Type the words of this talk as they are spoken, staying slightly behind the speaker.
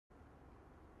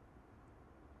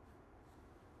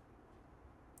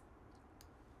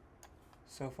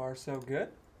So far, so good.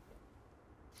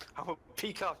 I'm a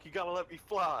peacock, you gotta let me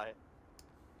fly.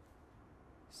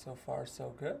 So far,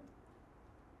 so good.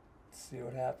 Let's see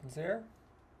what happens here.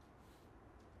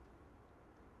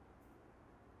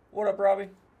 What up, Robbie?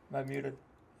 Am I muted?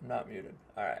 I'm not muted.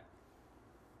 Alright.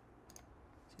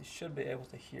 So you should be able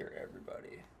to hear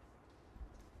everybody.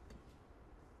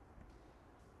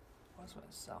 Why's my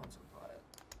sound so quiet?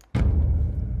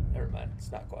 Never mind,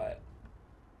 it's not quiet.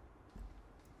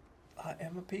 I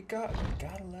am a peacock. You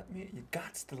gotta let me. You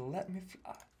gots to let me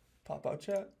fly. Pop out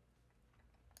chat.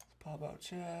 Pop out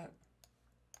chat.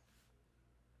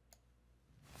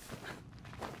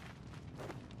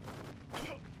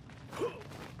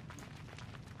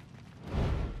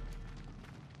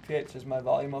 PH, is my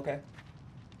volume okay?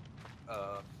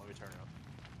 Let me turn it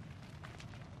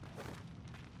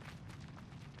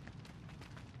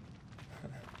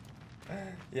up.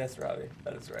 Yes, Robbie,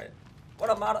 that is right. What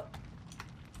up, Mata?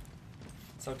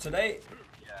 So today,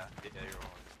 Yeah, you're on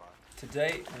the spot.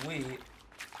 today we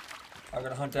are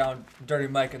gonna hunt down Dirty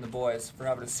Mike and the boys for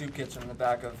having a soup kitchen in the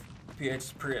back of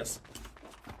PH's Prius.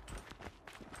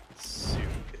 Soup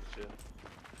kitchen.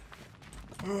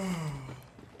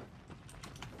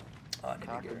 Oh, I need to get rid of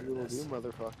Cock-a-doodle-doo, this.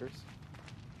 motherfuckers.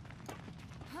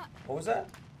 What was that?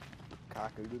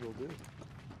 Cock-a-doodle-doo.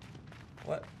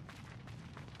 What?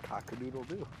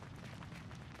 Cock-a-doodle-doo.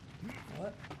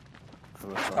 What?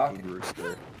 I'm a Cock- fucking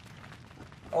rooster.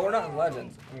 Oh, we're not in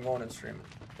Legends. I'm going in streaming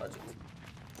Legends.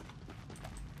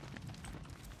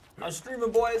 I'm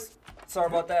streaming, boys. Sorry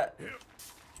about that.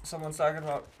 Someone's talking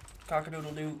about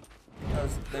cock-a-doodle-doo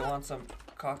because they want some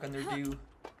cock in their doo.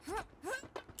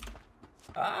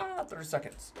 Ah, 30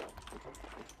 seconds.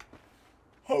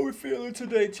 How we feeling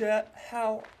today, chat?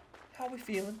 How we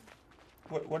feeling?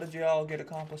 What did y'all get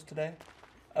accomplished today?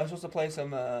 I was supposed to play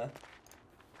some of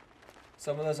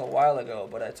this a while ago,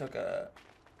 but I took a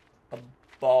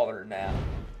baller nap.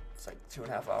 It's like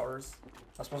 2.5 hours. I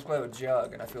was supposed to play with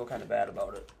Jug, and I feel kind of bad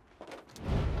about it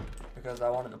because I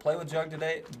wanted to play with Jug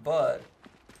today, but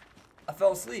I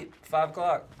fell asleep. 5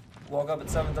 o'clock. Woke up at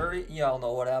 7:30. Y'all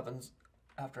know what happens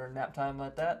after a nap time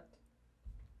like that.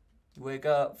 You wake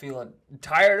up feeling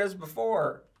tired as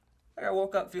before. I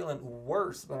woke up feeling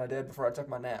worse than I did before I took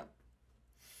my nap.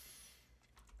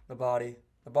 The body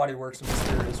works in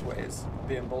mysterious ways.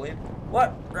 Being bullied.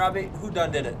 What, Robbie? Who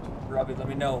done did it? Robbie, let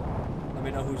me know. Let me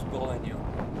know who's bullying you.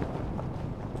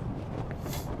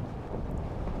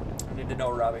 I need to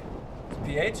know, Robbie. Is it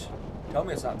PH? Tell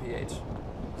me it's not PH.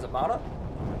 Is it Mata?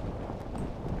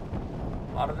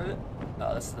 Mata did it?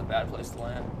 No, this is a bad place to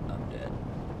land. I'm dead.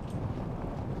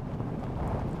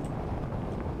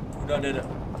 Who done did it?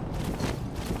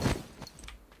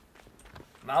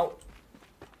 I'm out.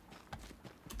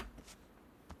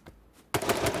 We're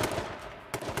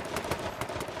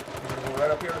gonna go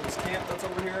right up here to this camp that's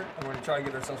over here, and we're gonna try to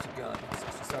get ourselves a gun.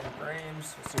 67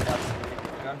 frames. We'll see what happens when we get a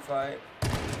gunfight.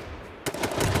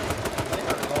 They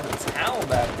are going to town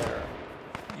back there.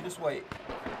 You just wait.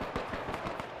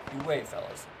 You wait,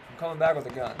 fellas. I'm coming back with a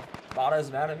gun. Mata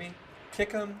is mad at me.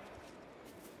 Kick him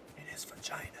in his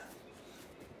vagina.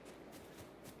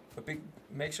 But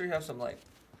make sure you have some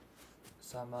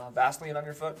Vaseline on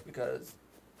your foot, because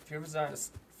if your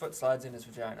foot slides in his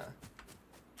vagina,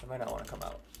 it might not want to come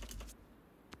out.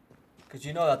 Because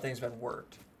you know that thing's been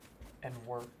worked and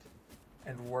worked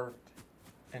and worked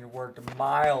and worked.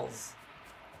 Miles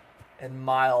and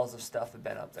miles of stuff have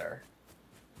been up there.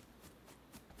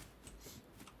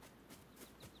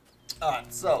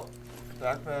 Alright, so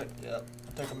backpack, yep.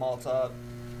 I'll take a Molotov.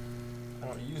 I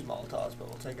don't use Molotovs, but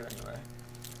we'll take it anyway.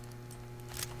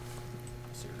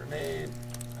 See a grenade.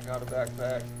 I got a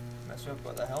backpack. Mess up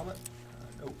by the helmet?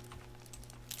 Nope.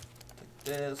 Take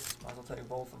this. Might as well take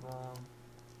both of them.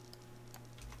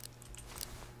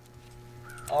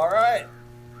 Alright. A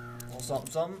little something,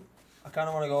 something. I kind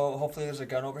of want to go. Hopefully, there's a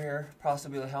gun over here.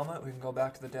 Possibly the helmet. We can go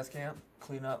back to the death camp.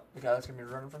 Clean up the guy that's going to be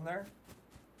running from there.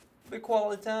 Big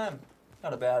quality time.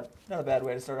 Not a bad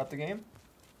way to start up the game.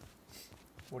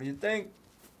 What do you think?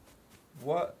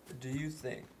 What do you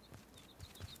think?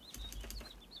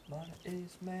 Mata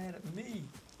is mad at me.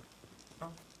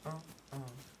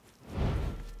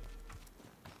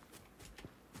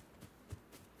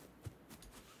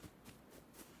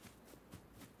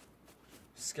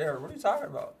 Scared? What are you talking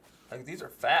about? Like, these are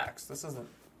facts. This isn't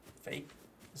fake.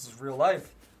 This is real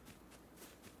life.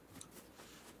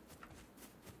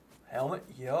 Helmet?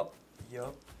 Yup.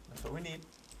 Yup. That's what we need.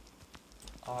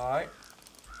 Alright.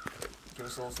 Give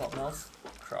us a little something else.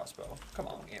 Crossbow. Come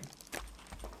on, game.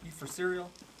 You for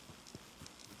cereal?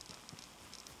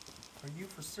 Are you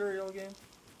for cereal, game?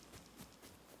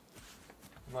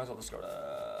 We might as well just go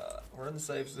to We're in the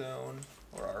safe zone.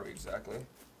 Where are we exactly?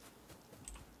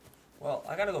 Well,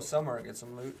 I gotta go somewhere and get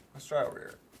some loot. Let's try over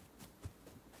here.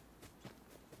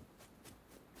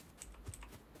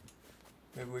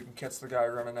 Maybe we can catch the guy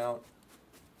running out.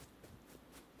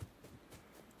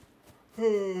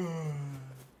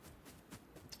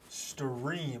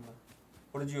 Stream.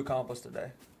 What did you accomplish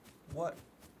today? What?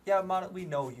 Yeah, we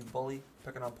know you, bully.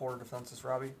 Picking on poor defenseless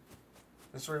Robbie.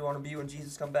 This is where you want to be when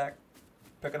Jesus come back?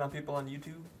 Picking on people on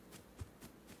YouTube?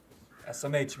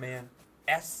 SMH, man.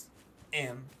 SMH.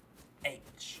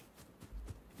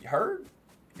 You heard?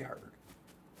 You heard.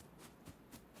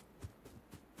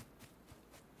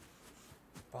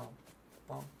 Bum,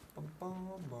 bum, bum, bum,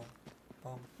 bum,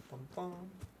 bum, bum, bum.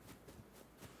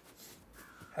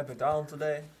 Had McDonald's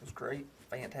today. It was great.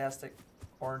 Fantastic.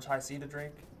 Orange high C to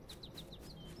drink.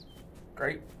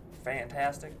 Great.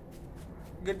 Fantastic.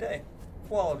 Good day.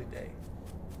 Quality day.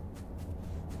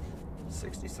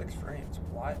 66 frames.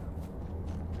 Why?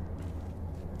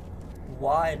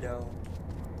 Why though?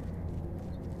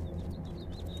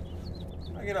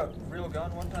 Can I get a real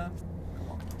gun one time?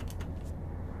 Come on.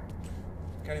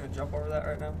 Can't even jump over that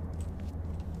right now.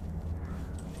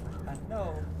 I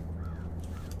know.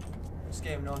 This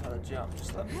game knows how to jump.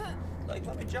 Just let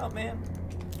me jump, man.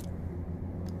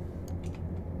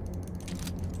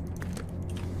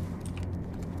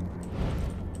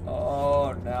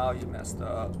 Oh, now you messed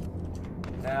up.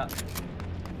 Now,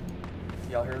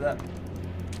 y'all hear that?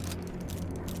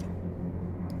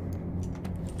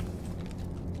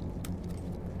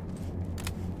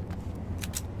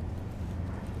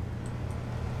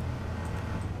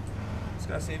 This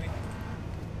guy see me?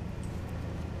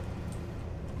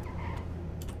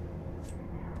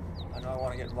 I know I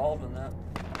want to get involved in that.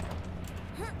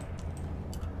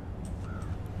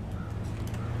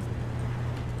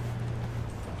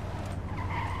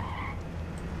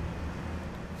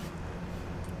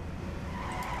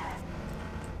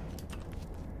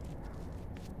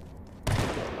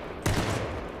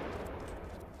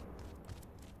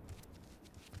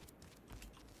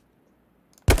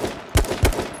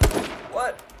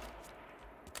 What?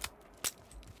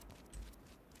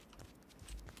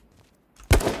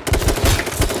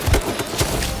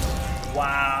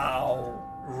 Wow.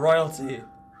 Royalty.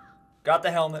 Got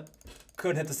the helmet.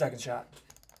 Couldn't hit the second shot.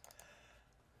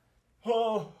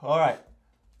 Oh, all right.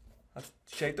 Let's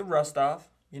shake the rust off.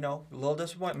 You know, a little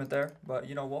disappointment there, but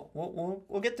you know,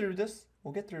 we'll get through this.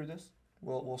 We'll get through this.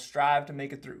 We'll strive to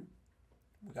make it through.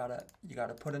 You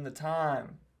gotta put in the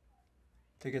time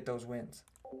to get those wins.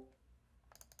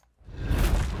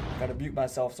 Gotta mute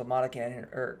myself so Mata can't hear,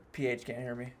 or PH can't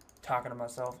hear me. Talking to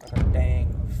myself like a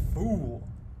dang fool.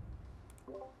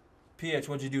 PH,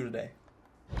 what'd you do today?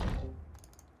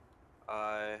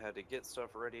 I had to get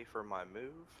stuff ready for my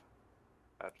move.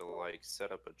 I had to like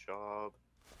set up a job.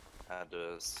 I had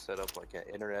to set up like an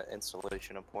internet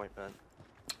installation appointment.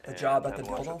 A job at had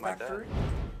the lunch dildo with my dad. factory?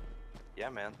 Yeah,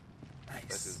 man. Nice.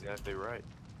 That's exactly right.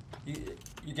 You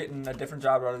getting a different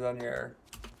job rather than your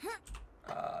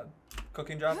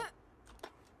cooking job?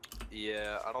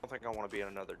 Yeah, I don't think I want to be in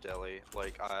another deli.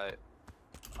 Like I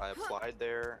applied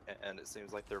there, and it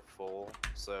seems like they're full.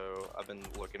 So I've been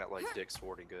looking at like Dick's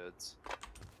Sporting Goods.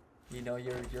 You know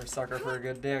you're a sucker for a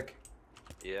good dick.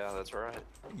 Yeah, that's right.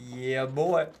 Yeah,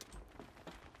 boy.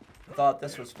 I thought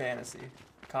this was fantasy.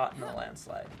 Caught in a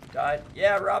landslide. Died.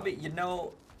 Yeah, Robbie. You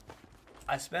know,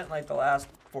 I spent like the last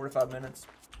 45 minutes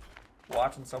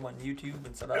watching someone YouTube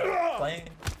instead of playing.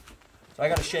 So I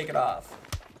gotta shake it off.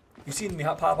 You seen me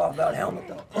pop off that helmet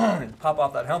though. Pop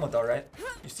off that helmet though, right?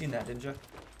 You seen that, didn't you?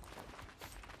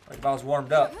 Like if I was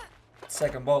warmed up, the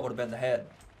second bullet would have been the head.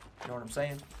 You know what I'm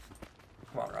saying?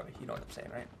 Come on, Robbie. You know what I'm saying,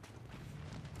 right?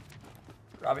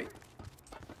 Robbie?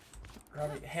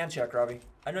 Robbie, hand check, Robbie.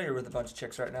 I know you're with a bunch of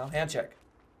chicks right now. Hand check.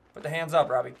 Put the hands up,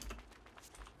 Robbie.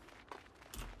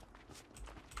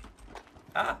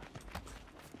 Ah!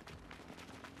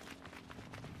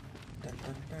 Dun,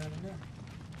 dun, dun, dun.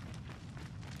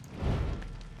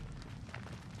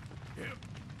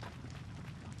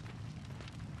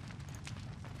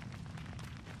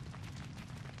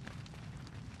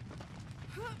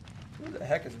 Who the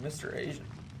heck is Mr. Asian?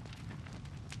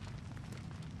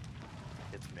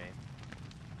 It's me.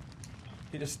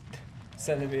 He just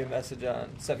sent me a message on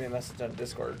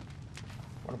Discord.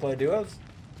 Want to play duos?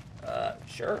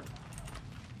 Sure.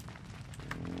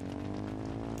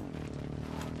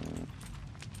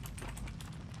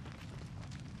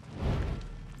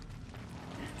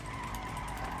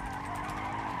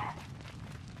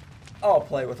 I'll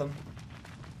play with him.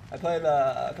 I played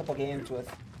a couple games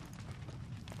with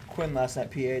Quinn last night,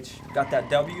 PH. Got that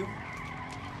W.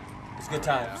 It's good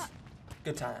times.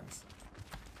 Good times.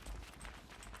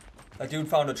 That dude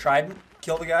found a trident,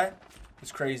 killed a guy.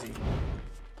 It's crazy.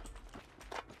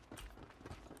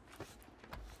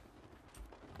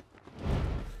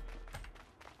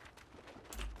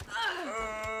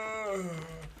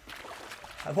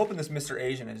 I'm hoping this Mr.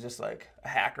 Asian is just like a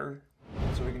hacker,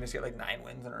 so we can just get like 9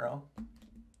 wins in a row.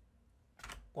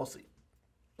 We'll see.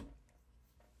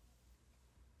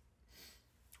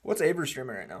 What's Avery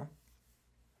streaming right now?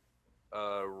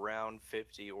 Round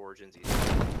 50 Origins East.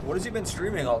 What has he been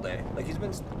streaming all day? Like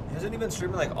hasn't he been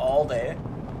streaming like all day?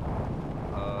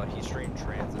 He streamed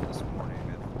Transit this morning,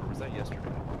 or was that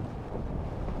yesterday?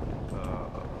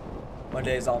 My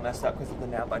day is all messed up because of the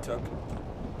nap I took.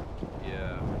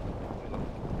 Yeah.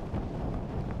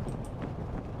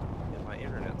 Yeah, my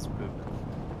internet's pooping.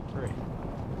 Great.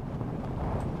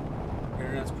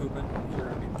 Internet's pooping. You're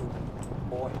gonna be pooping,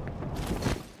 boy.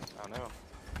 I know.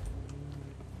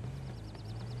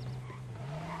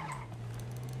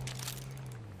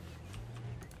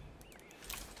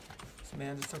 This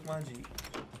man just took my Jeep.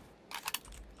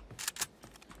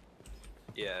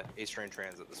 Yeah, he streamed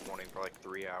Transit this morning for like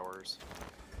 3 hours.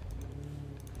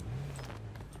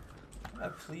 Can I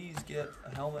please get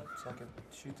a helmet so I can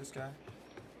shoot this guy?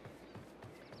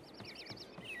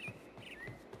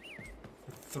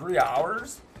 3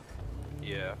 hours?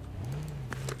 Yeah.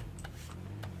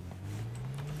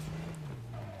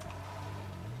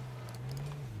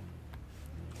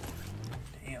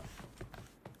 Damn.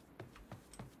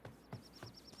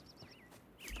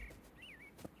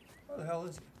 Where the hell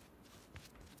is he?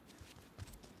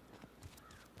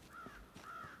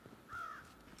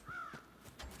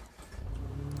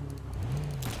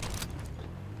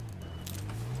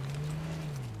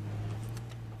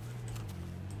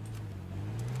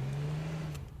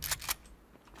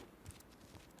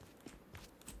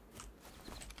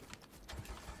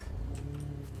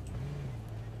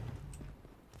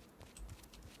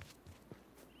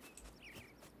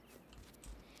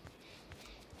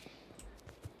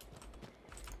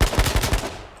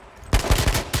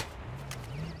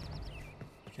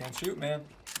 Can't shoot, man.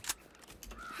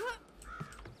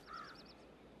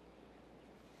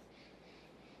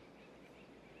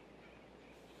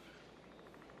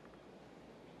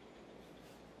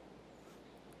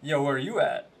 Yo, where are you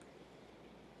at?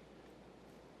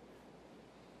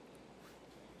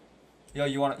 Yo,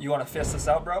 you wanna fist this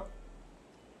out, bro?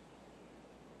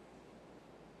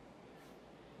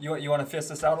 You wanna fist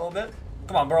this out a little bit?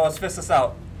 Come on, bro, let's fist this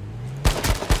out.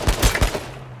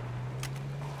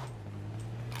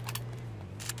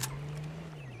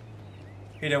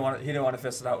 He didn't want to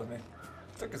fist it out with me.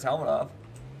 Took his helmet off.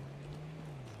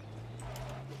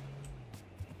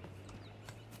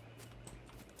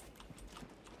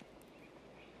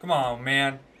 Come on,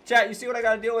 man. Chat, you see what I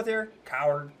gotta deal with here?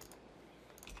 Coward.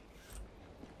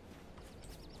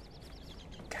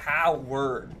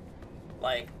 Coward.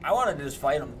 Like, I wanted to just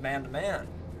fight him man to man.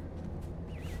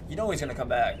 You know he's gonna come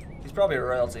back. He's probably a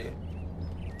royalty.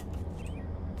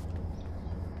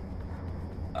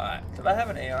 Alright, did I have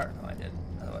an AR? No, I didn't.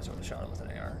 Otherwise I would have shot him with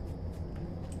an AR.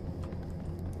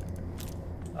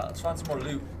 Let's find some more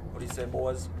loot. What do you say,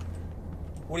 boys?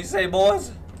 What do you say, boys?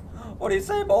 What do you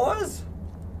say, boys?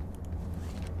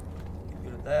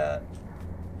 Good at that.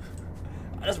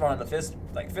 I just wanted to fist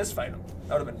fight him.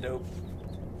 That would have been dope.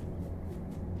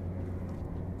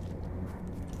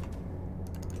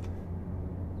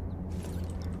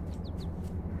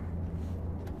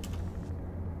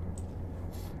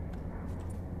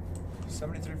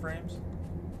 $73 frames.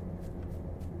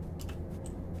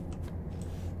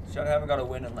 Shit, I haven't got a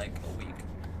win in like a week,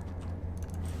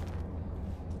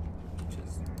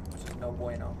 which is no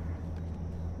bueno.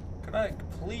 Can I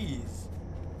please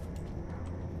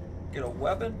get a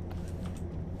weapon?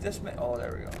 This man. Oh,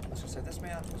 there we go. Let's just say this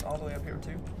man was all the way up here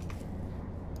too.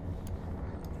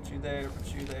 Put you there.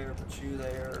 Put you there. Put you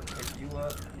there. Pick you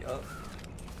up. Yup.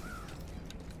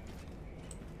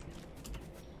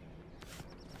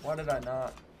 Why did I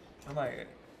not? What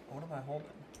am I holding?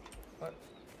 What?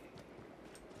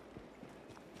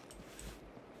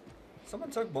 Someone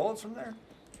took bullets from there?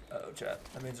 Uh-oh, chat.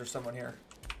 That means there's someone here.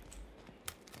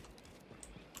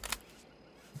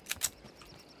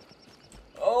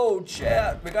 Oh,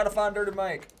 chat. We gotta find Dirty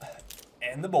Mike.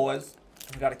 And the boys.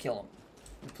 We gotta kill him.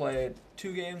 We played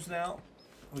 2 games now.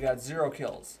 We got 0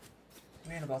 kills.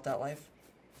 We ain't about that life.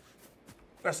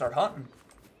 We gotta start hunting.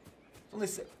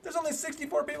 There's only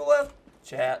 64 people left.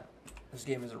 Chat. This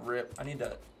game is a rip. I need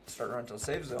to start running to a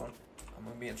safe zone. I'm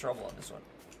gonna be in trouble on this one.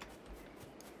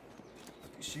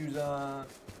 Put these shoes on.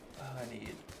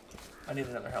 I need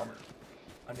another helmet.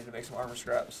 I need to make some armor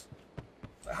scraps.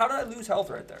 How did I lose health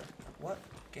right there? What?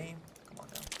 Game? Come on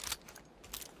down.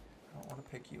 I don't want to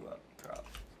pick you up. drop.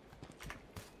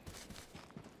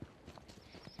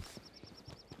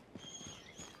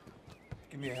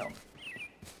 Give me a helmet.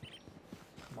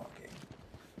 Come on, King.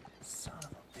 Son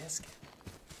of a biscuit.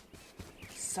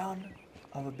 Son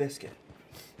of a biscuit.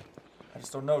 I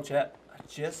just don't know, chat. I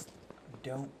just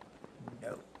don't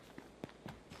know.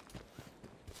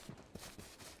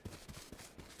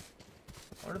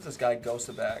 I wonder if this guy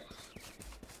ghosted back.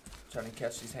 Trying to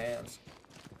catch these hands.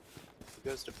 Who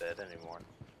goes to bed anymore?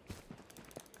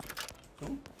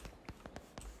 Who?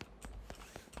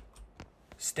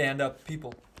 Stand up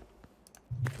people.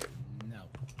 No.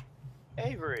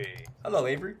 Avery! Hello,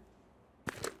 Avery.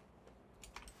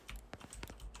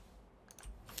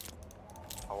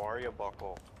 How are you,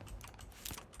 Buckle?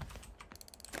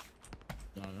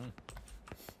 I don't know.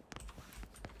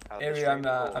 How'd the Avery, stream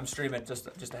go? I'm streaming. Just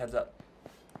a heads up.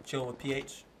 Chilling with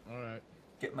PH. All right.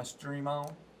 Get my stream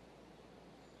on.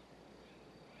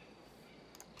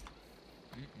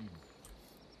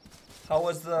 How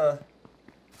was the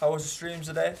streams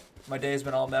today? My day's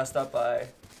been all messed up by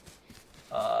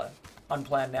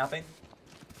unplanned napping.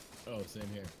 Oh, same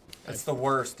here. It's the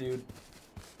worst, dude.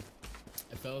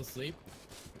 I fell asleep.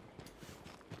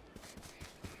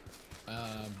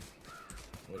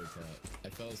 What do you call it? I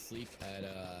fell asleep at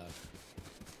I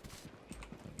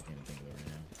can't think of it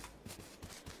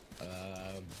right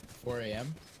now. 4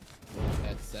 a.m.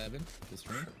 at 7 to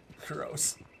stream,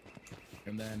 Gross.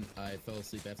 and then I fell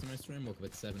asleep after my stream. Woke up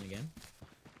at 7 again.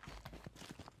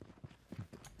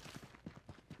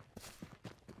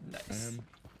 Nice.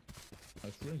 I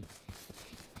streamed.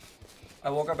 I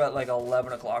woke up at like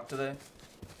 11 o'clock today.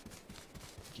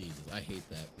 Jesus, I hate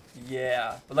that.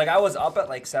 Yeah, but like I was up at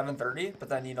like 7:30, but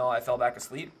then I fell back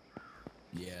asleep,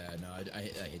 Yeah, no, I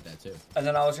hate that too. and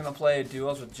then I was gonna play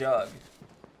duos with Jug,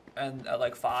 and at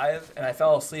like 5, and I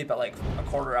fell asleep at like a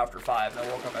quarter after 5, and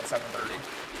I woke up at 7:30.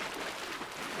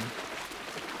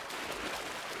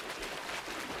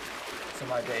 So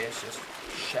my day is just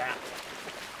shat.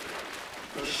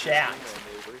 Shat.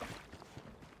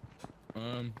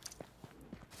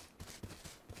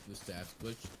 The staff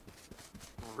glitched.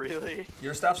 Really?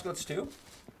 Your staff's glitched too?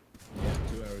 Yeah,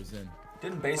 2 hours in.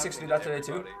 Didn't Basics do that today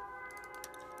too? Everybody.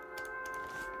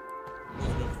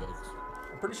 There's no folks.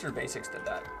 I'm pretty sure Basics did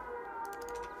that.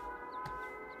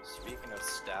 Speaking of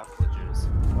staff glitches,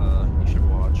 you should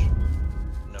watch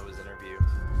Noah's interview.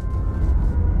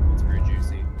 It's very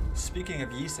juicy. Speaking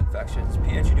of yeast infections,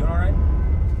 PH, you doing alright?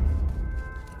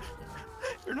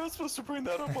 You're not supposed to bring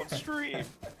that up on stream.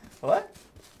 What?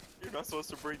 You're not supposed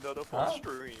to bring that up Huh? on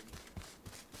stream.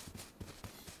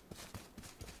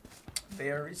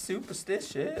 Very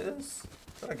superstitious. Is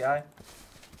that a guy?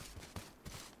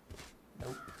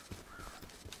 Nope.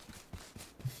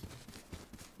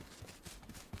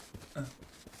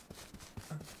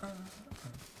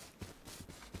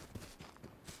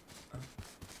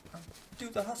 Do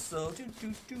the hustle. Do.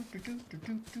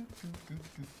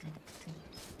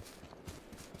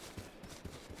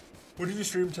 What did you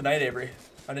stream tonight, Avery?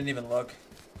 I didn't even look.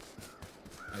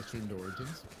 I streamed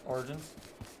Origins. Origins.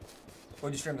 What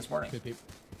did you stream this morning? Pip, pip.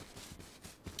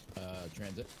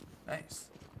 Transit. Nice.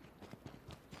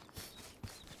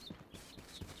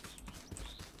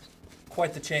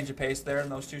 Quite the change of pace there in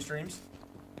those two streams.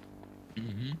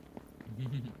 Mm-hmm.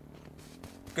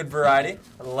 Good variety.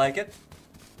 I like it.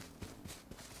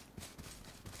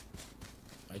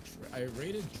 I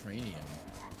rated Tranium.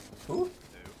 Who?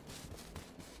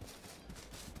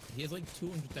 He has like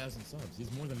 200,000 subs.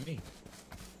 He's more than me.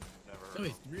 Never No, heard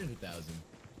he's of 300,000.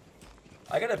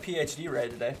 I got a PhD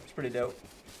raid today. It's pretty dope.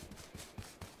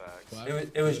 facts. Wow.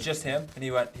 It was just him, and he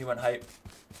went hype.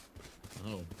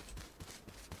 Oh.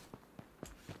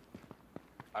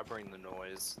 I bring the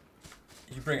noise.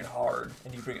 You bring it hard,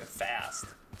 and you bring it fast.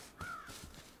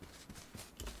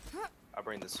 I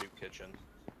bring the soup kitchen.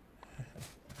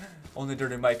 Only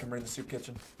Dirty Mike can bring the soup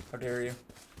kitchen. How dare you?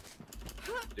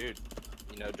 Dude,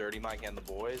 you know Dirty Mike and the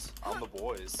boys? I'm the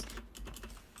boys.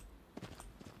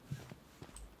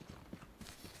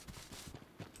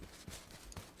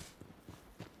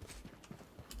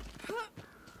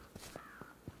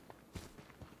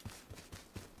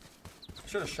 I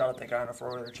should have shot at that guy on the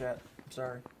floor with their chat. I'm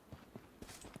sorry.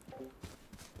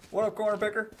 What up, corner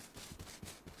picker?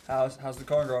 How's the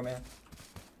corn growing, man?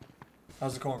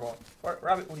 How's the corn going?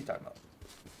 Robbie, what are you talking about?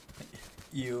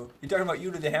 You talking about you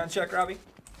to the hand check, Robbie?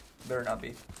 Better not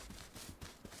be.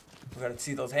 We gotta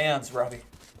see those hands, Robbie.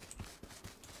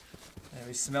 Yeah,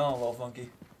 we smelling a little funky.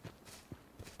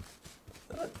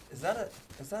 Is that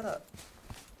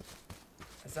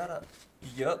a?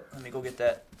 Yup. Let me go get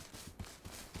that.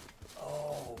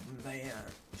 Oh man,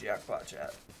 jackpot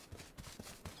chat.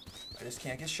 I just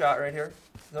can't get shot right here.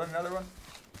 Is that another one?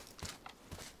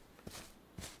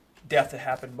 Death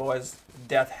happened, boys.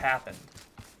 Death happened.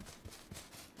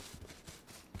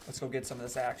 Let's go get some of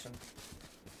this action.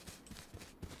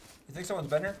 You think someone's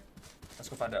been here? Let's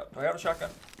go find out. Do I have a shotgun?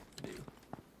 I do.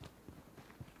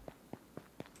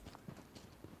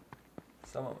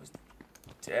 Someone was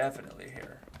definitely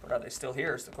here. But are they still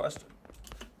here is the question.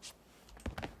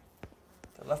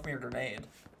 They left me a grenade.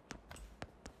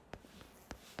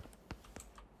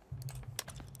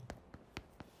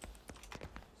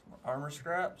 Some more armor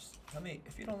scraps. Let me,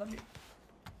 if you don't let me.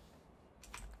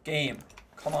 Game,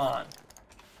 come on.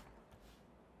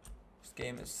 This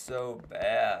game is so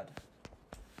bad.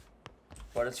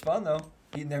 But it's fun though.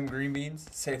 Eating them green beans,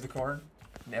 save the corn.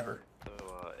 Never.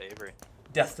 So, Avery.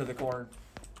 Death to the corn.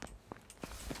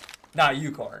 Not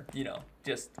you, corn. You know,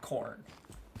 just corn.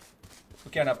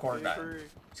 We can't have corn dying.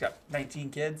 He's got 19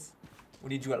 kids. We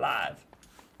need you alive.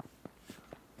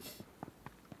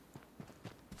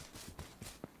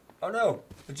 Oh no,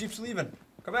 the Jeep's leaving.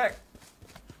 Come back.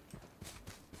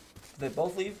 Did they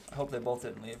both leave? I hope they both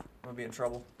didn't leave. I'm gonna be in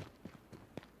trouble.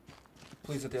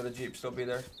 Please let the other Jeep still be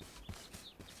there.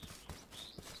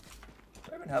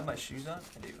 Do I even have my shoes on?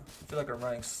 I do. I feel like I'm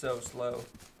running so slow.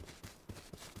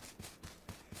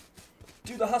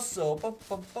 Do the hustle. Bum,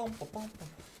 bum, bum, bum, bum.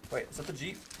 Wait, is that the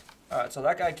Jeep? Alright, so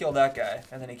that guy killed that guy,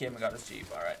 and then he came and got his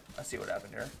Jeep. Alright, I see what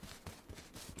happened here.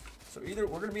 So either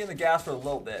we're going to be in the gas for a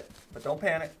little bit, but don't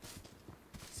panic.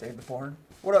 Save the porn.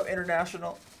 What up,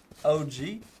 International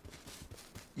OG?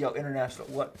 Yo, International,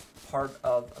 what part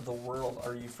of the world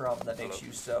are you from that makes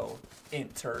you so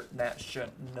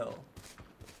international?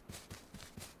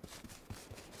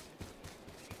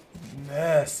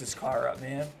 Mess this car up,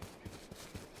 man.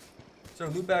 Is there a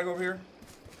loot bag over here?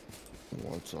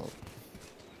 What's up?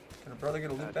 Can a brother get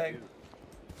a loot bag?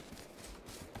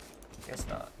 Guess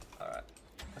not. Alright.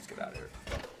 Let's get out of here.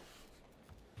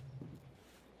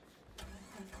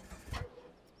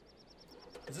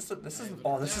 Is this this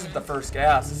isn't the first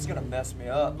gas. This is gonna mess me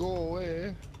up. Go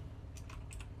away.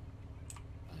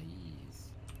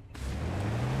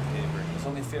 There's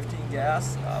only 15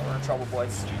 gas. We're in trouble,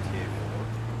 boys.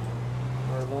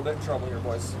 We're a little bit in trouble here,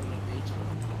 boys.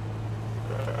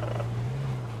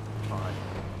 Fine.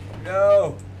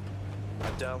 No! I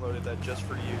downloaded that just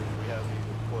for you. We have you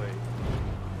to play.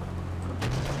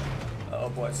 Uh oh,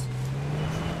 boys.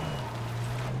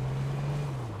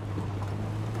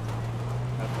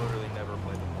 I've literally never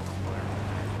played the multiplayer.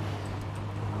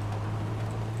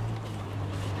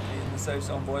 In the safe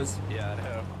zone, boys. Yeah, I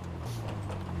know.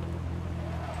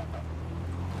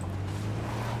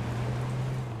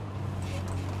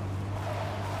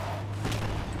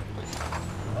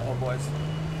 Oh, boys.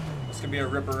 This could be a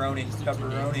ripperoni,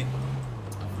 pepperoni.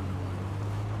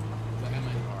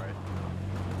 Alright.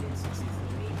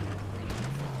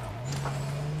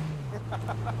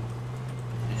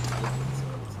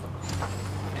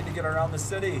 Need to get around the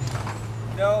city.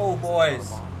 No,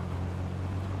 boys.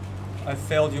 I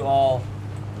failed you all.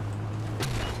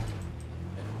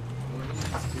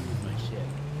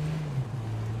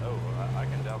 Oh, I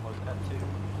can download that too.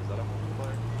 Is that a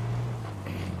multiplayer?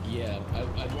 Yeah, I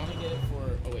want to get it for.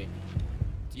 Oh wait,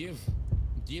 do you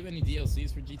have any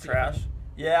DLCs for GTA? Trash.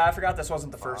 Yeah, I forgot this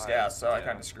wasn't the first Fine, gas, so I yeah.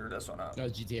 kind of screwed this one up. No,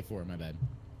 it's GTA 4. My bad.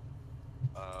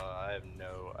 I have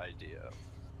no idea.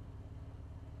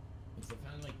 Because I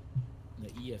found like the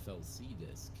EFLC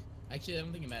disc. Actually, I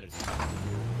don't think it matters.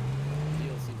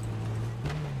 DLC.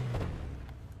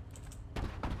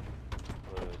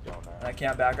 And I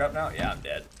can't back up now? Yeah, I'm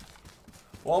dead.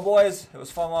 Well, boys, it was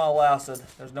fun while it lasted.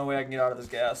 There's no way I can get out of this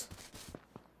gas.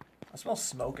 I smell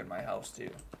smoke in my house,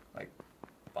 too. Like,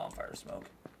 bonfire smoke.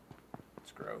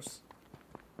 It's gross.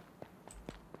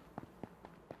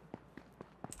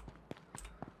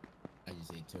 I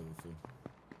just ate tofu.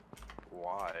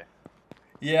 Why?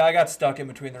 Yeah, I got stuck in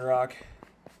between the rock.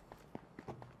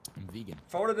 I'm vegan.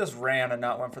 If I would have just ran and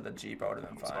not went for the Jeep, I would have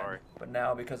been fine. Sorry. But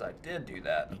now, because I did do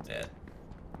that, I'm dead.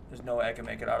 There's no way I can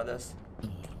make it out of this. Oh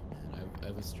man,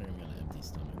 I was streaming on an empty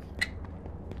stomach.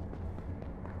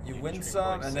 You You win can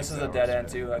some, like and this 6 is a dead hours end,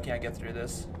 too. I can't get through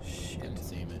this. Shit. Didn't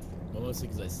see it. But mostly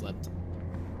because I slept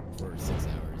for 6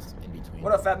 hours in between.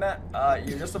 What up, Fat Matt?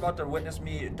 You're just about to witness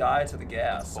me die to the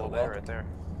gas. So Full bay welcome. right there.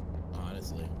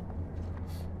 Honestly.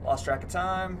 Lost track of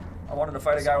time. I wanted to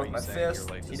fight a guy with my fist.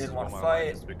 Like, He this didn't is want to what my life fight,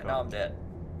 has and now I'm dead.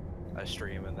 I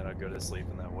stream and then I go to sleep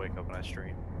and then I wake up and I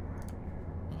stream.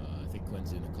 I think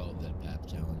Quinn's gonna call it that PAP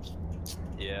challenge.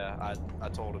 Yeah, I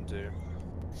told him to.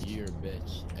 You're a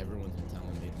bitch. Everyone's been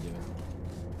telling me to do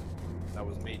it. That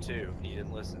was me too. He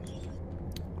didn't listen.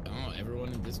 Oh, everyone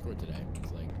in Discord today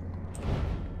was like,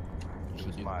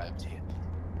 was my idea.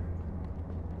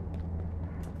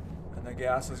 And the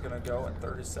gas is gonna go in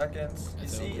 30 seconds. You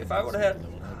That's see, okay. if I would have had,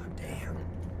 damn,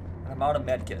 and I'm out of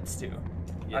med kits too.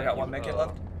 I got one med kit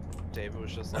left. David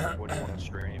was just like, what do you want to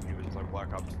stream? He was like,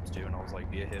 Black Ops 2, and I was like,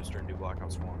 be a hipster and do Black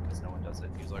Ops 1, because no one does it.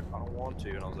 He was like, I don't want to,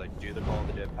 and I was like, do the Call of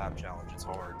the Dead Pap Challenge, it's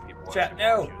hard. People Chat, actually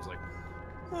no! watch. He was like,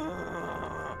 he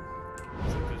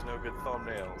was like, there's no good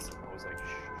thumbnails. I was like,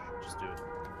 shh, just do it.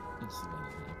 Just let it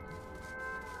happen.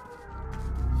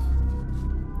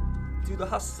 Do the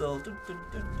hustle.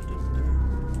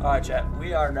 Alright, chat,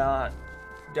 we are not,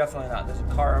 definitely not. There's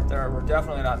a car up there. We're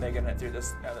definitely not making it through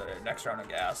this next round of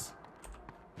gas.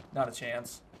 Not a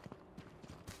chance.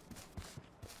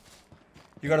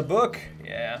 You got a book?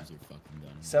 Yeah. Use your fucking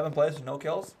gun. 7 plays, no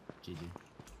kills? GG.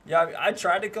 Yeah, I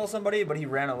tried to kill somebody, but he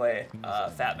ran away.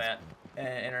 Fat Man,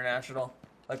 International.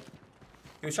 Like,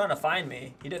 he was trying to find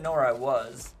me. He didn't know where I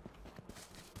was.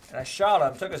 And I shot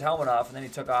him, took his helmet off, and then he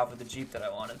took off with the Jeep that I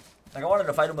wanted. Like, I wanted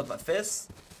to fight him with my fists,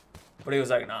 but he was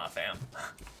like, nah, fam.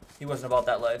 He wasn't about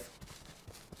that life.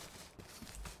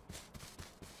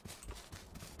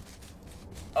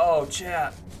 Oh,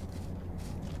 chat.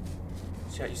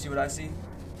 Chat, you see what I see?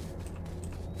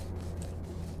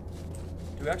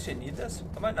 Do we actually need this?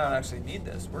 I might not actually need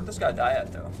this. Where'd this guy die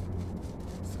at, though?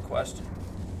 That's the question.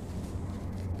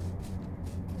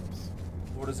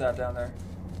 What is that down there?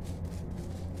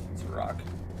 It's a rock.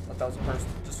 I thought that was a person.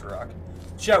 Just a rock.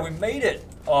 Chat, we made it!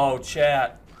 Oh,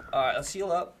 chat. Alright, let's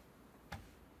heal up.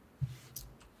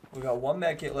 We got 1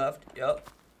 med kit left. Yep.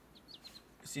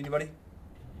 See anybody?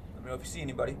 Let me know if you see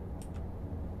anybody.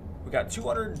 We got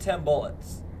 210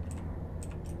 bullets.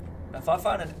 Now, if I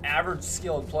find an average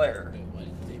skilled player. Wait, why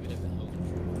did David have the helmet?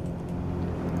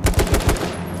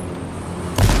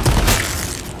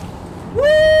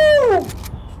 Woo!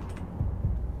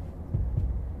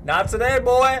 Not today,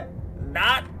 boy.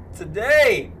 Not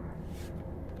today.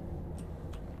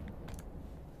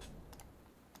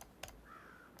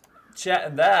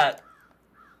 Chatting that.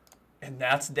 And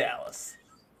that's Dallas.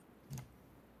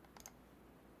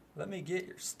 Let me get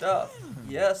your stuff.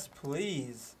 Yes,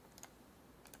 please.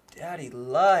 Daddy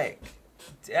like.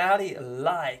 Daddy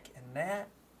like. And that,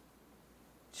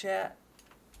 chat,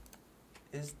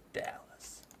 is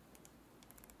Dallas.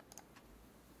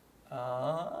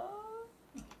 Alright.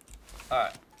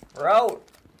 We're out.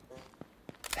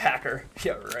 Hacker.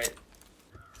 Yeah, right.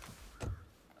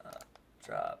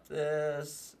 Drop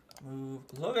this. Move.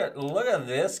 Look at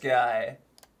this guy.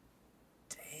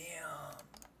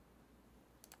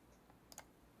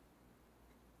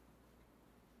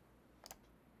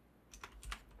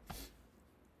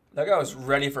 That guy was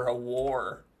ready for a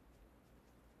war.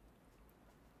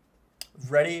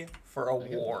 Ready for a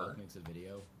war. Makes a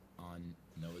video on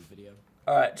Noah's video.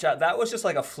 Alright, chat, that was just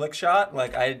like a flick shot.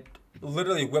 Like, I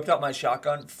literally whipped out my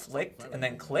shotgun, flicked, and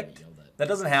then clicked. That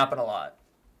doesn't happen a lot.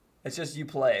 It's just you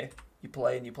play. You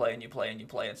play, and you play, and you play, and you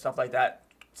play, and stuff like that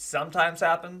sometimes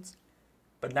happens.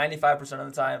 But 95% of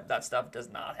the time, that stuff does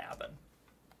not happen.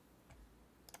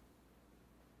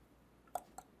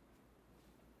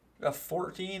 Got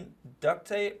 14 duct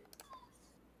tape.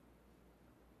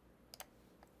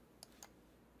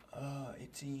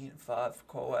 18, 5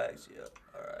 coax. Yep.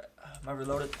 Alright. Am I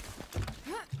reloaded?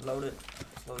 Loaded.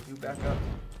 Let's load you back up.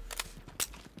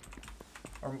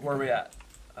 Or where are we at?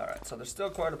 Alright, so there's still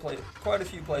quite a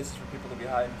few places for people to be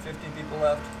hiding. 15 people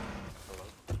left.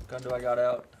 Gun do I got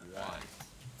out? One.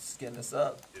 Skin this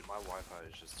up. Dude, my Wi-Fi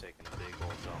is just taking a big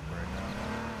old dump right now.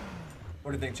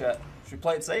 What do you think, chat? Should we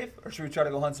play it safe, or should we try to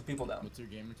go hunt some people down? What's your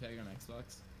gamer tag on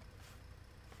Xbox?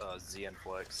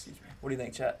 ZNFlex. Excuse me. What do you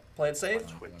think, chat? Play it safe,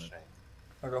 Twitch name.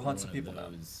 or go hunt some One of people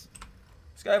down? those- Does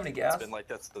this guy have any gas? It's been like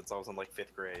that since I was in like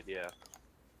 5th grade, yeah.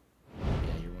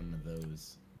 Yeah, you're one of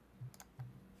those.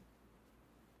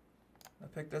 I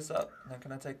pick this up, and then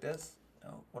can I take this?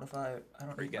 No. What if I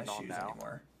don't Are you need my getting on shoes now?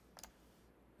 anymore?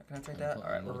 Can I take that? All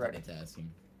right, we're ready. Multitasking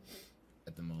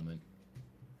at the moment.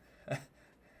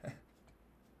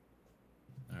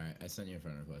 Alright, I sent you a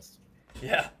friend request.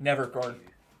 Yeah, never, Gordon.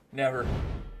 Never.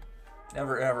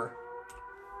 Never, ever.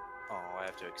 Oh, I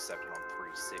have to accept it on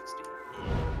 360.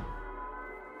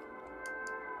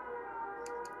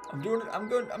 I'm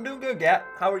doing good, Gap.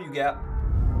 How are you, Gap?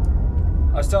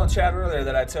 I was telling Chad earlier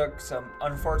that I took some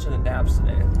unfortunate naps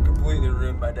today. It completely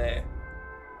ruined my day.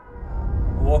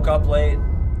 I woke up late,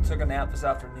 took a nap this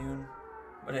afternoon,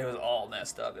 but it was all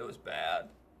messed up. It was bad.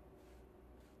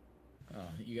 Oh,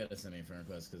 you gotta send me a friend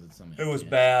request because it's something. It was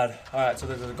bad. Alright, so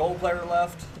there's a gold player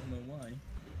left. I don't know why.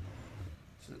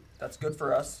 So that's good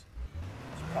for us.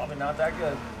 It's probably not that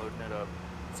good. Loading it up.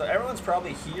 So everyone's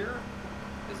probably here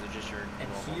Is it just your and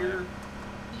normal here. name?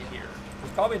 here.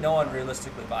 There's probably no one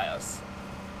realistically by us.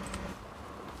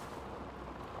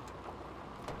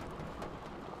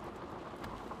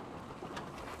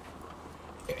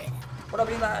 What up,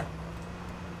 Eli?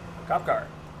 Cop car.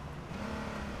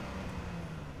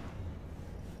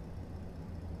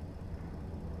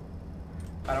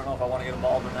 I don't know if I want to get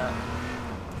involved in that.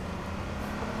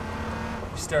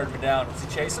 He stared me down. Is he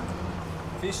chasing?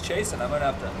 If he's chasing, I might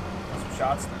have to put some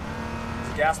shots in him. Is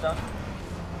the gas done?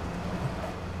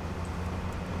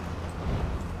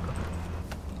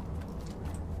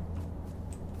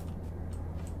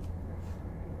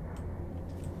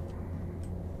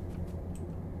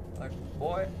 Like,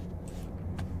 boy.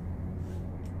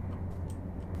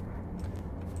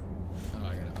 Oh,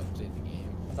 I gotta update the game.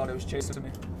 I thought he was chasing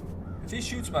me. If he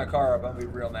shoots my car up, I'll be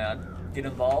real mad. Get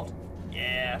involved?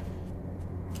 Yeah.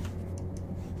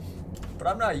 But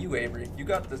I'm not you, Avery. You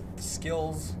got the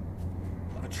skills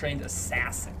of a trained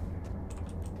assassin.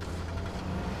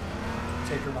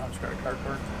 Take your mom's credit card,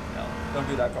 Court. No, don't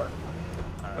do that, Court.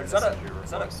 Wait, is that a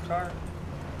car?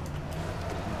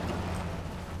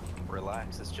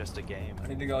 Relax, it's just a game. I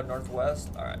need to go northwest.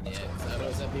 All right. Yeah,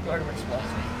 was that big Go ahead and explode.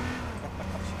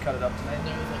 She cut it up tonight. And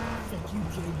they was like, fuck you,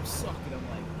 Jay, you suck. And I'm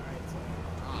like, alright, so.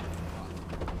 Ah,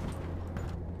 fuck.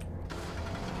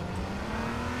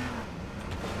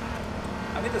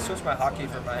 I need to switch my hotkey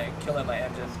for my killing my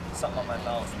engine, something on my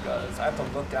mouse, because I have to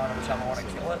look down every time I want to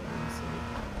kill it.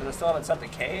 Because I still haven't set the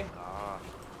K. Ah,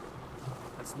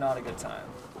 It's not a good time.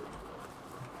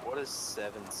 what is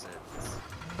 7 cents?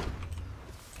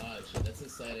 Shit, that's a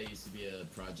site I used to be a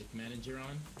project manager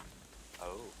on.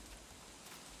 Oh.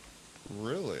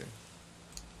 Really?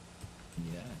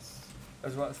 Yes.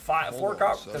 There's what, Hold four on,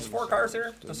 cars? There's 7 4 cars here?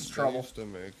 cents. This is They trouble. used to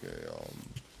make a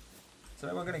Is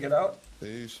anyone gonna get out? they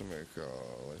used to make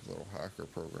like little hacker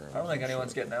programs. I don't think and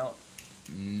anyone's shit. getting out.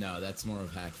 No, that's more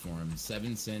of hack form.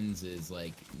 Seven Sins is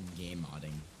like game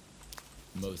modding.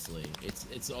 Mostly.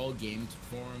 It's all game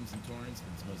forums and torrents,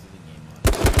 but it's mostly the game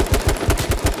modding.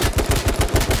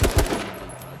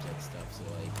 Project stuff, so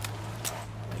like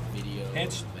video.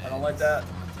 Hinch, I don't events, like that.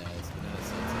 Contests, but no,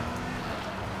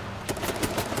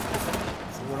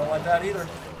 it's We don't like that either. and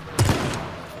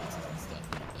stuff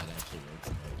that actually works.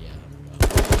 But yeah.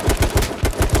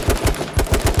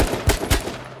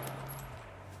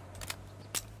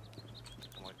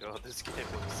 Oh my god, this game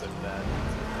looks so bad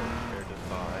compared to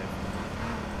 5. I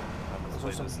haven't Those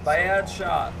played are some this in so bad long.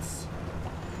 shots.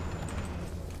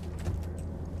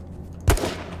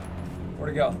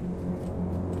 Where'd he go?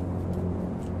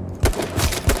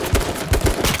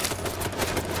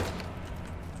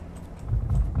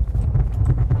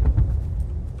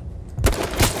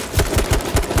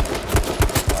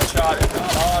 My shot is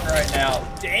not on right now.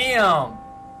 Damn!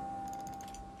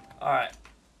 Alright.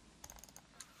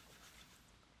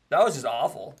 That was just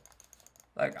awful.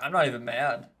 Like, I'm not even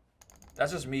mad.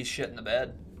 That's just me shitting the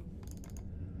bed.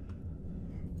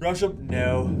 Rush up?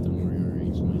 No. Don't worry,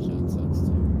 RH, my shot sucks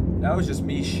too. That was just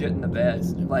me shitting the bed.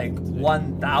 Like,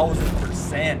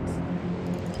 1000%.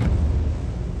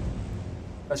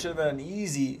 That should have been an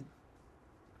easy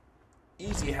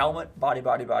helmet, body.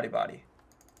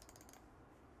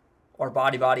 Or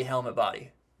body, helmet,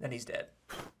 body. Then he's dead.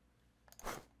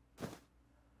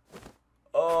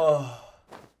 Oh.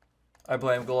 I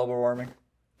blame global warming.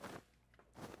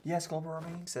 Yes, global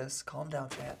warming exists. Calm down,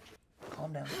 chat.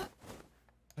 Calm down.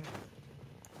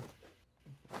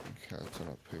 Cat's in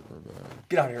a paper bag.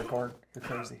 Get out of here, Corn. You're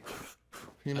crazy.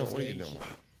 You I know was what you getting- doing?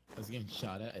 I was getting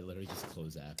shot at. I literally just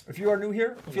closed app. If you are new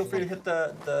here, feel free to hit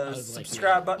the I was like,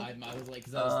 subscribe yeah, button. I was like,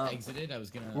 'cause I was exited. I was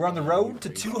gonna. We're on the be road to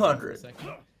crazy for a 200. second,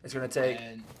 It's going to take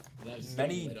and I was just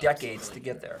many getting lit up, decades so, to like,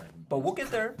 get there. But we'll get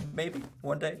there, maybe,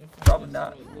 one day. Probably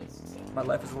not. My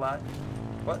life is a lie.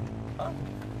 What? Huh?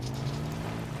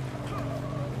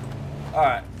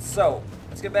 Alright, so,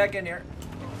 let's get back in here.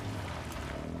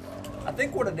 I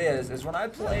think what it is when I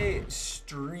play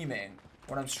streaming,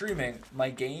 when I'm streaming my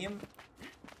game,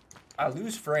 I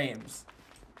lose frames.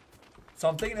 So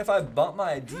I'm thinking if I bump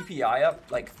my DPI up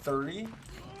like 30,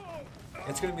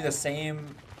 it's going to be the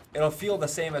same. It'll feel the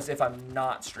same as if I'm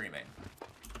not streaming.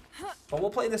 But we'll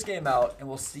play this game out and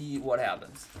we'll see what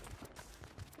happens.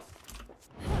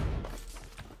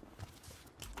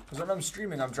 Because when I'm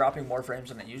streaming, I'm dropping more frames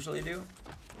than I usually do.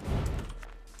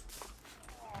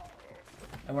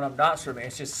 And when I'm not streaming,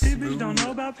 it's just smooth. Don't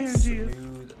know about Pangea.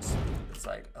 Smooth. It's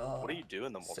like, oh. What do you do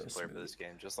in the so multiplayer for smooth. this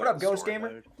game? Just What like up, the Ghost story Gamer?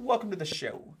 mode? Welcome to the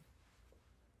show.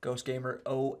 Ghost Gamer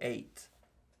 08.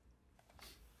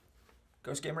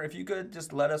 Ghost Gamer, if you could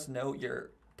just let us know your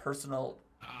personal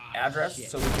address shit.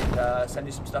 so we can send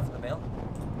you some stuff in the mail.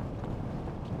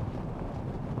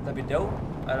 That'd be dope.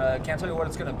 I can't tell you what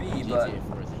it's gonna be, but GTA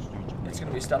 4 is a huge it's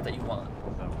gonna be stuff that you want,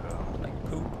 Okay. like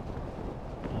poop,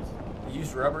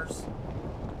 used rubbers,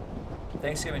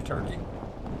 Thanksgiving turkey,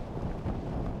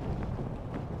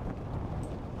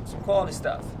 some quality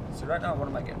stuff. So right now, what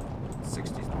am I getting?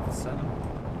 67.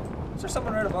 Is there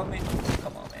someone right above me?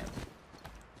 Come on, man.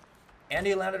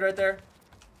 Andy landed right there.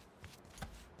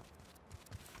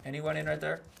 And he went in right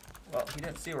there. Well, he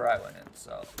didn't see where I went in,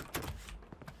 so.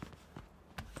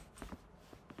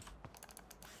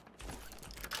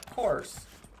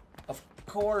 Of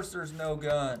course there's no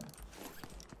gun.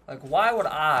 Like, why would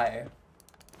I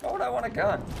want a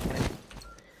gun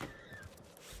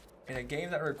in a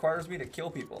game that requires me to kill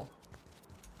people?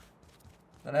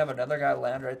 Then I have another guy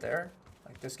land right there.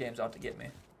 Like, this game's out to get me.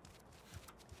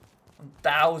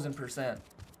 1000%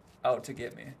 out to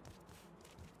get me.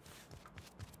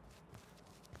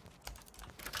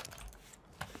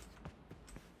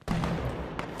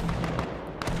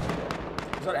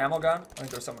 Is that ammo gun? I think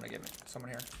there's someone to get me.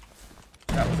 Someone here.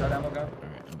 Was that ammo gun?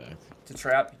 Alright, I'm back. To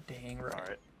trap? Dang right.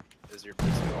 Alright. Is your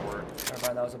pistol gonna work? Never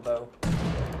mind, that was a bow.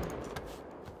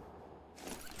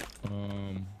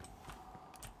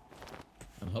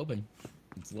 I'm hoping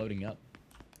it's loading up.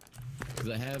 Cause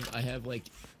I have like.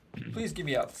 Please give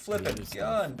me a flippin'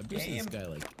 gun, I've boosted game. this guy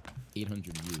like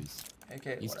 800 views.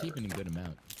 Okay, He's whatever. keeping a good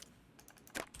amount.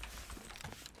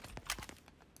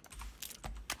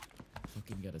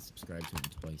 Fucking gotta subscribe to him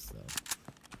twice though.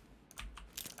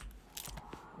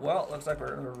 Well, looks like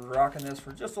we're rocking this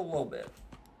for just a little bit.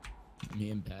 Me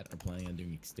and Pat are planning on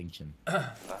doing extinction. I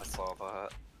saw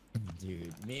that.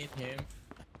 Dude, me and him.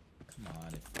 Come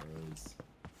on, it froze.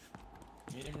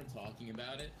 Me and him were talking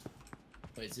about it.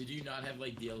 Wait, so do you not have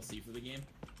like DLC for the game?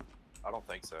 I don't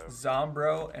think so.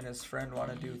 Zombro and his friend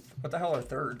want to do. What the hell are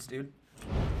thirds, dude?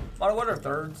 What are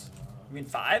thirds? You mean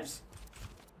fives?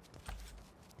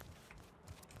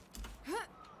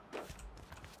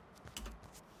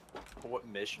 What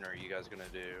mission are you guys gonna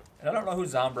do? And I don't know who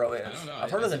Zombro I is. don't know. I've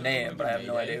heard of the I name, but I have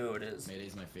no Mayday. idea who it is.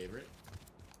 Mayday's my favorite.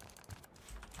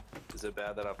 Is it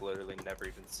bad that I've literally never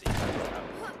even seen that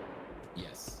happen?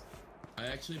 Yes. I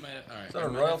actually might. Alright. Is that a I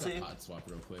might have royalty? to hot swap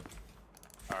real quick.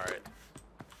 Alright.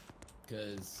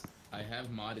 Because I have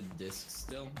modded discs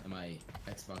still and my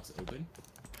Xbox open,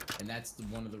 and that's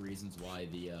one of the reasons why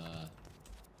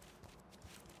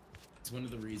it's one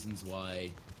of the reasons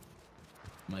why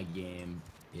my game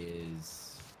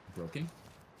is broken.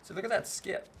 So look at that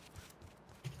skip.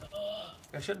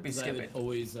 I shouldn't be 'Cause I skipping. would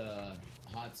always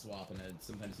hot swap and I'd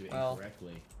sometimes do it Well.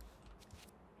 incorrectly.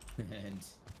 And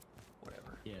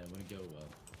Whatever. yeah, it wouldn't go well.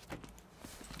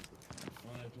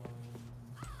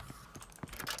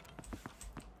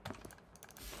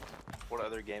 What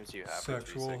other games do you have for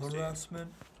Sexual 360?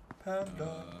 harassment, I panda. don't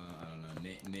know.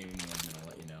 Name one and I'll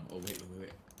let you know. Oh wait.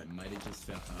 I might have just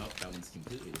found. Oh, that one's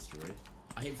completely destroyed.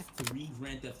 I have 3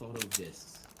 Grand Theft Auto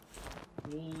discs.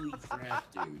 Holy crap,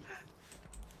 dude.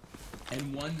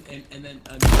 And one, and then.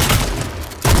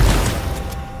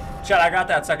 Chat, I got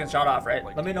that second shot off, right?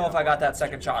 Like, Let me know if I got that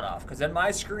second shot off, because in my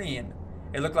screen,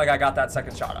 it looked like I got that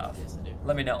second shot off. Yes, I do.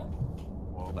 Let me know.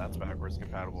 Well, that's backwards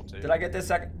compatible too. Did I get this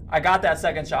second? I got that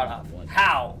second shot off.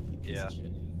 How? Yeah.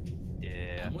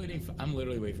 Yeah. I'm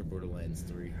literally waiting for Borderlands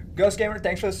 3. Ghost Gamer,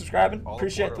 thanks for subscribing. All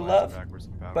Appreciate the Borderlands love. are backwards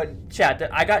compatible. But chat,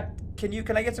 I got.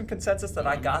 Can I get some consensus that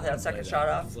I got that second shot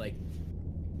off? It's like,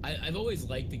 I've always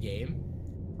liked the game,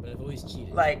 but I've always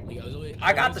cheated. Like,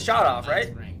 I got the shot off, right?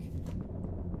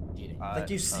 Cheating. Like,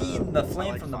 you've seen the flame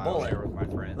I like from the file bullet, share with my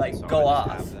friends, like, so go I just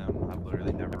off. have them. I've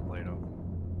literally never played them.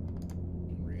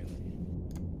 Really?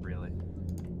 Really.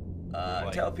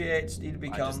 Like, Tell PH need to I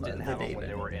become just the didn't have them when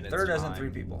they were David. in its Third isn't time, 3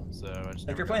 people. So I just If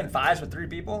never you're got playing into fives it. with 3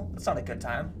 people, that's not a good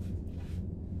time.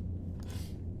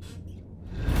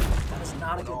 That's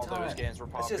not a When good all time. those games were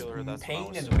That's just popular, that's when I pain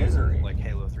was and still misery. like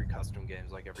Halo 3 custom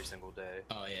games like every single day.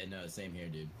 Oh yeah, no, same here,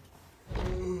 dude.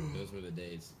 Those were the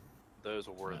days. Those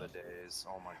were the days.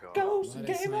 Oh my god. Ghost Why'd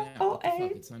I sign Gamer out? What the fuck?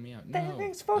 08. It signed me out. No.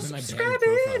 Thanks for Look at my banned subscribing.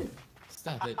 profile.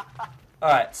 Stop it.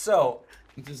 Alright, so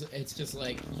It's just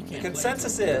like you the can't.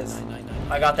 consensus play is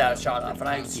 999. I got that shot off, and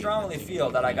I strongly feel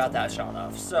that I got that shot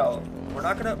off. So we're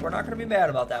not gonna be mad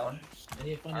about that one.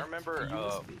 I remember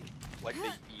like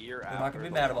the year after. We're not gonna be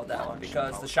like, mad about that one launch,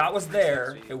 because I the was shot playing was there.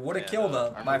 360, It would have and, killed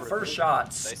him. I My remember first shot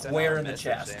they sent out square a in the message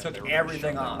chest, saying took they were gonna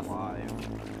everything shut off. that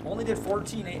live. Only did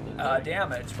 14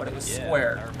 damage, but it was Yeah, I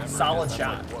square. remember Solid because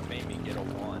shot. that's, like, what made me get a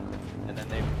 1. And then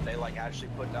they like actually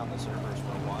put down the servers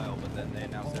for a while, but then they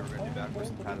announced they were going to do backwards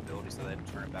compatibility, so they had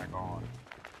to turn it back on.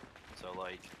 So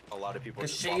like a lot of people. Cause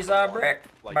just she's swap a the brick.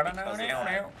 one, like, because of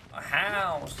that. A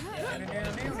house.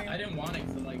 I didn't want it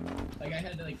because like I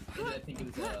had like I think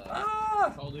it was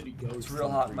Ah! Call of Duty Ghosts. It's real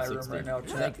on hot in my room 360. right now,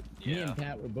 It's chat. like me Yeah. and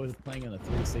Pat were both playing on the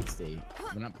 360.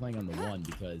 We're not playing on the one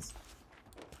because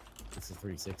it's a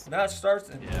 360. Now it starts.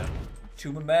 Yeah.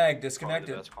 Tuba mag Probably the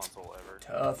disconnected. best console ever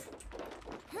Tough.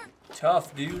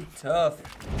 Tough, dude. Tough.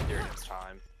 during its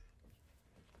time.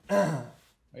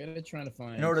 I gotta try to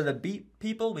find. In order to beat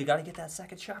people, we gotta get that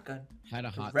second shotgun. how to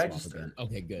hot register swap again.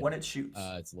 Okay, good. When it shoots.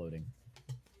 It's loading.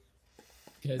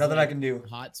 'Cause, Nothing I like, can do.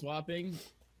 Hot swapping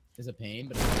is a pain,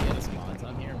 but if we get some mods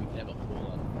on here, we can have a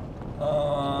whole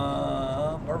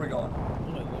lot. Where are we going?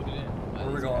 Oh, I loaded in. Where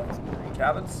are we going?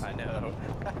 Cabins? I know.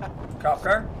 Cop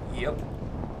car? Yep.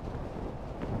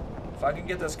 If I can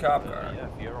get this cop car, Yeah,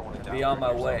 if you ever want to be on my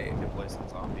yourself, way. you can play some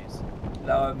zombies.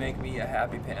 that would make me a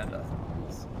happy panda.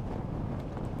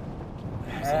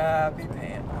 Happy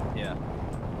panda. Yeah.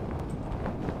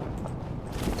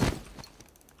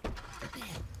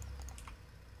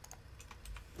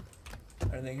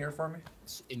 Anything here for me?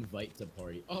 Invite to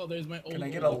party. Oh, there's my old. Can I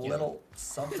get a account. little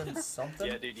something, something?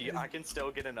 Yeah, dude, I can still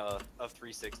get in a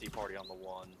 360 party on the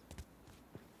one.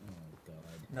 Oh god.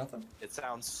 Nothing? It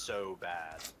sounds so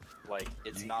bad. Like,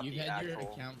 it's You- not You've the had your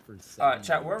actual. account for 7 Alright,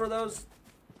 chat, years. where were those?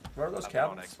 Where were those I've been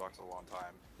on cabins? Xbox a long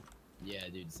time. Yeah,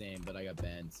 dude, same, but I got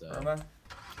banned, so. Where am I?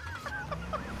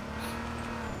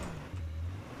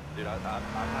 Dude, I've had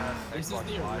This is Xbox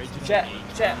the Live original since Chat,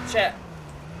 agent. chat.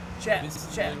 This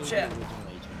is Chat, literally chat. the original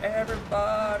agent.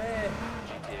 Everybody.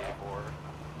 GTA 4.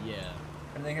 Yeah.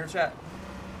 Anything here, chat?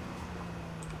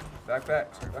 Backpack.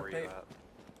 Where Duct you tape. at?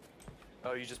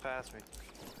 Oh, you just passed me.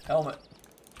 Helmet.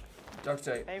 Duct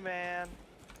tape. Hey, man.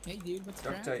 Hey, dude, what's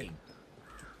Duct tape. cracking?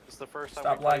 It's the first time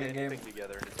Stop we played lagging, anything game.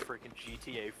 together, and it's freaking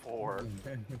GTA 4.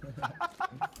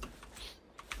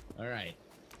 All right.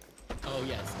 Oh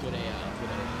yes, good AI.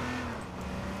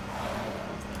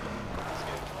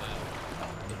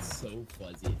 It's so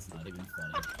fuzzy. It's not even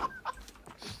funny.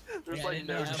 There's Yeah, I like didn't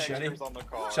no know how- textures on the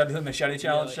car. Should I do the machete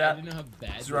challenge, Yeah, like, I chat? didn't know how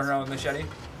bad. Just run this around with was. machete. Wait, I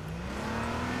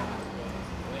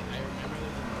remember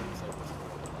there's a motorcycle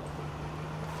sport.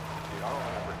 Dude, I don't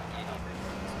remember anything.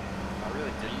 I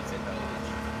really I didn't used think to that play much.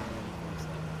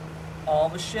 the All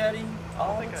machete. I don't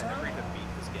All the think I ever time. even beat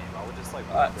this game. I would just like.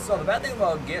 Alright, so the bad thing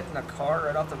about getting a car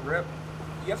right off the rip,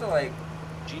 you have to like,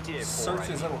 GTA 4. search I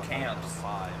these beat little when I was camps.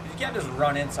 5. you can't just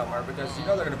run in somewhere because you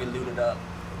know they're gonna be looted up.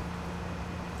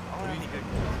 I don't have any good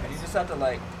And you just have to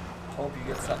like, hope you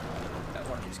get something at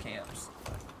one of these camps.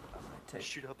 Take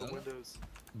shoot out the windows.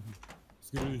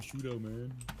 Let's go to the shootout,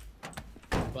 man.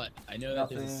 But I know that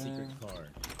there's a secret Nothing. car.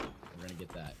 We're gonna get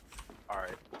that.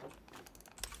 Alright.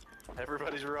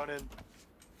 Everybody's running.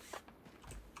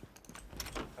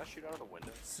 Can I shoot out of the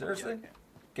window? Seriously? Yeah,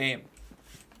 Game.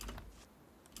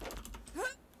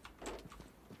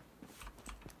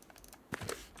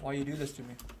 Why you do this to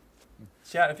me?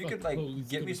 Chat, if you could like Police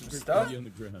get me coming some straight stuff, for you on the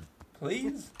ground.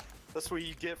 please. that's what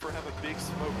you get for having big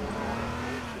smoke order on that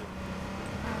bullshit.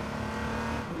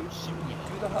 What are you shooting at?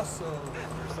 Do the hustle.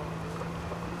 There's some.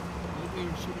 Look where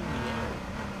you're shooting in the air.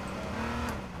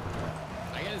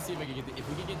 I gotta see if I can get if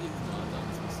we can get these mods on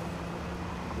this one.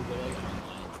 We'll go like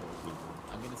online and troll people.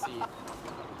 I'm gonna see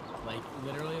like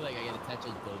literally like I gotta attach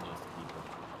like dildos to people.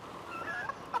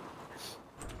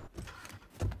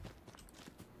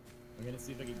 I'm gonna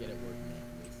see if I can get it working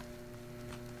after this.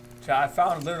 Chat, I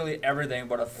found literally everything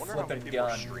but a I wonder how many flipping people are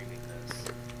gun. streaming this.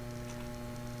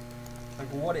 Like,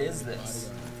 what is this?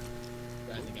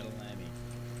 Guys, I got a lammy.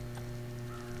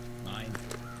 Mine.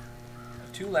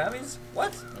 2 lammies?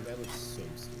 What? My guy looks so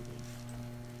stupid.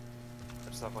 I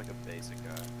just have like a basic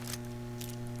guy.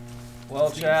 Well,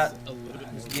 This chat, game's a little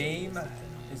bit this more game realistic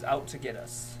than, is out to get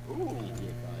us. Ooh. GTA 5.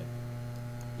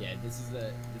 Yeah, this is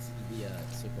the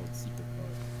so-called secret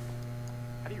part.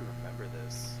 How do you remember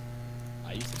this?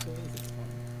 I used to play this. It's fun.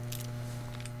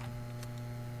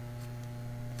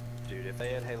 Dude, if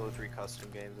they had Halo 3 custom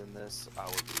games in this, I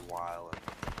would be wildin'.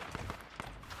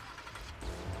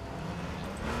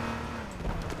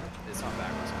 It's not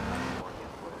backwards compatible, I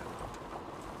can't play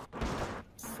it.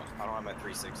 I don't have my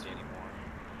 360 anymore.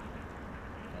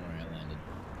 Don't worry, I landed.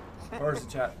 Where's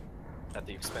the chat? At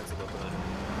the expense of the hood.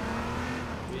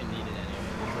 We didn't need it anyway.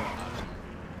 There's no option.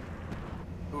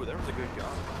 Ooh, there was a good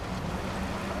gun.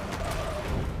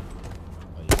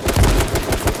 Oh, I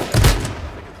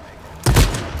think it's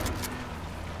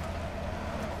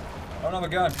I don't have a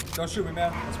gun. Don't shoot me,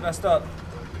 man. That's messed up.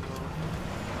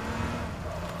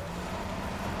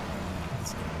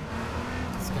 It's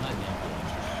goddamn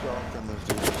good. Shotgun this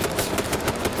dude.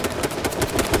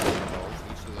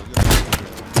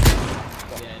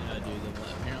 Yeah, no, dude.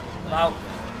 Apparently, My out.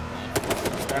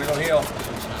 Gotta go heal.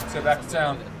 Let's get back to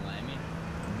town.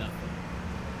 Nothing.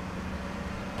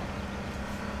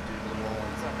 Dude, the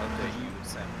ones that update you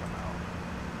sent come out.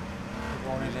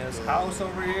 We're going in his house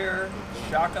over here.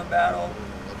 Shotgun battle.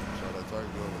 Shot. I tried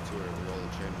going to it with all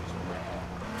the changes we're making.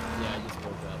 Yeah, I just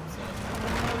woke up,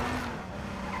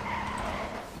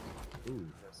 so. Ooh.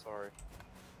 Yeah, sorry.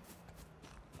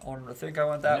 I wanted to think I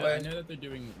went that way. I know that they're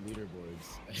doing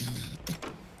leaderboards.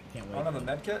 Can't wait. I don't have a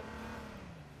med kit.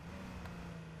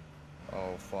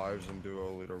 Oh, fives and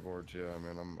duo leaderboards. Yeah,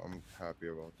 man, I'm happy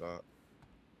about that.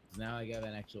 Now I got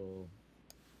an actual.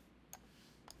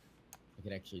 I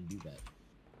could actually do that.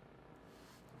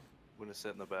 I'm gonna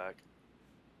sit in the back.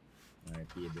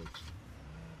 Alright, be a bitch.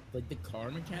 Like the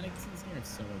car mechanics in this game are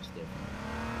so much different.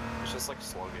 It's just like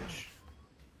sluggish.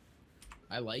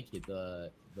 I like it.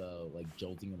 The like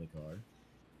jolting of the car.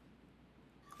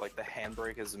 Like the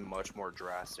handbrake is much more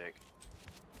drastic.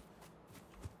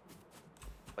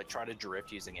 Like try to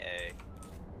drift using A.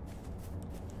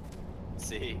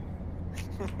 See?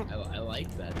 I like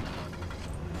that now.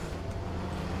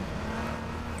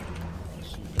 Oh,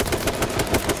 shoot. Oh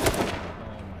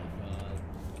my god.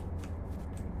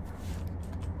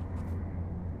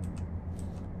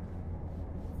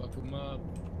 Fuck him up.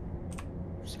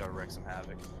 Just gotta wreak some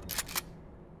havoc.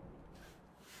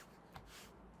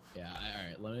 Yeah,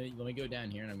 alright, let me go down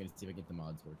here and I'm gonna see if I get the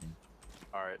mods working.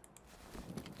 Alright.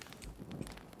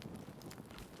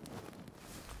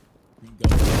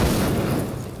 Go.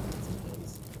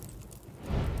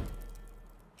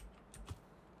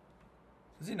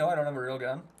 Does he know I don't have a real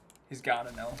gun? He's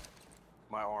gotta know.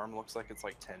 My arm looks like it's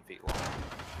like 10 feet long.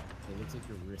 It looks like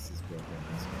your wrist is broken.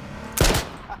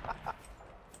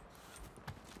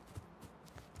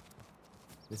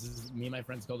 This is me and my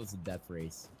friends call this a death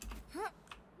race.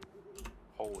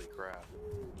 Holy crap.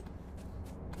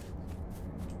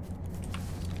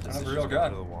 I don't Does have it a real just go gun.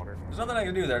 into the water? There's nothing I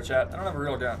can do there, chat. I don't have a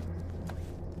real gun.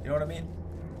 You know what I mean?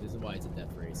 This is why it's a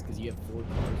death race, because you have 4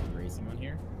 cars racing on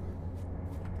here.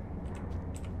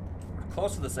 We're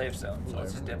close to the safe zone, so Ooh, I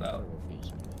let's just remember dip out. the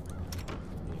location.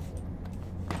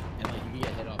 And like you can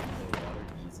get hit off the water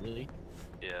easily,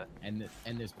 Yeah. and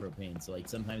there's propane. So like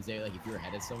sometimes they like if you're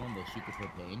ahead of someone, they'll shoot the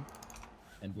propane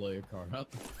and blow your car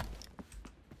up.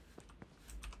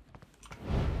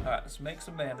 Alright, let's make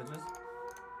some bandages.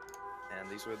 And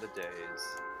these were the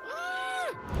days.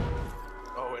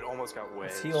 Oh, it almost got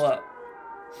wedged. Let's heal up.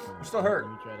 We're still hurt.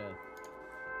 Let me try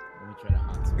to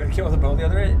hot You got a kill with a bow the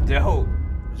other way? Dope.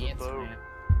 Yes, boat. man.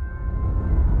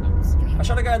 I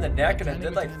shot a guy in the neck and it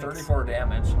did like 34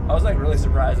 damage. I was like really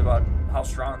surprised about how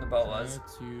strong the bow was. How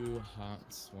to hot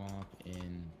swap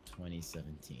in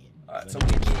 2017. Alright, so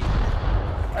Let we me- need...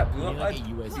 I blew we up need, my like, a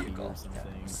USB vehicle. or something.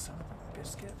 Yeah, son of a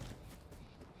biscuit.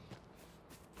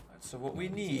 Alright, so what we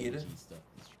need... CG stuff.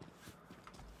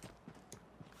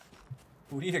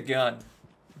 We need a gun.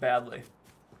 Badly.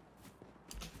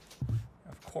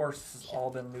 Of course, this has all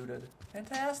been looted.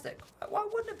 Fantastic. Why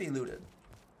wouldn't it be looted?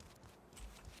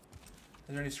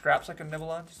 Is there any scraps I can nibble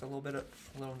on? Just a little bit of...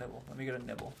 a little nibble. Let me get a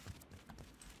nibble.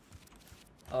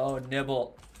 Oh,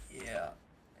 nibble. Yeah.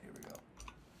 Here we go.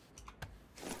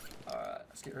 Alright,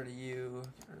 let's get rid of you.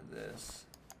 Get rid of this.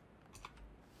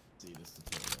 See this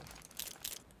tutorial.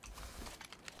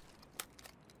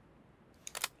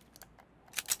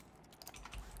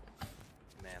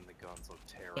 Man, the guns look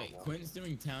terrible. Wait, Quentin's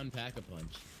doing Town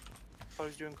Pack-a-Punch. I thought he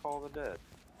was doing Call of the Dead.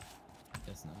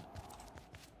 Guess not.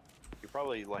 He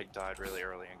probably like died really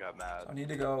early and got mad. I need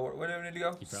to go... Where do we need to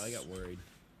go? He probably got worried.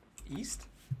 East?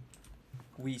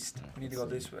 West. Alright, We need to go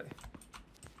let's this way.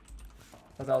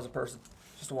 Thought that was a person.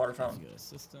 Just a water Let's fountain. go to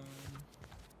system.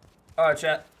 Alright,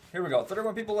 chat. Here we go.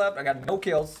 31 people left. I got no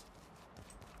kills.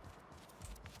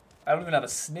 I don't even have a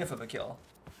sniff of a kill.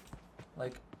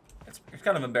 Like, it's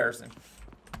kind of embarrassing.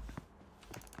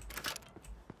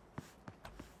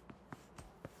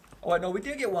 Oh, wait, no, we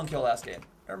did get one kill last game.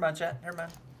 Never mind, chat. Never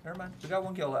mind. Never mind. We got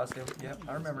one kill last game. Yep,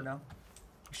 I remember now.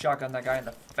 Shotgun that guy in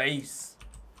the face.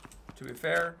 To be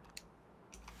fair,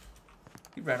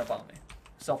 he ran up on me.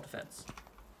 Self-defense.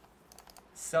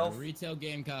 Retail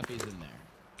game copies in there.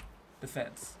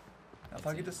 Defense. Now, if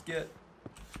I could just get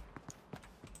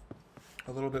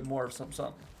a little bit more of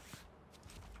something.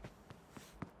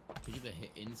 Could you hit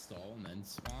install and then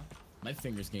swap? My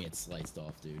finger's gonna get sliced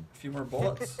off, dude. A few more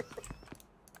bullets.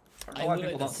 I don't know I why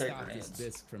literally people had don't to take stop this grenades.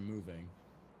 disc from moving.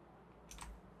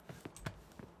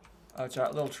 Oh,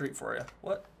 chat, a little treat for you.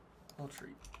 What? A little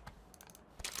treat.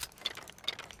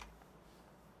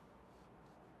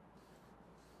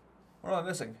 What am I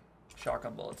missing?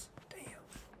 Shotgun bullets. Damn.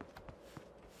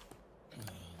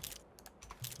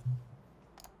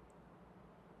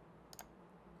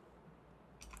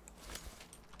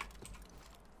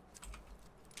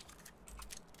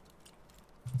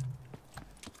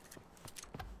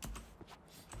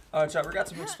 Alright, chat, we got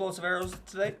some explosive arrows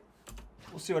today.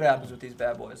 We'll see what happens with these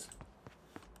bad boys.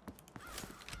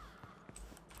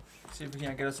 See if we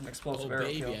can't get us an explosive arrow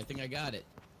kill. I think I got it.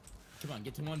 Come on,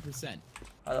 get to 1%.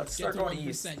 Let's start going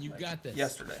east. You got this.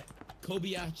 Yesterday.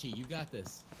 Kobayashi, you got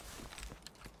this.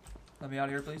 Let me out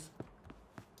of here, please.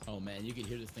 Oh man, you can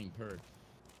hear this thing purr.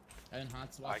 I haven't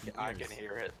hot swapped I can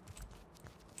hear it.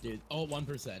 Dude,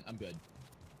 1%. I'm good.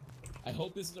 I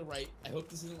hope this is I hope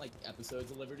this isn't like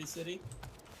episodes of Liberty City.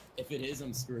 If it is,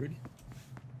 I'm screwed.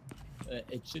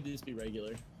 It should just be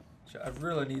regular. I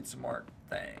really need some more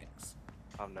things.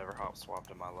 I've never hot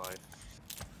swapped in my life.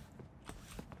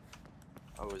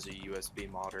 I was a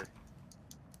USB modder.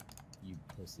 You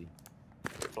pussy.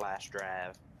 Flash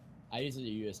drive. I used to do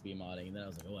USB modding, and then I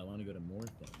was like, oh, I want to go to more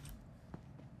things.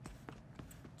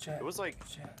 Chat, It was like,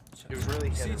 chat. it was really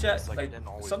hit See, or chat, miss, like, it like, didn't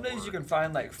always some days work. you can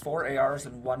find like 4 ARs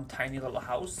in one tiny little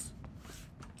house.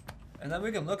 And then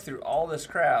we can look through all this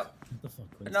crap What the fuck?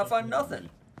 and not find nothing.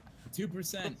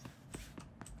 2%.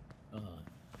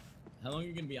 How long are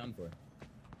you gonna be on for?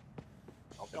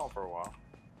 I'll be on for a while.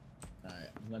 Alright,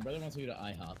 my brother wants to go to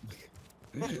IHOP.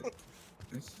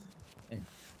 And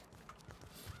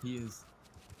he is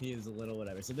a little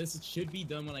whatever. So this should be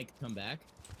done when I come back.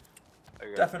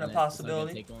 Okay. Definite And it's not gonna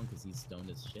possibility. take long because he's stoned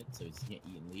as shit, so he can't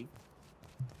eat and leave.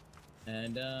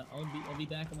 And I'll be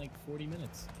back in like 40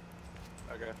 minutes.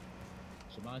 Okay.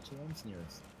 Shabbat shalom,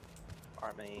 senores.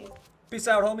 Alright, man. Peace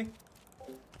out, homie.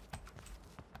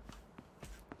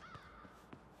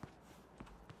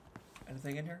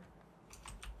 Anything in here?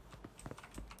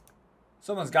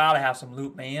 Someone's gotta have some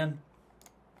loot, man.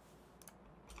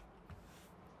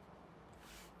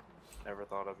 Never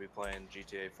thought I'd be playing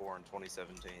GTA 4 in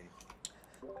 2017.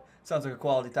 Sounds like a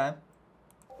quality time.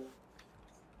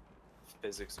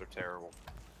 Physics are terrible.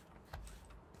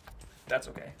 That's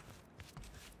okay.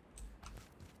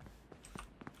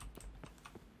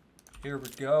 Here we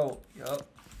go. Yup.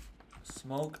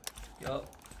 Smoke. Yup.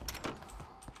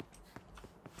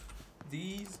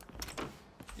 These.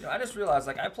 You know, I just realized,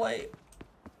 like, I play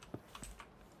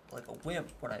like a wimp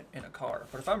when I'm in a car.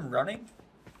 But if I'm running,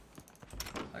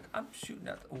 like, I'm shooting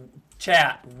at the...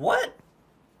 Chat, what?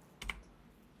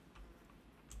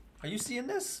 Are you seeing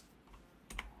this?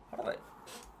 How do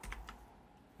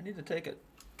I need to take it.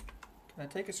 Can I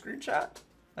take a screenshot?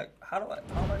 Like, how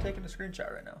am I taking a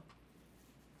screenshot right now?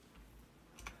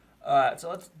 Alright, so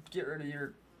let's get rid of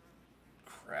your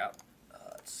crap.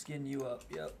 Let's skin you up.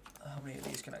 Yep. How many of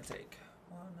these can I take?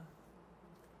 1.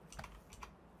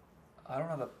 I don't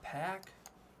have a pack.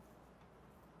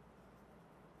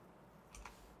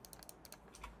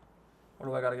 What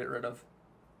do I gotta get rid of?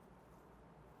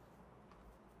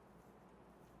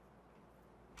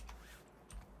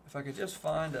 If I could just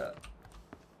find a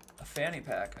fanny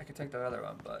pack, I could take the other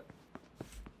one, but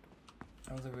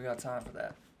I don't think we got time for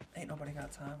that. Ain't nobody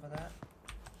got time for that.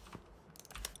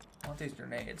 I want these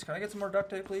grenades. Can I get some more duct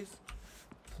tape, please?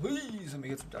 Please, let me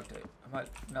get some duct tape. I might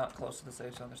not close to the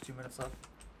safe zone. There's 2 minutes left.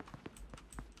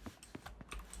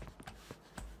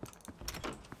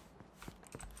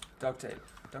 Duct tape.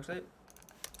 Duct tape.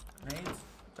 Grenades.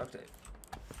 Duct tape.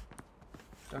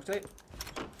 Duct tape.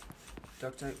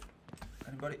 Duct tape.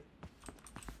 Anybody?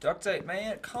 Duct tape,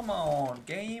 man. Come on,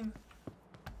 game.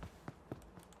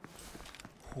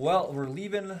 Well, we're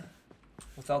leaving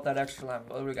without that extra line.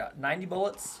 What do we got? 90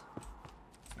 bullets.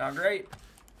 Not great.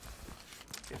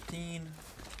 15.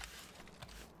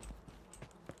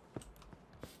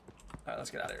 Alright,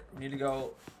 let's get out of here. We need to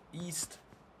go east.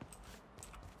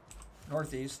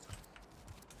 Northeast.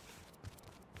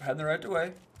 We're heading the right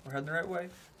way. We're heading the right way.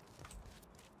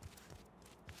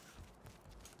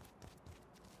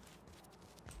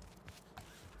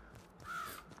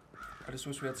 I just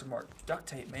wish we had some more duct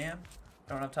tape, man.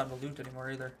 I don't have time to loot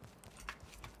anymore either.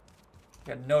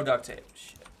 Got no duct tape.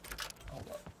 Shit. Hold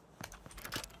up.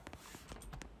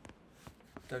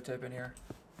 Duct tape in here.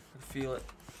 I can feel it.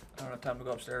 I don't have time to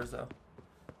go upstairs though.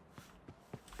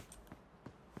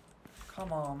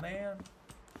 Come on, man.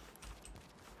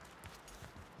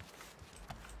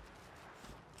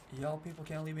 Y'all people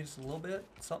can't leave me just a little bit?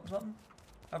 Something?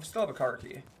 I still have a car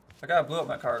key. I gotta blew up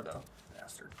my car though.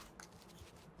 Bastard.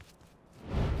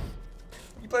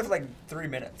 You play for like 3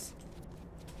 minutes.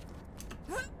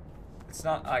 It's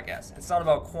not, I guess. It's not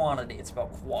about quantity, it's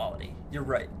about quality. You're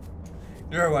right.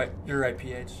 You're right. You're right,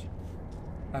 PH.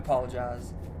 I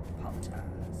apologize.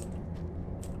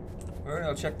 We're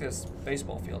gonna go check this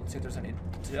baseball field and see if there's any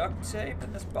duct tape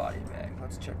in this body bag.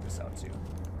 Let's check this out too.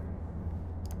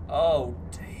 Oh,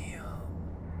 damn.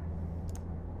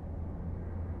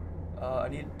 I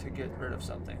need to get rid of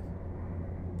something.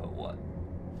 But what?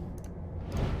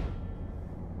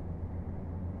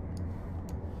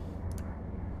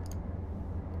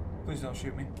 Please don't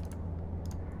shoot me.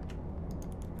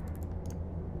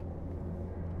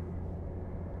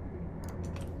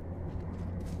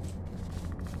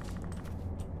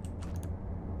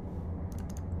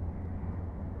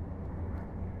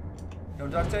 No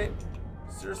duct tape?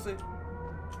 Seriously?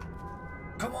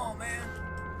 Come on, man.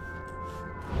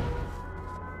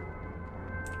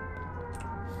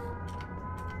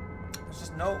 There's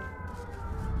just no.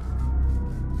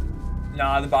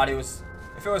 Nah, the body was.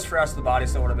 If it was fresh, the body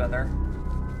still would have been there.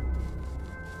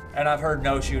 And I've heard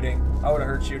no shooting. I would have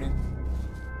heard shooting.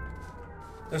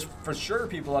 There's for sure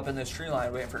people up in this tree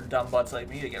line waiting for dumb butts like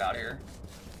me to get out of here.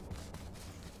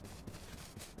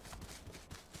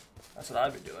 That's what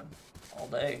I'd be doing all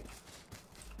day.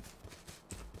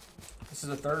 This is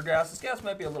a third gas. This gas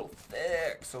might be a little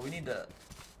thick, so we need to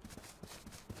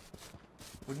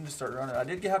start running. I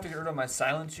did have to get rid of my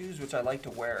silent shoes, which I like to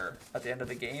wear at the end of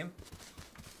the game,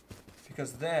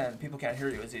 because then people can't hear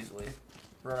you as easily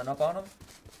running up on them.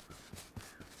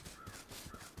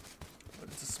 But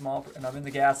it's a small, and I'm in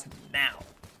the gas now.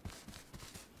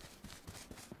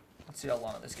 Let's see how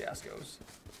long this gas goes.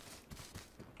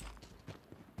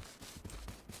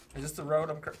 Is this the road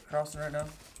I'm crossing right now?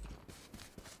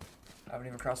 I haven't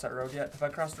even crossed that road yet. Have I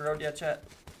crossed the road yet, chat?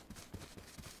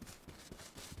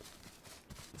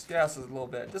 This gas is a little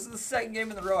bit. This is the second game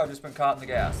in the row I've just been caught in the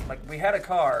gas. Like, we had a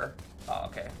car. Oh,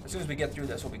 okay. As soon as we get through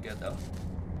this, we'll be good, though.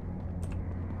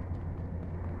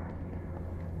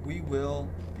 We will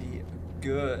be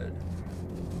good.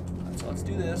 Alright, so let's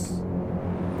do this.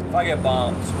 If I get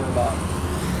bombed, swear to bomb.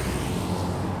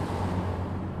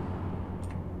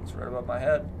 It's right above my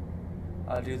head.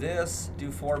 I'll do this.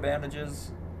 Do 4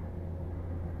 bandages.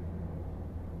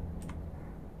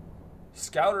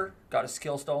 Scouter got his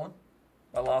skill stolen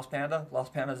by Lost Panda.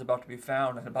 Lost Panda is about to be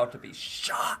found and about to be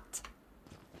shot.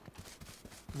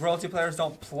 Royalty players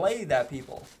don't play that,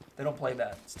 people. They don't play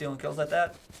that. Stealing kills like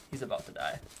that, he's about to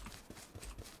die.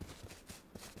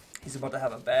 He's about to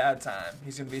have a bad time.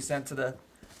 He's going to be sent to the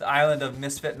island of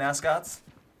misfit mascots.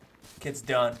 Kid's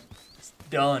done. It's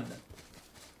done.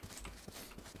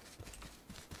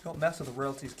 Don't mess with the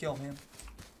royalties kill, man.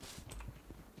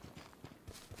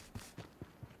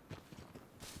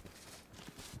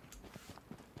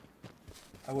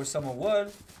 I wish someone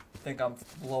would think I'm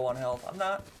low on health. I'm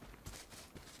not.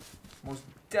 Most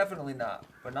definitely not.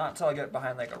 But not until I get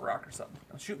behind like a rock or something.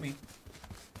 Don't shoot me.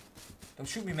 Don't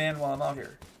shoot me, man, while I'm out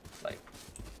here. Like,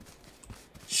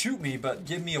 shoot me, but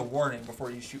give me a warning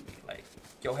before you shoot me. Like,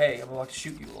 yo, hey, I'm about to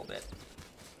shoot you a little bit.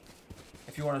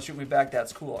 If you want to shoot me back,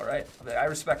 that's cool, alright? I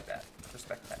respect that.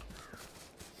 Respect that.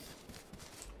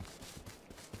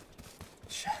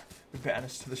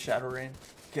 Banished to the Shadow Rain.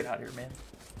 Get out of here, man.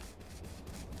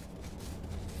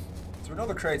 So we know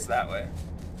the crate's that way.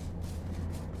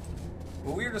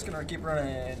 But we're just gonna keep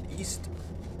running east.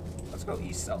 Let's go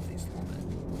east, southeast a little bit.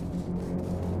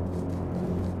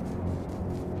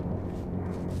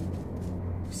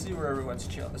 See where everyone's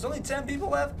chilling. There's only 10 people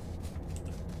left.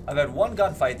 I've had 1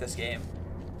 gunfight this game.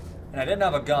 And I didn't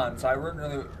have a gun, so I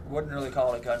wouldn't really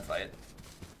call it a gunfight.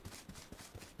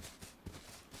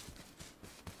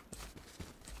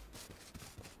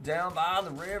 Down by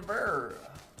the river.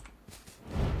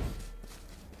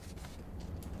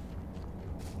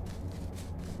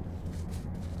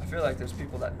 I feel like there's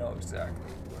people that know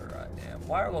exactly where I am.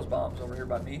 Why are those bombs over here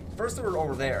by me? First they were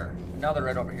over there, now they're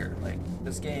right over here. Like,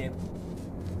 this game.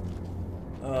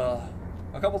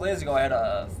 A couple days ago I had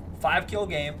a 5-kill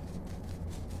game.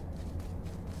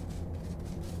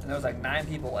 And there was like 9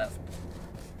 people left.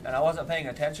 And I wasn't paying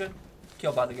attention.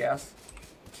 Killed by the gas.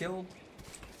 Killed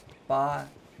by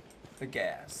the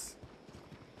gas.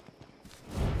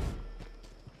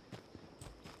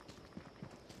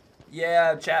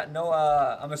 Yeah, chat, no,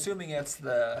 I'm assuming it's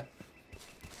the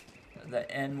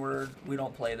N word. We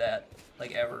don't play that,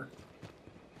 like, ever.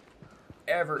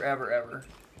 Ever, ever, ever.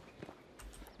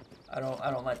 I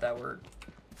don't like that word.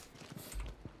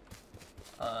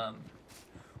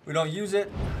 We don't use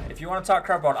it. If you want to talk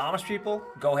crap about Amish people,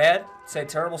 go ahead. Say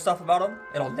terrible stuff about them.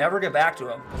 It'll never get back to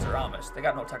them because they're Amish. They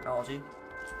got no technology.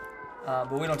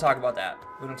 But we don't talk about that.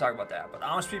 We don't talk about that. But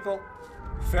Amish people,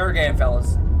 fair game,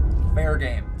 fellas. Fair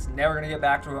game. It's never going to get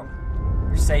back to them.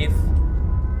 You're safe.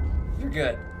 You're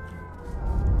good.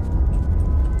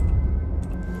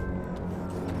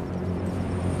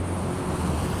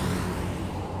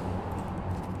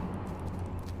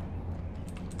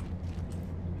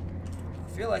 I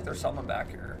feel like there's someone back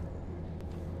here.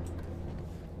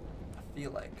 I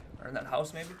feel like. Or in that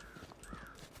house, maybe?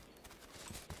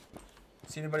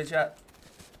 See anybody, chat?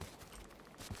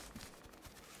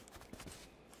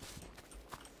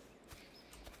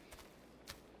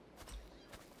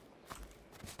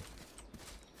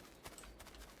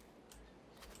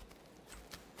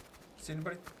 See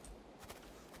anybody?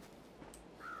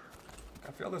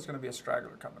 I feel there's gonna be a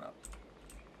straggler coming up.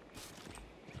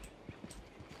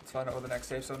 Let's find out where the next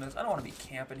safe zone is. I don't want to be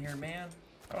camping here, man.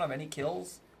 I don't have any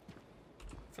kills.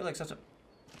 I feel like such a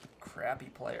crappy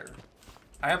player.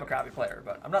 I am a crappy player,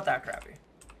 but I'm not that crappy.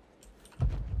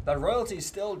 That royalty's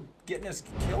still getting his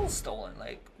kills stolen.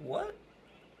 Like, what?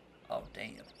 Oh,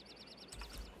 damn.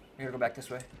 We gotta go back this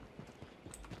way.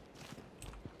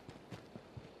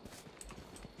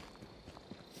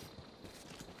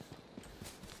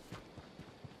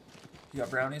 You got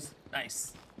brownies?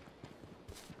 Nice.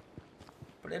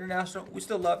 But International, we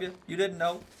still love you. You didn't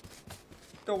know.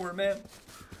 Don't worry, man.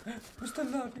 We still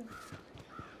love you.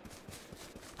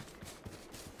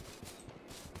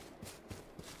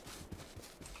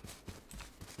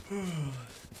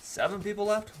 7 people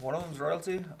left. One of them's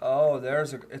royalty. Oh,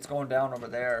 there's a. It's going down over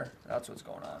there. That's what's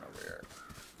going on over here.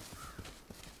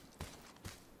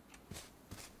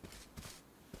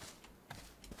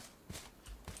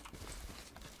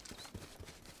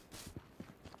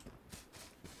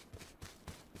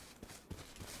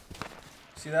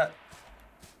 See that?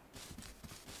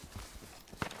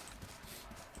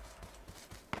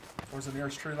 Where's the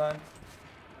nearest tree line?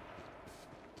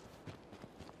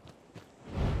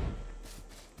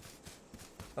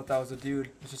 Thought that was a dude.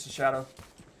 It's just a shadow.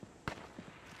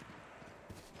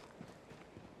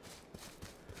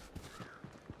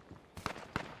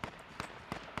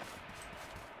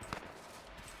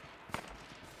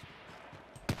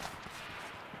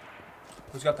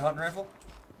 Who's got the hunting rifle?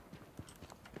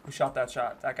 Who shot that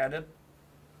shot? That guy did?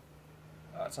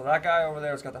 So that guy over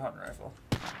there has got the hunting rifle.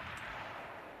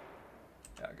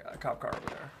 Yeah, I got a cop car over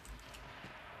there.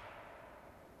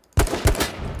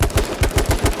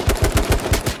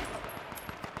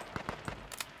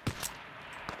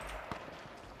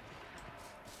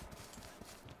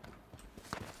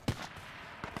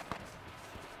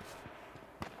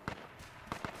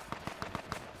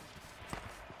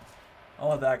 I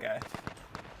want that guy.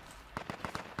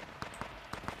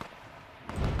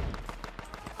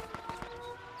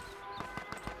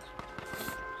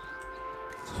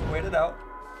 Just wait it out.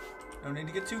 No need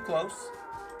to get too close.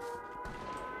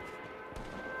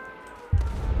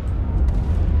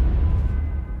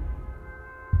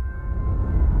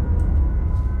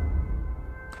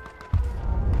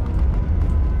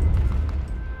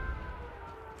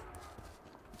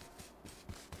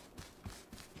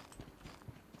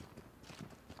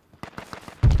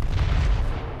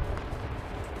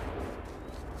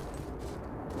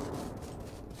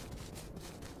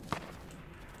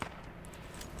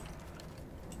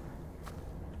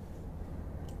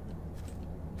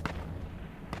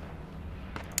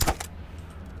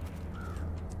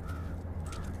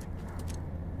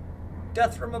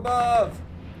 Death from above!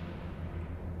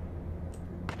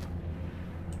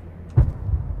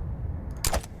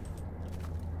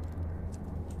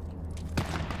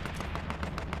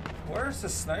 Where's the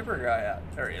sniper guy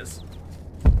at? There he is.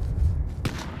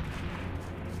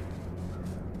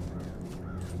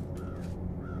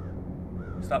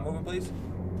 Stop moving, please.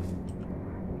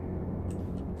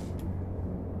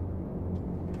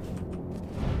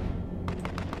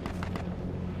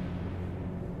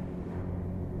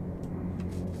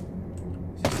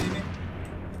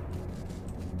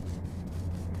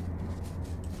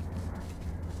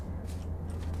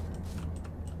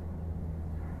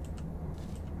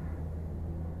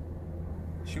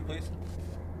 Shoot, please.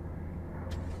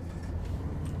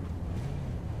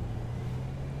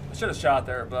 I should have shot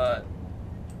there, but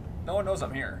no one knows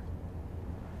I'm here.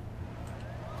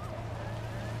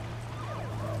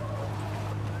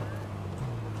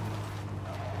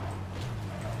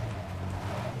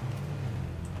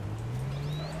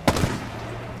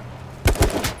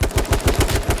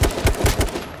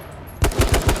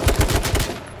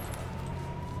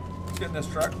 Let's get in this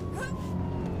truck.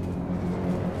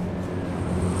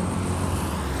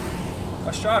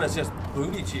 A shot is just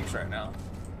booty cheeks right now.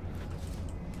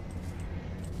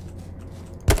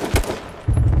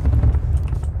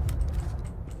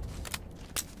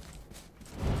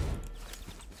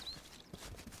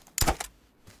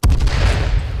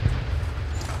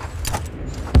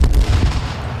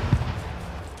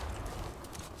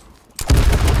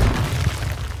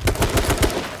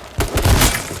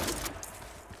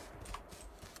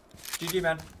 GG,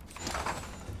 man.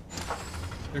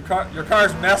 Your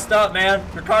car's messed up, man.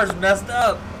 Your car's messed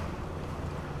up.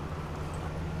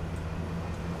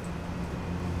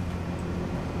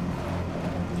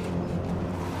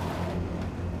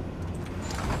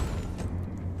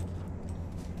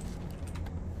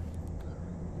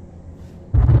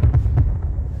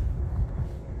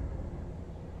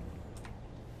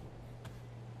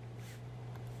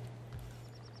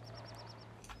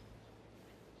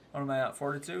 What am I at?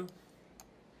 42?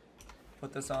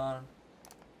 Put this on.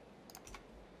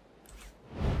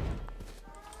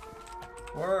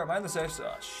 Where am I in the safe zone?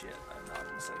 Oh shit, I'm not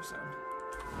in the safe zone.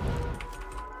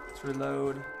 Let's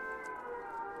reload.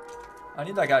 I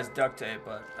need that guy's duct tape,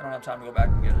 but I don't have time to go back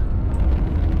and get it.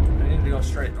 I need to go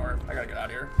straight north. I gotta get out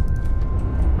of here.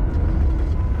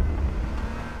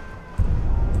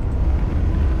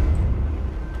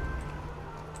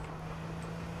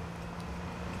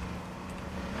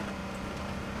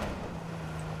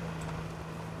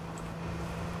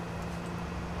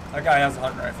 That guy has a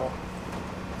hunting rifle.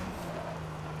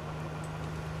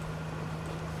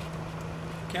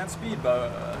 Can't speed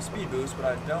boost, but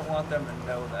I don't want them to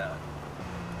know that.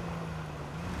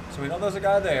 So we know there's a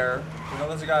guy there. We know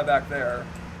there's a guy back there.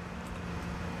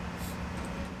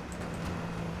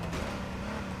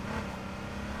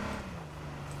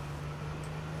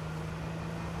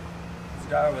 There's a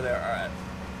guy over there. All right.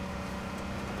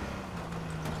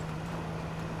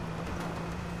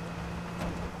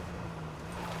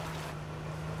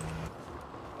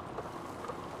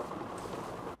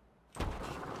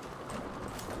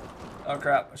 Oh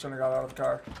crap, I shouldn't have got out of the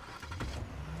car.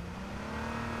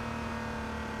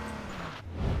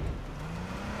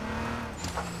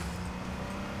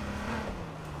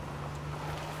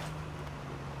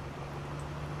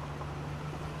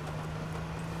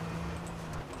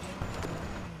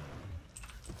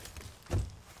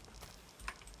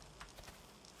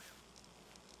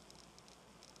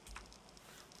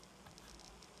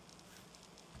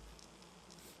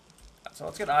 So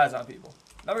let's get eyes on people.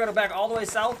 Now we gotta back all the way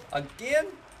south again?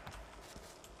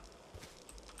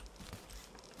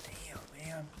 Damn,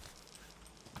 man.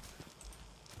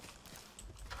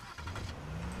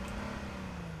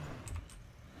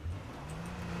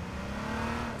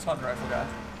 Let's hunting rifle guy.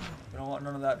 We don't want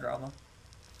none of that drama.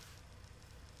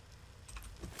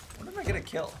 When did I get a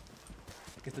kill?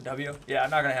 Get the W? Yeah,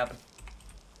 not gonna happen.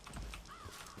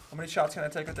 How many shots can I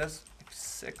take with this? Like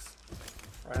 6.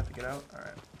 Right, I have to get out?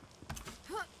 Alright.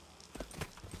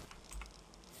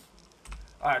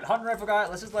 Alright, hunting rifle guy,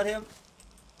 let's just let him.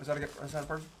 Was that a person? Was that a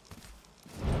person?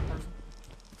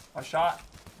 A shot?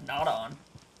 Not on.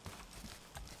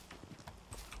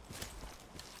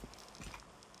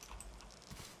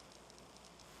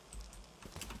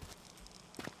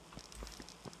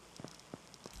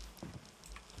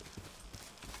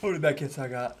 How many med kits I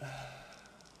got?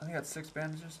 I think I got 6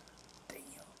 bandages. Damn.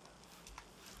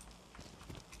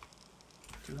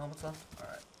 2 helmets left?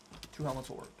 Alright. 2 helmets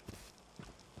will work.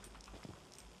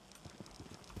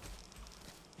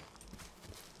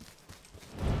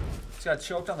 Just got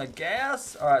choked on the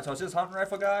gas. Alright, so it's this hunting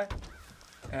rifle guy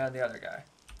and the other guy.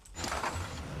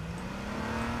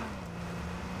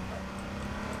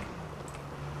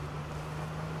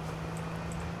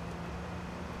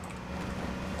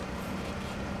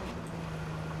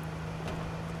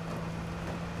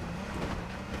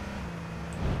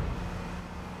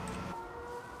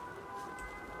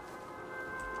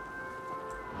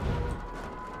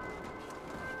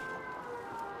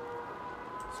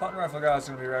 Hunting rifle guy's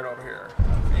gonna be right over here.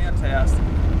 Fantastic.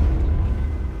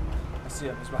 I see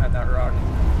him, he's behind that rock.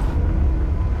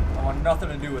 I want nothing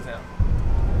to do with him.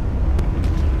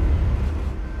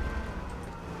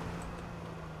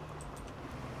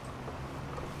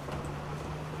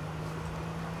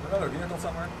 Is there another vehicle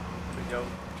somewhere? There we go.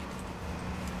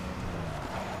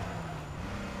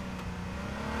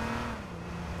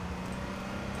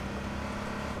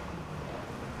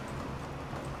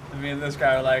 Me and this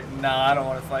guy are like, nah, I don't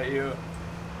want to fight you.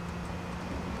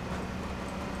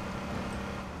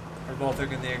 We're both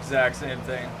thinking the exact same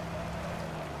thing.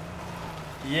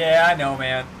 Yeah, I know,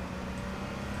 man.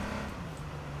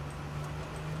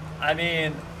 I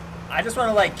mean, I just want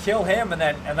to like kill him and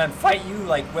then fight you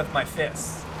like with my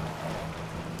fists.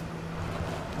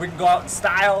 We can go out in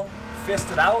style, fist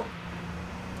it out.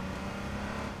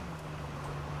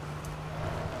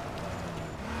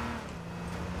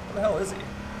 Where the hell is he?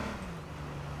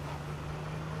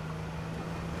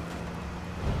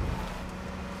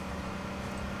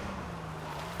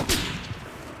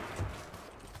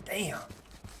 Damn.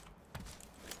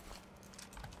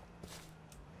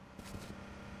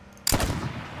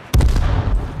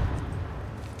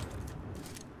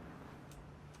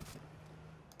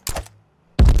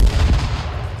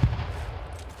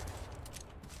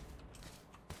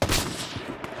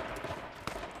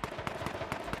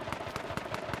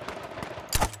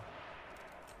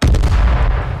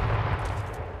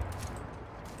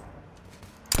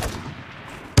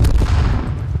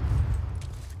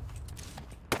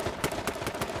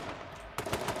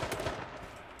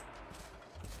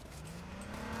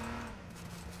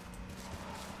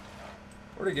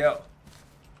 Where'd he go?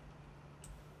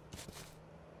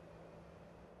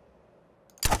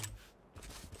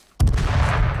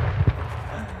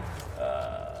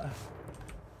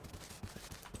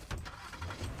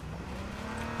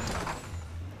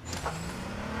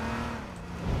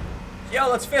 Yo,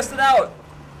 let's fist it out.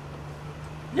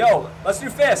 Yo, let's do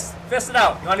fist. Fist it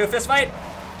out. You want to do a fist fight?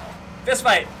 Fist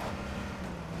fight.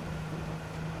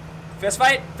 Fist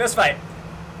fight? Fist fight.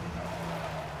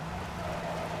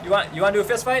 You want to do a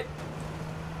fist fight?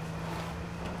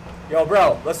 Yo,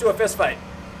 bro, let's do a fist fight.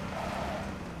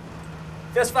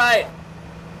 Fist fight.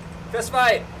 Fist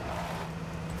fight.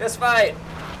 Fist fight.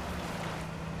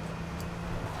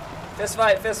 Fist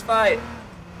fight. Fist fight.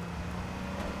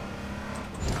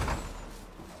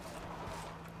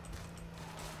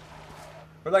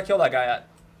 Where'd I kill that guy at?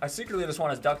 I secretly just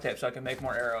want his duct tape so I can make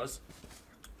more arrows.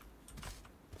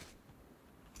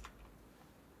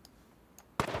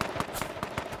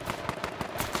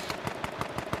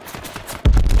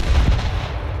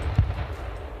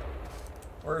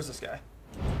 Where is this guy?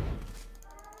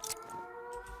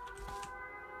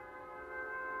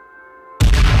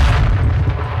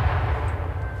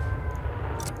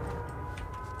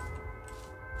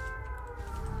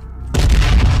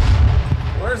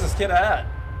 Where's this kid at?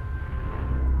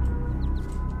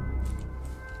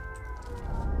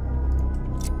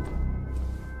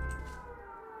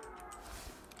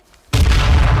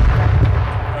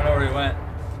 I don't know where he went.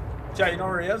 Chat, you know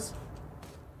where he is?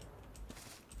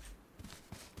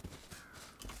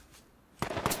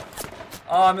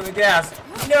 Oh, I'm in the gas.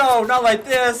 No, not like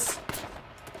this.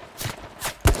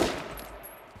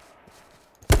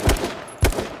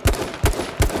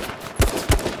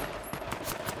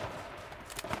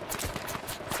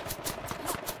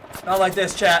 Not like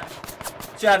this, chat.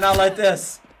 Chat, not like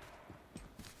this.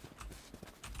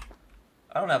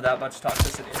 I don't have that much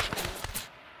toxicity.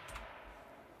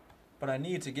 But I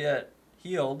need to get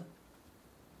healed.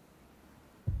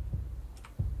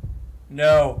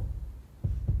 No.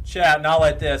 Chat, not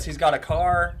like this. He's got a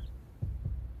car.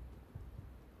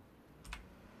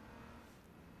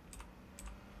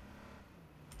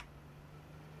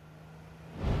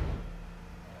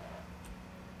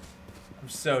 I'm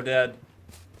so dead.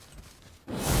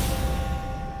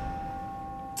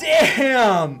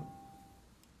 Damn!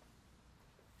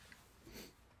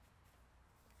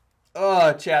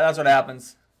 Oh, chat, that's what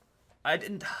happens. I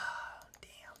didn't... Oh,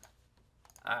 damn.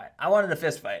 Alright, I wanted a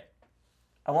fist fight.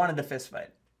 I wanted a fist fight.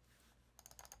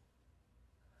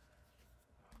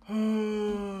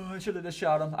 I should have just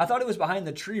shot him. I thought he was behind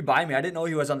the tree by me. I didn't know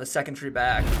he was on the second tree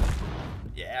back.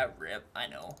 Yeah, rip. I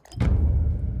know.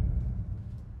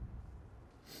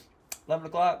 11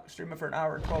 o'clock. Streaming for an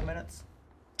hour and 12 minutes.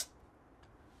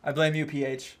 I blame you,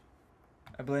 PH.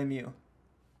 I blame you.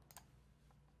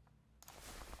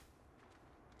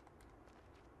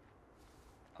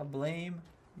 I blame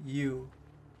you.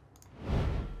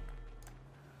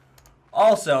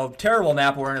 Also, terrible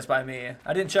map awareness by me.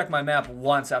 I didn't check my map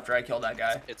once after I killed that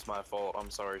guy. It's my fault. I'm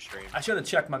sorry, stream. I should have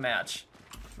checked my match.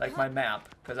 Like my map.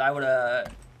 Because I wouldn't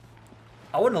have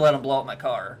let him blow up my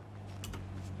car.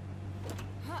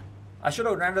 I should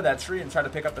have ran to that tree and tried to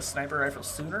pick up the sniper rifle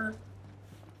sooner.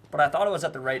 But I thought it was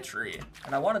at the right tree.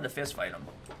 And I wanted to fist fight him.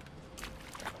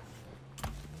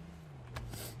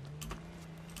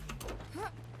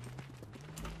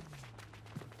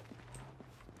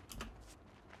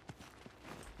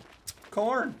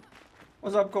 Corn.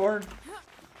 What's up, Corn?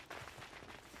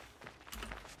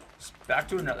 Back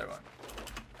to another one.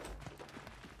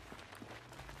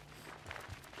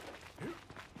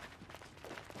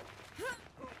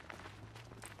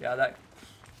 Yeah,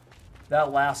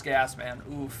 that last gas, man.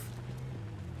 Oof.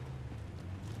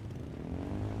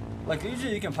 Like,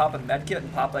 usually you can pop a med kit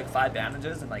and pop like 5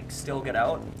 bandages and like still get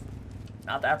out.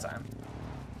 Not that time.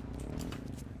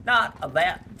 Not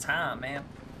that time, man.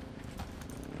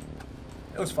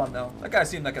 It was fun though. That guy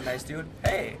seemed like a nice dude.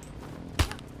 Hey.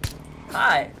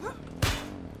 Hi.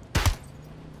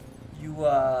 You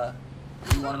want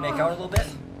to make out a little bit?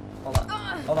 Hold on.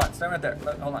 Hold on. Stay right there.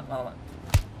 Hold on. Hold on.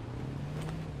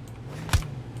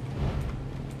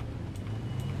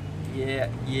 Yeah,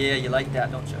 you like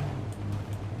that, don't you?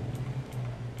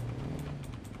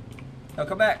 No,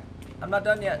 come back. I'm not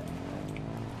done yet.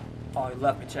 Oh, he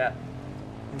left me, chat.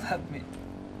 He left me.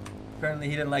 Apparently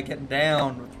he didn't like getting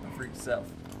down with my freak self.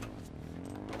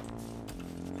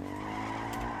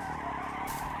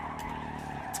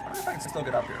 I wonder if I can still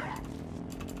get up here.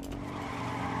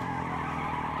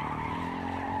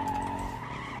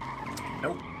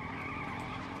 Nope.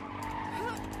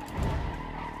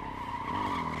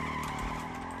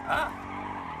 Ah.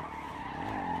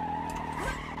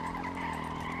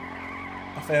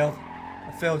 failed.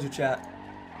 I failed you, chat.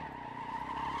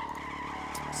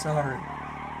 Sorry.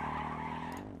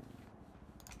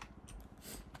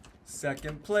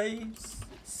 Second place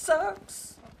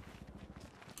sucks.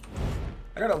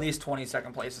 I got at least 20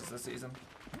 second places this season.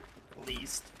 At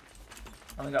least.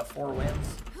 I only got 4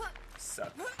 wins.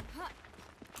 Suck.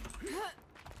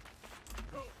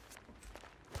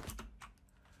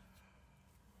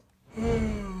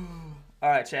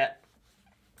 Alright, chat.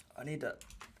 I need to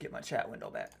get my chat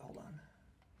window back. Hold on.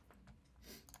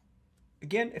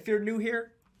 Again, if you're new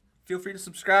here, feel free to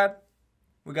subscribe.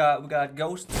 We got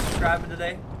Ghost subscribing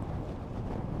today.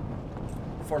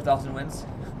 4,000 wins.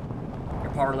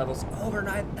 Your power level's over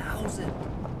 9,000.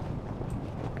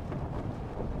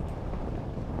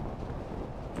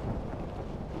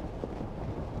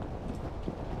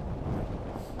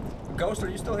 Ghost, are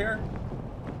you still here?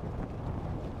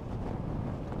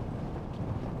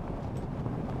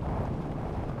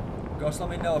 Ghost, let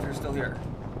me know if you're still here.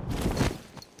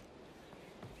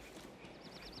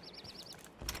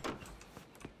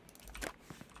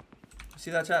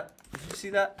 See that, chat? Did you see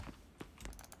that?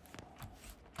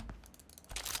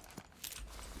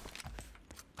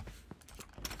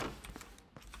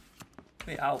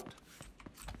 Me out.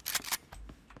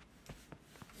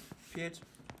 PH,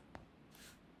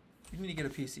 you need to get a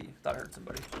PC. Thought I heard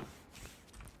somebody.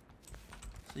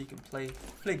 So you can play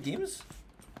games? Is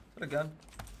that a gun?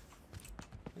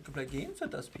 You can play games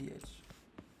with us, PH.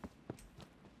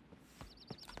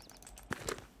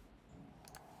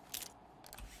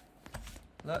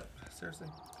 Seriously,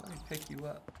 let me pick you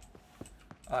up.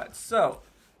 Alright, so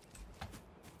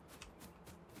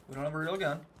we don't have a real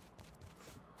gun.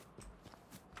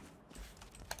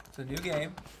 It's a new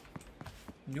game.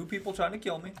 New people trying to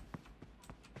kill me.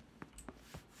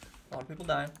 A lot of people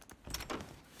dying.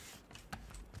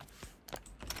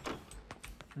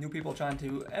 New people trying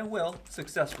to and will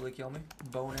successfully kill me.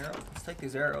 Bow and arrow. Let's take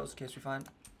these arrows in case we find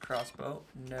crossbow.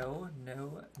 No,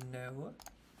 no, no.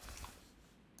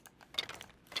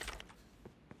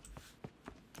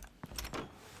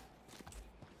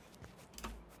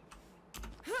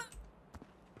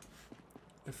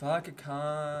 If I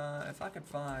could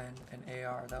find an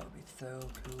AR, that would be so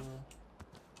cool.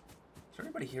 Is there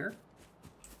anybody here?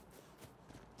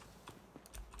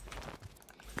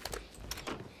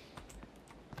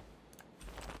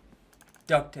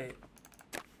 Duct tape.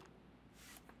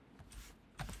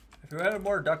 If we had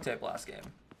more duct tape last game,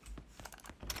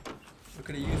 we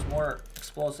could have used more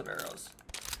explosive arrows.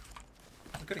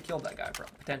 We could have killed that guy,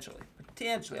 potentially.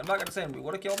 Potentially. I'm not gonna say we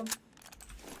would have killed him.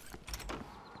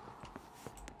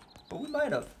 But we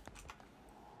might have.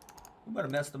 We might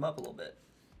have messed them up a little bit.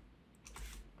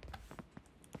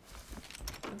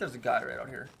 I think there's a guy right out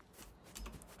here.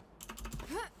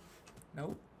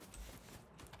 Nope.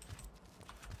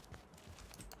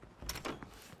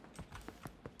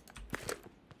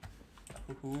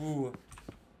 Ooh.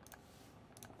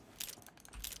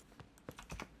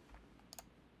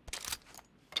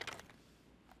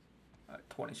 Alright,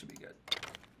 20 should be good.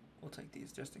 We'll take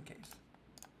these just in case.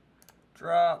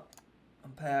 Drop.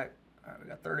 Unpack. Alright, we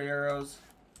got 30 arrows.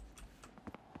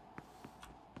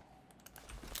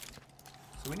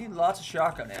 So we need lots of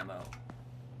shotgun ammo.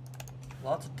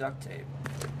 Lots of duct tape.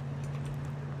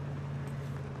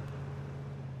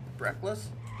 Reckless?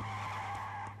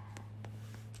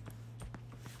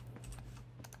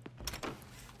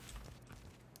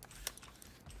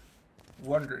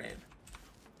 One grenade.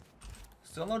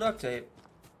 Still no duct tape.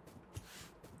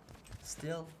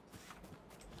 Still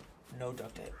no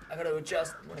duct tape. I gotta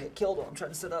adjust when I get killed while I'm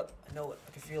trying to sit up. I know it.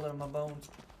 I can feel it in my bones.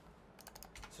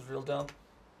 This is real dumb.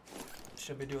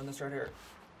 Should be doing this right here.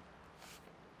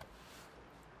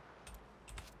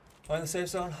 Find the safe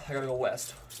zone. I gotta go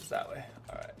west, which is that way.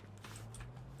 Alright.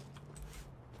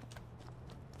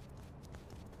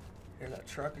 Hear that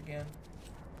truck again.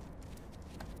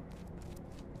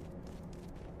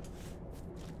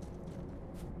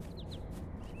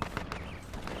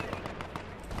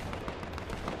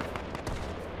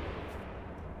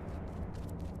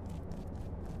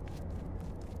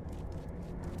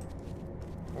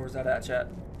 Where's that at, chat?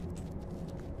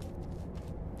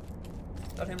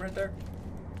 Is that him right there?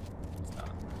 It's not.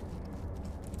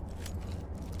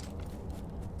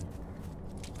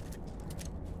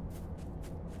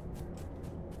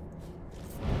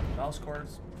 Mouse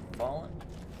cord's falling.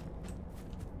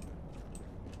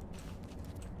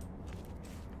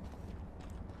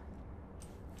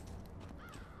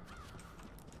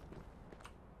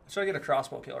 Let's try to get a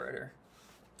crossbow kill right here.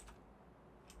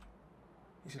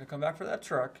 He's gonna come back for that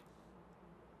truck.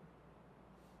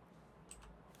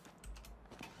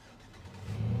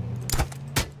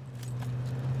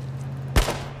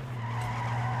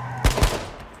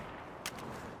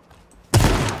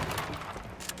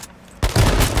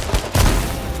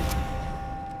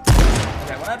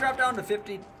 down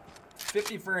to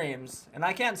 50 frames, and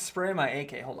I can't spray my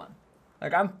AK. Hold on.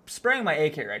 Like, I'm spraying my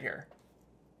AK right here.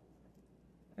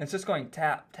 And it's just going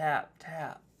tap, tap,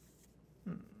 tap.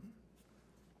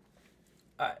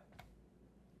 Alright.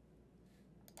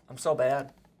 I'm so bad.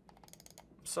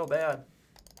 I'm so bad.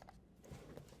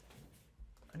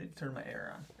 I need to turn my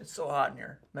air on. It's so hot in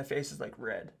here. My face is like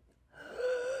red.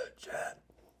 Chat.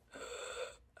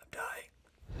 I'm dying.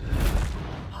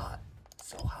 Hot.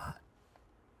 So hot.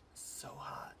 So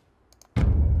hot.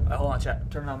 Alright, hold on, chat. I'm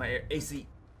turning on my air. AC.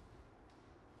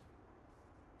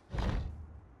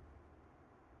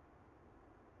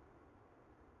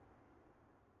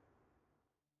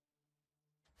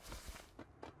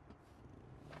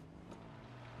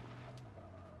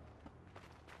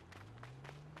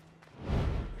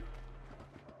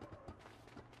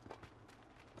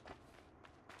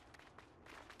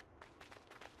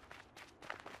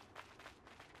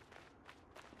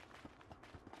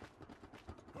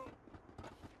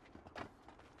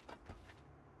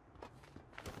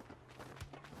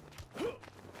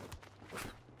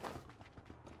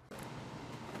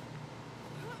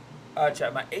 Alright,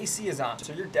 chat, my AC is on,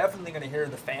 so you're definitely going to hear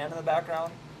the fan in the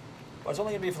background. But it's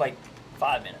only going to be for like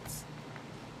 5 minutes.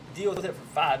 Deal with it for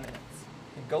 5 minutes.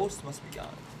 The ghost must be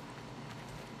gone.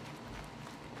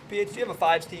 PH, do you have a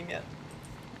 5 Steam yet?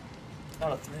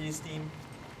 Not a 3 Steam?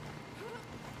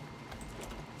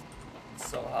 It's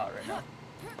so hot right now.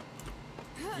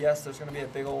 Yes, there's going to be a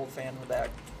big old fan in the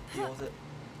back. Deal with it.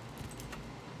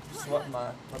 Sweating my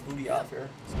booty off here.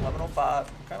 It's 11:05. I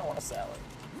kind of want a salad.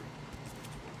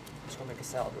 Just gonna make a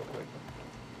salad real quick.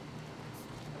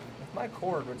 If my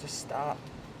cord would just stop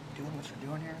doing what you're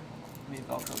doing here, let me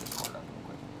Velcro this cord up real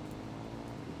quick.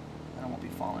 Then I won't be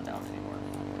falling down anymore.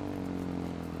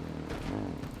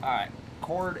 Alright,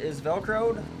 cord is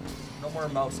Velcroed. No more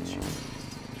mouse issues.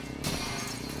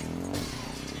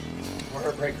 Wear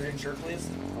a bright green shirt, please.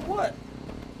 For what?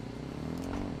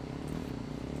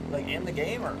 Like in the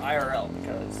game or IRL?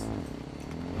 Because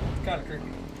it's kind of creepy.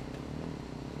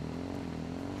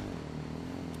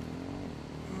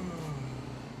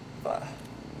 But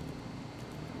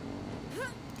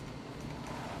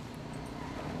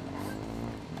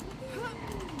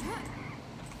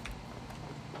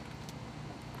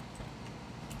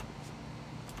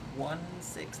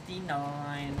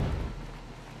 $169,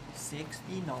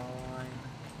 $69.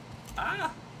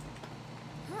 Ah.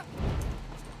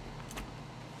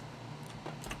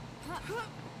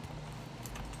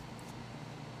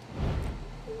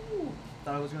 Ooh,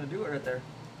 thought I was gonna do it right there.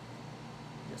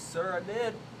 Yes, sir, I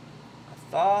did. I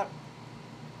thought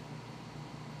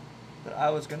that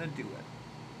I was gonna do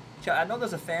it. I know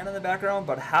there's a fan in the background,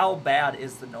 but how bad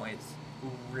is the noise?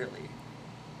 Really?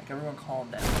 Like, everyone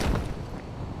calm down.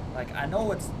 Like, I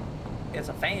know it's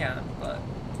a fan, but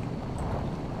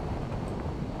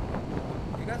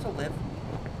you guys will live.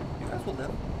 You guys will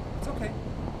live. It's okay.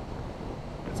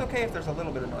 It's okay if there's a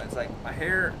little bit of noise. Like, my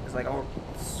hair is like all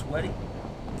sweaty.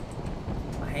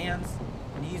 My hands,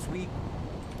 knees weak.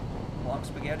 Long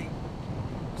spaghetti.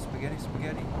 Spaghetti,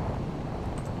 spaghetti.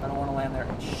 I don't want to land there.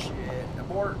 Shit.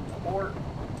 Abort, abort.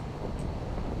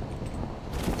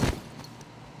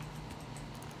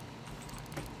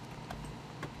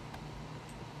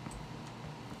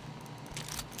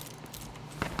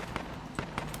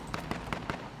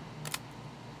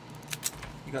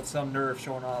 You got some nerve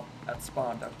showing up at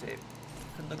spawn, duct tape.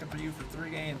 Been looking for you for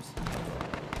 3 games.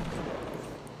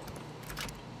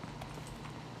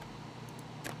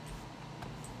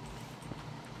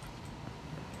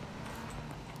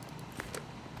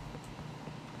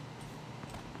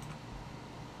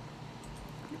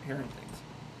 Keep hearing things.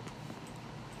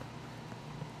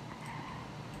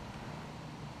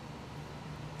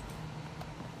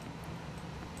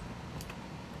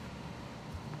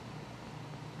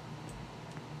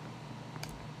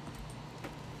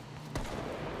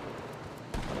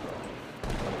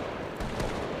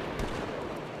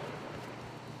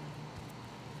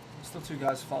 Still 2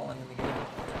 guys falling in the game.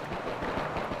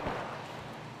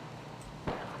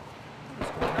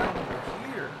 What's going on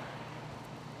over here?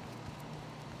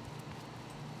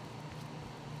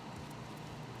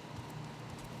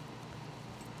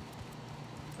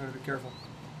 Better be careful.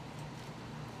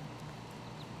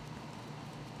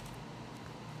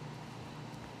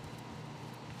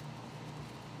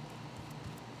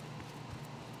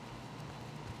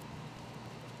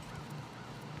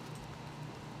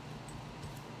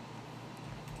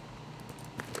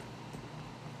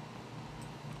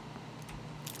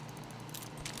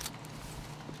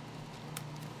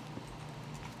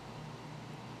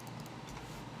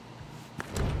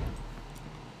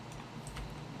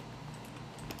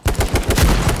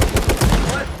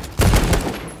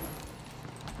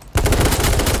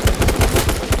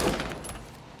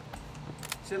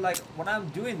 like, when I'm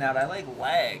doing that, I like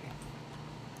lag.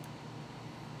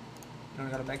 You don't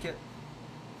gotta make it?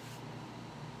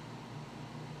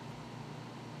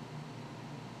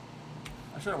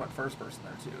 I should have went first person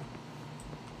there too.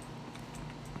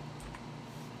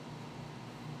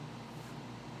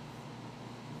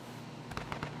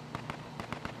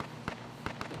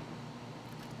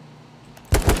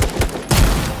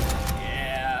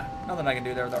 Yeah, nothing I can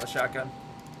do there without a shotgun.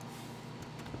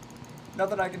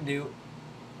 Nothing I can do.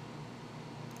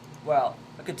 Well,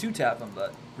 I could two-tap him,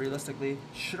 but realistically,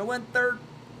 should have went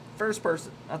first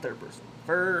person, not third person,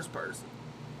 first person.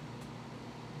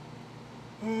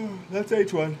 That's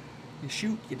H1. You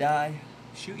shoot, you die.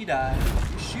 Shoot, you die.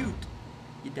 You shoot,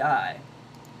 you die.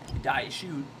 You die, you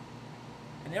shoot.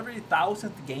 And every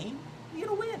 1,000th game, you get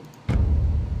a win.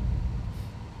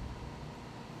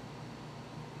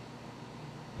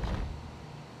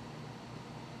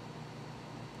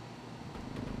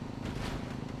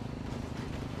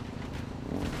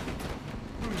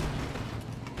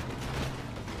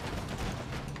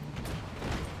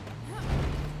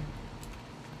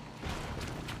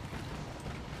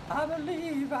 I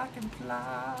believe I can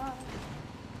fly.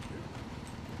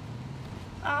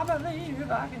 I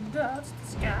believe I can touch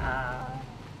the sky.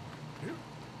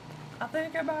 I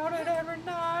think about it every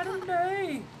night and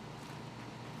day.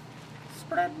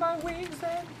 Spread my wings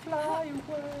and fly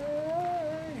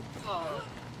away. Oh,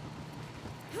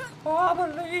 I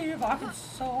believe I can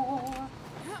soar.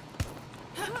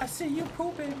 I see you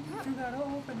pooping through that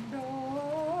open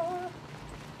door.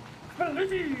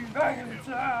 Believe I can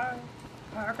fly.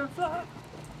 I can fly.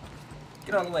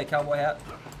 Get out of the way, cowboy hat.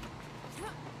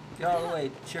 Get out of the way,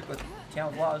 chick with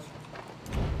camouflage.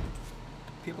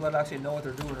 People that actually know what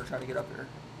they're doing are trying to get up here.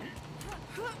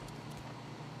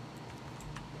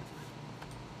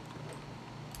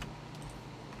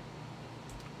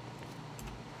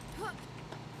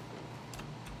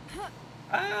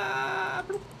 Ah,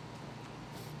 bloop.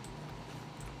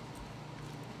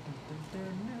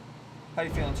 How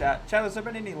you feeling, chat? Chat, has there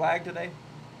been any lag today?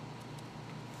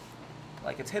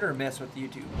 Like, it's hit or miss with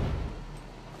YouTube.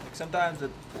 Like, sometimes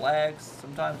it lags,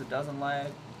 sometimes it doesn't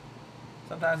lag.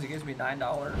 Sometimes it gives me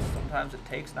 $9, sometimes it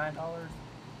takes $9.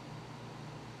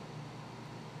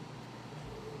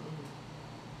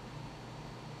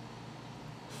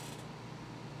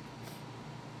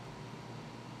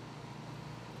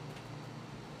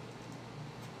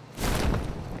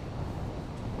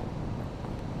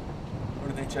 What do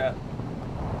you think, chat?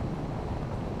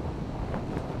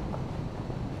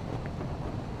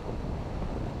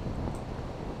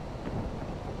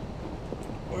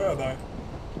 Where am I?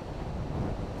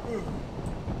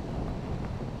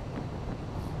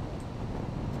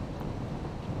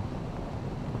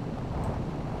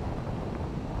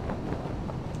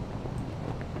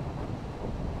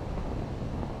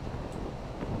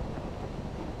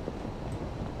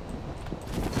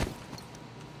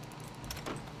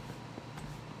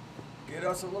 Get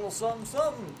us a little something,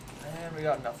 something, and we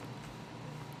got nothing.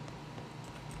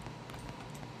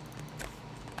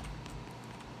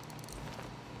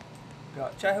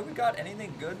 Chat, have we got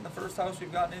anything good in the first house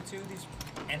we've gotten into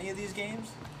any of these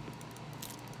games?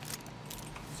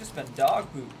 It's just been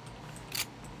dog poop.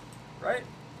 Right?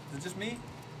 Is it just me?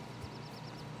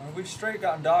 Or have we straight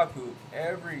gotten dog poop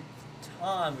every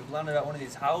time we've landed at one of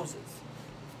these houses?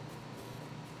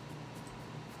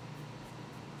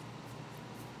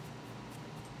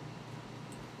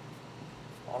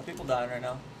 A lot of people dying right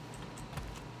now.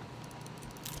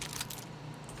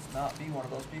 Let's not be one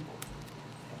of those people.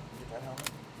 That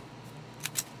helmet.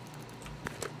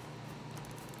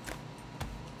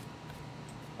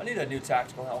 I need a new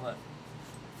tactical helmet.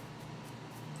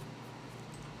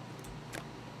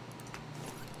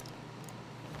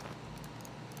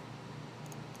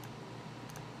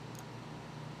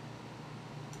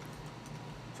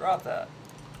 Drop that.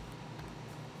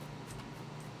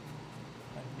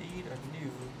 I need a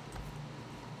new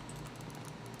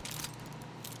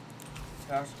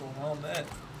tactical helmet.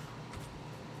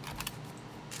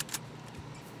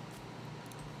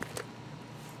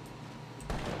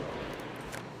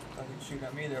 Shoot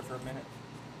at me there for a minute.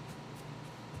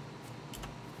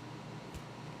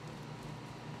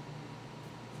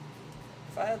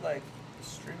 If I had like a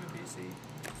streaming PC,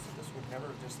 this would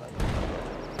never just like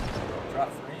drop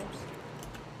frames.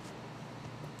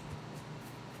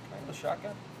 Can I have a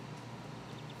shotgun?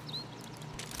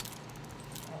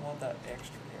 I don't want that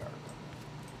extra AR.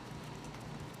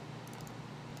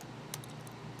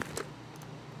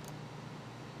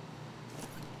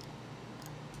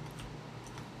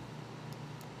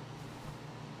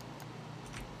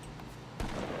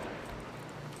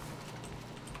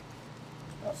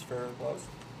 That's fairly close.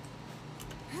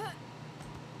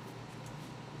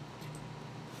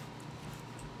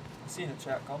 See in the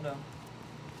chat, calm down.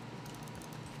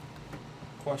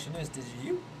 Question is, did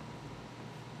you?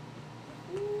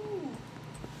 Ooh.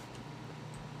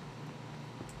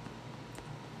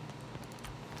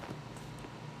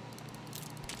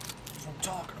 That's what I'm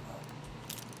talking about.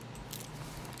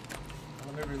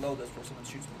 Now let me reload this before someone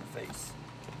shoots me in the face.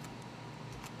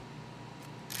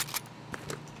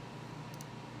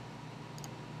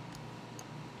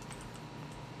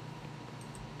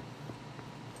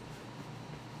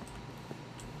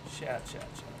 Chat.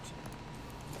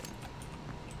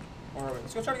 Where are we?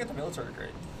 Let's go try to get the military grade.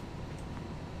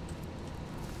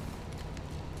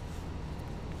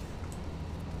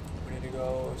 We need to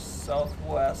go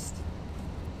southwest.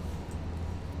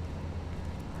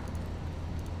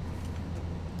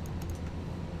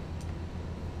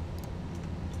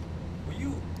 Will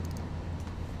you?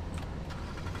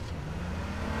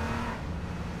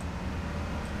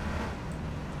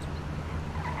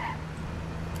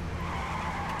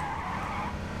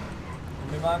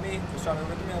 Remind me, just trying to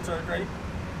get the military grade.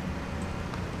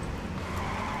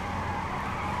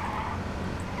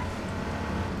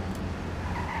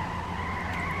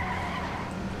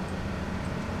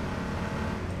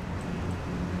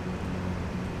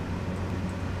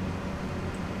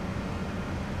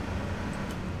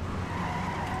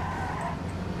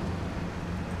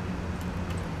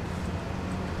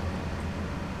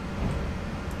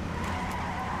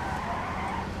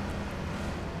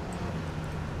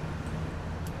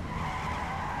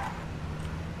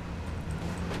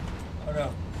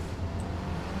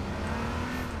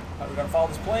 We gotta follow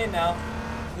this plane now.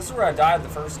 This is where I died the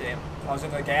first game. I was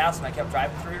in the gas and I kept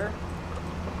driving through here.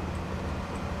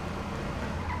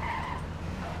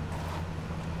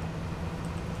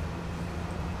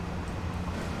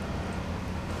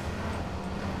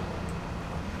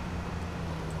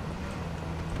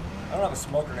 I don't have a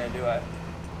smoke grenade, do I?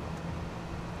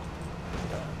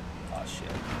 Oh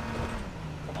shit.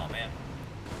 Come on, man.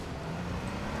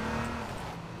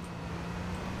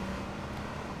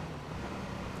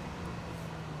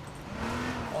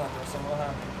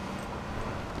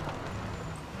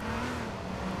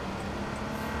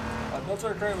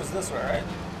 Military grade was this way, right?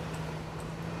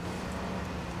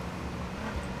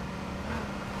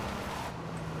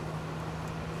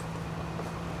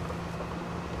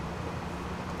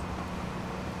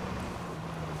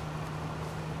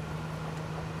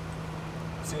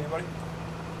 See anybody?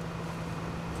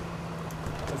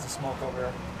 There's a smoke over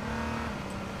here.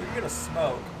 We can get a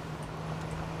smoke.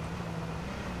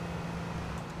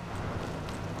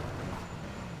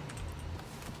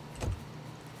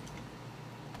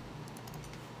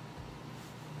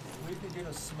 Get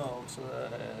a smoke, so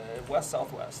west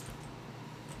southwest.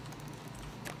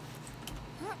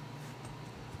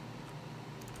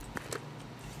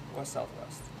 West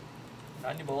southwest.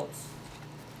 90 bullets.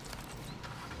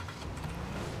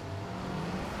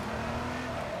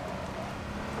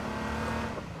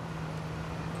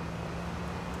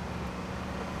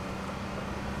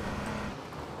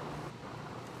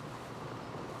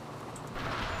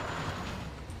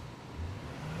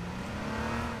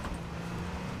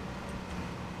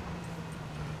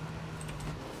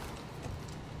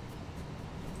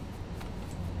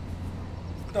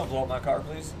 Don't blow up my car,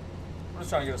 please. I'm just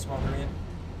trying to get a smoke grenade.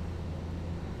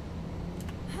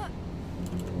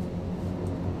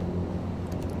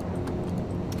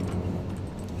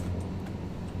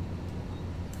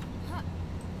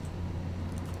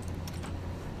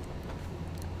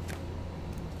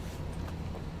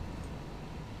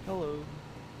 Hello.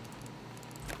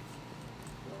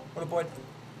 What up, Boyd?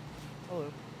 Hello.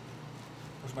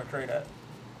 Where's my crate at?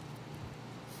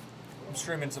 I'm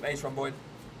streaming some H1, Boyd.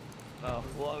 Oh,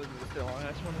 well, I was just still on.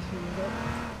 I just want to see what's up.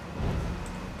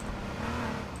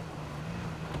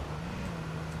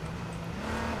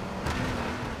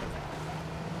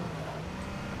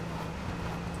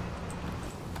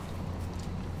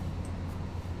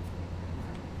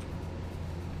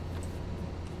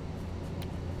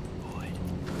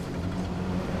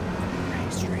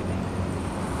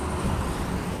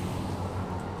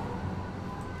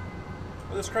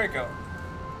 Where'd this crate go?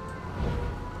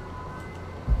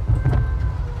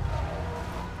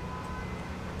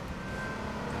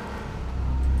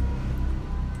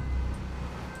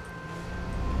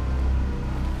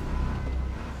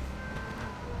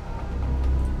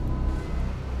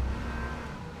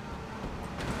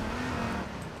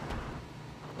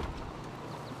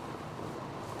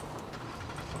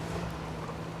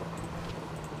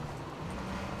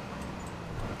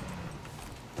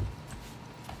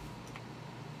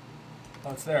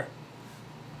 Oh, it's there.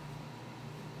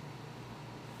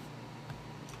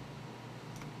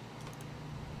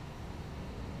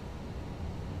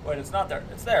 Wait, it's not there.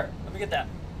 It's there. Let me get that.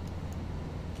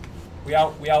 We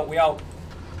out, we out, we out.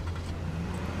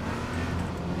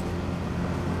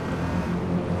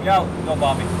 We out. Don't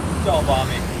bomb me. Don't bomb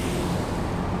me.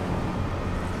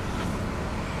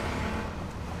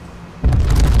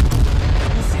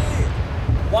 You see,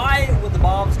 why would the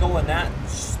bombs go in that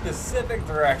specific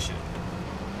direction?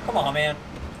 Come on, man.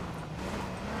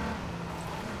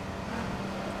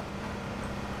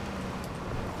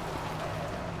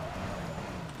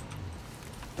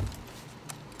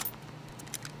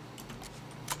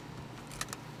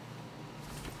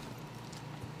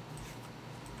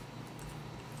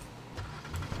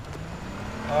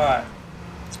 Alright.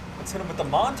 Let's hit him with the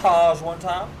montage one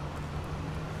time.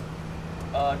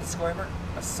 Disclaimer,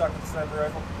 I suck at the sniper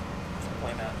rifle. Stop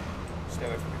playing that. Stay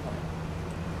away from me.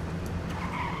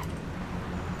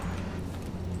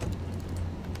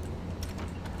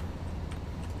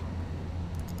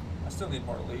 I still need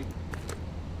more loot.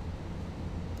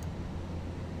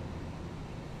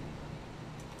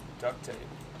 Duct tape.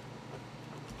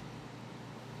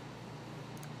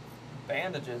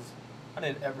 Bandages. I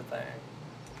need everything.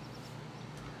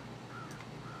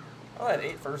 I had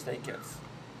 8 first aid kits,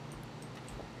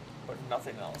 but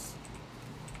nothing else.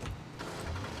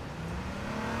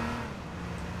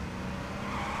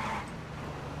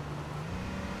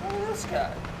 Look at this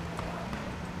guy.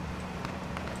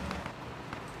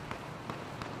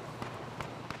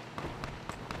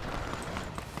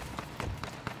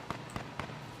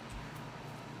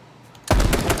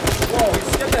 Whoa, he's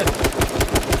skipping.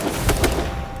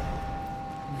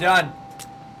 I'm done.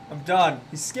 I'm done.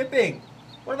 He's skipping.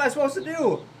 What am I supposed to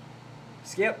do?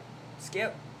 Skip.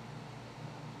 Skip.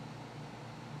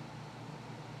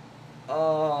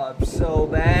 Oh, I'm so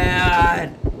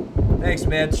bad. Thanks,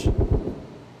 Mitch.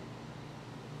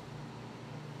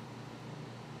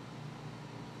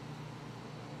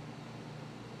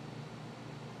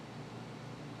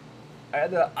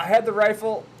 I had the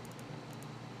rifle.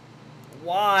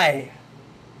 Why?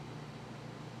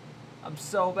 I'm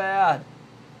so bad.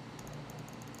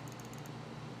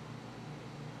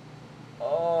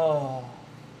 Oh.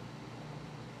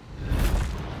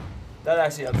 That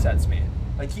actually upsets me.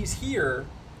 Like, he's here,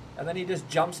 and then he just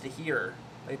jumps to here.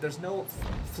 Like, there's no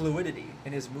fluidity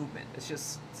in his movement. It's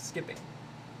just skipping.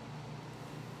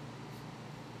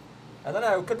 And then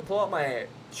I couldn't pull out my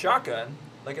shotgun.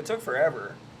 Like, it took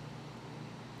forever.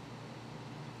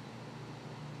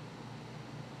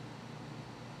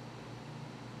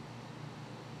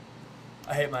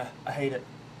 I hate it.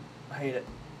 I hate it.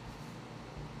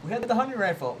 We had the hunting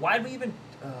rifle. Why did we even...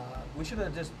 we should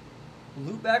have just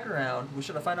looped back around. We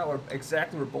should have found out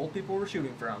exactly where both people were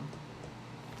shooting from.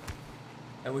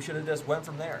 And we should have just went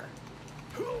from there.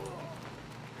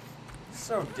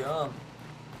 So dumb.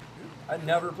 I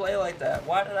never play like that.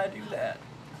 Why did I do that?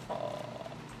 Oh.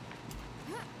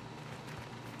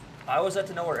 I always have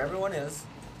to know where everyone is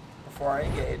before I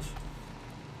engage.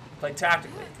 Play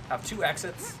tactically. Have 2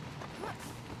 exits.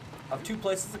 Have 2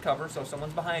 places to cover, so if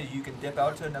someone's behind you, you can dip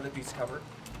out to another piece of cover.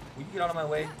 Will you get out of my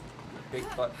way? Big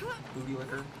butt booty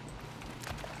licker.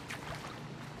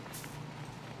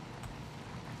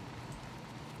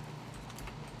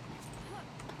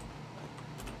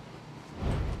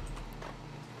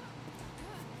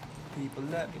 People,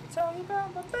 let me tell you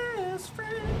about my best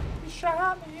friend. He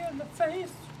shot me in the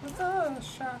face with a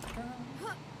shotgun.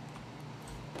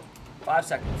 5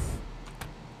 seconds.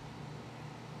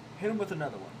 Hit him with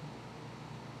another one.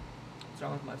 What's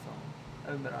wrong with my phone? I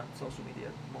haven't been on social media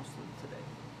most of today.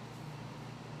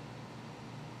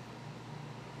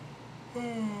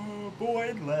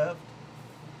 Boyd left.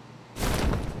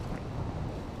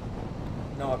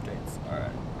 No updates.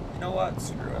 Alright. You know what?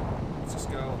 Screw it. Let's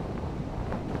just go.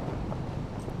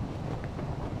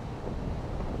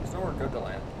 There's nowhere good to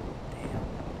land. Damn.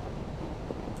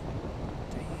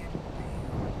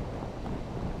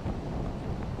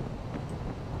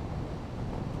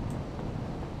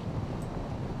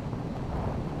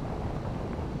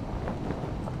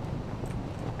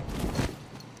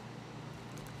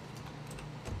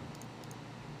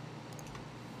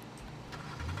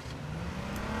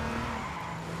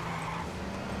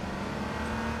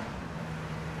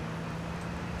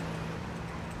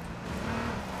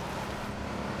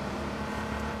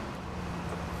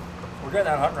 We're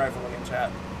getting that hunt rifle again,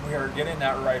 chat. We are getting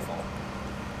that rifle.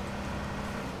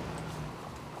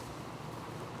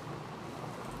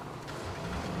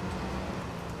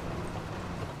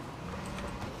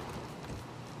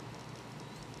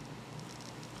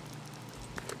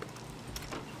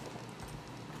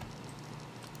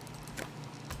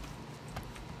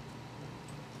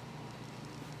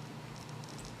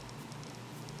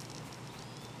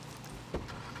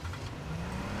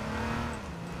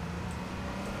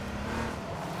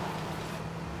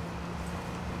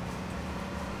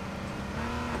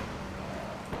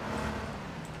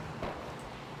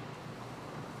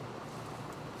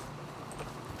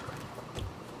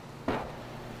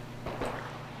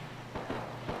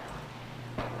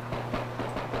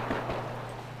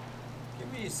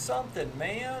 something,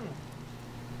 man.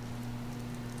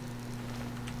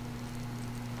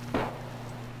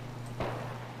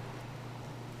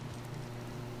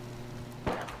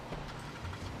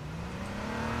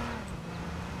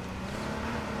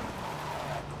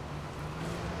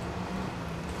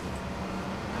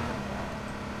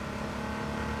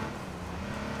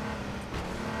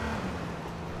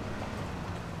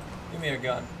 Give me a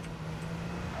gun.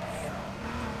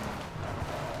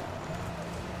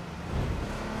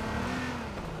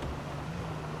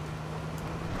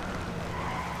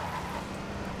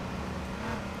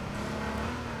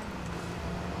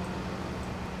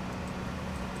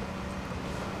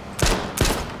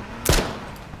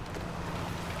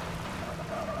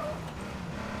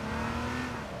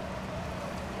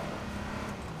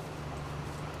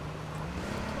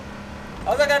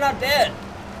 How's that guy not dead?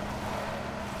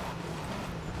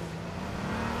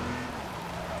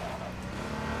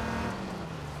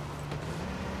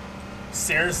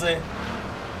 Seriously?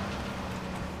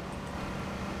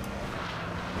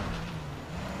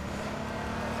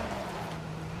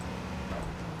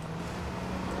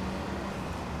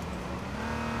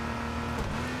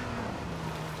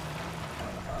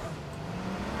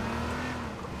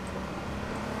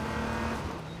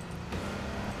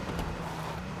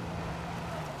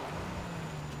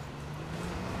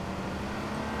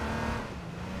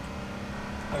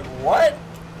 Like, what?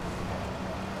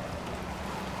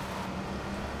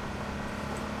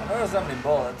 I know there's that many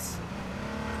bullets.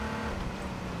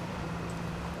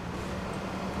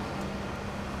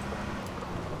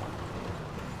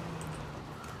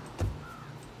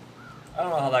 I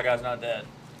don't know how that guy's not dead.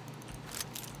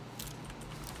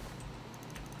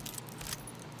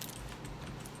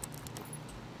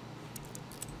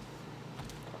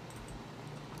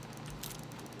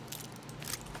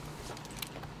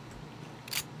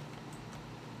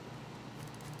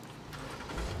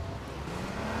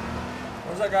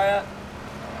 Where's that guy at?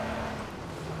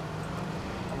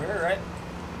 Over here, right?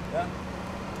 Yeah.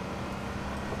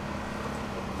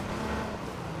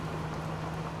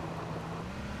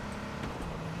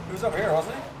 He was over here,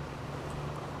 wasn't he?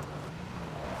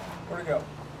 Where'd he go?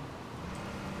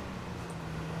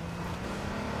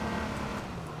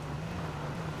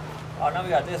 Oh, now we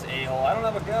got this a-hole. I don't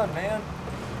have a gun, man.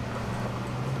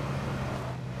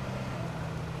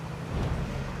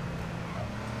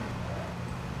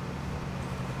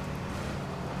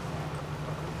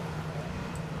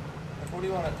 What do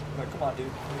you want to... Like, come on, dude.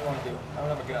 What do you want to do? I don't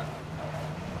have a gun.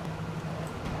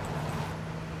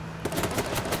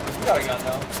 You got a gun,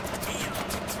 though.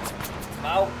 I'm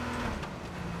out.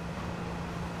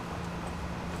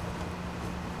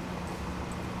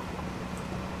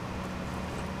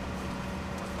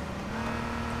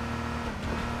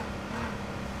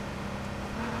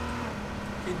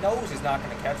 He knows he's not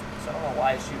going to catch me, so I don't know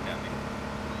why he's shooting at me.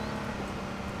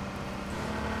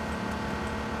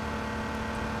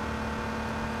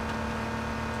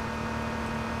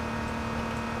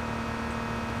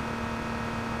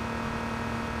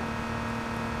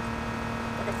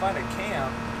 Find a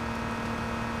camp,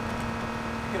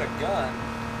 get a gun.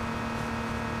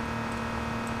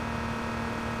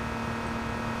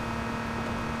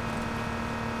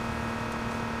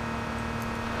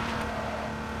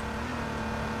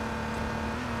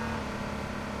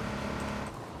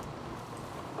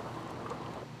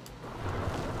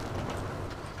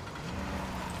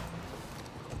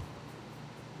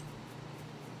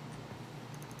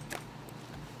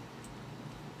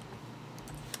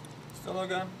 Still no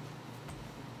gun?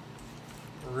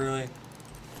 Really?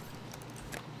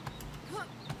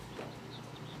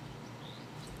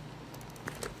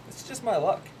 It's just my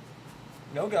luck.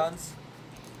 No guns.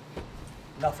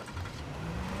 Nothing.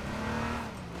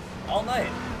 All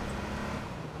night.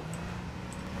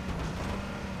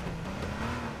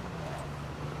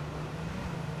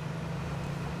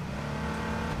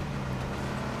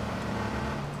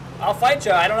 I'll fight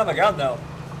you. I don't have a gun though.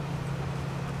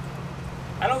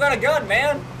 I don't got a gun,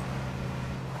 man.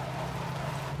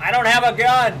 I don't have a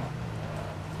gun.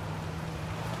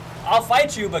 I'll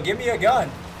fight you, but give me a gun.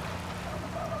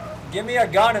 Give me a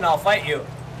gun and I'll fight you.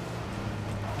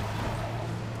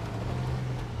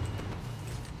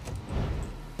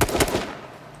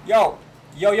 Yo.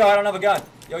 Yo, yo, I don't have a gun.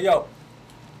 Yo, yo.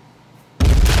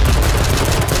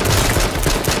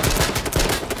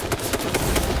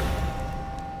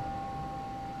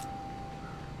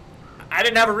 I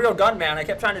didn't have a real gun, man. I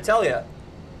kept trying to tell you.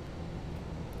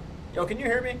 Yo, can you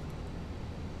hear me?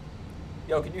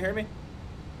 Yo, can you hear me?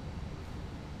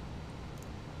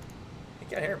 He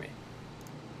can't hear me.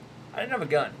 I didn't have a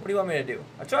gun. What do you want me to do?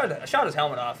 I shot his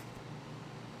helmet off.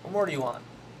 What more do you want?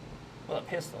 Well, a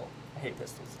pistol. A hate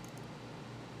pistols.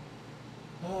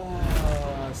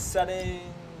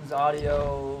 Settings,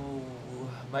 audio,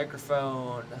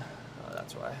 microphone. Oh,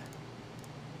 that's why.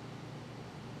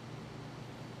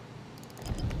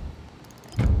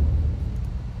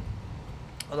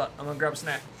 Hold on, I'm gonna grab a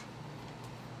snack.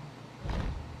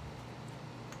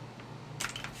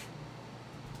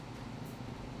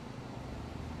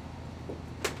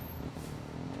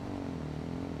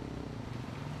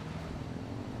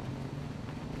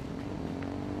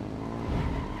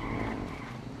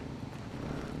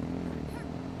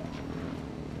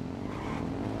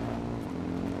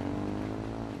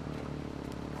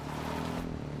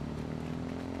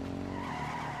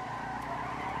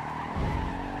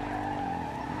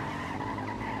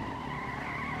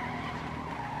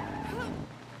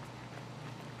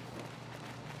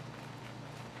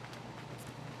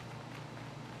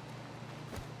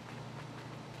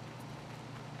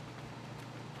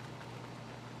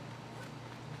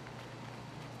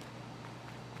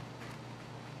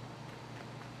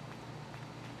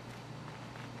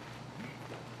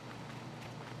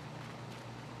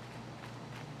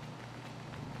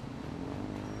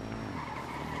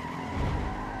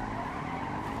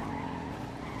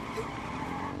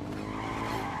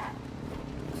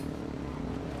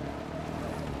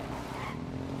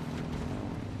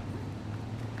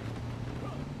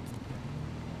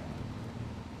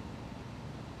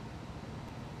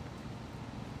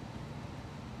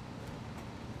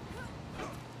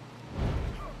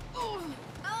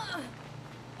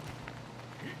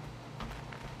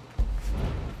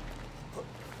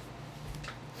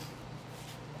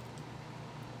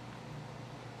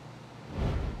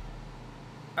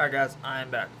 Alright guys,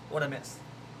 I'm back. What I missed?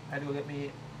 I had to go get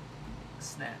me a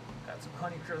snack. Got some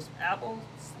Honeycrisp apple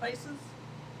slices.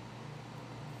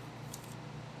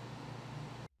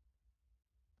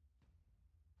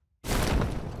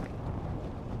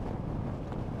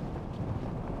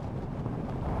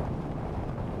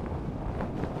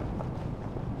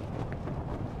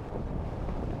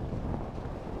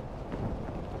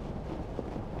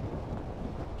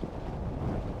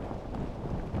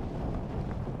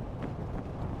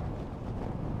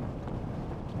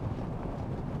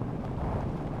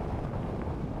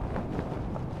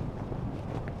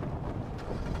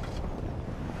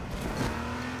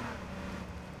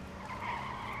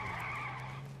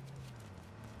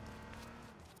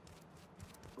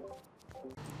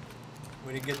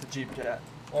 We didn't get the Jeep yet,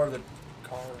 or the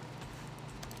car.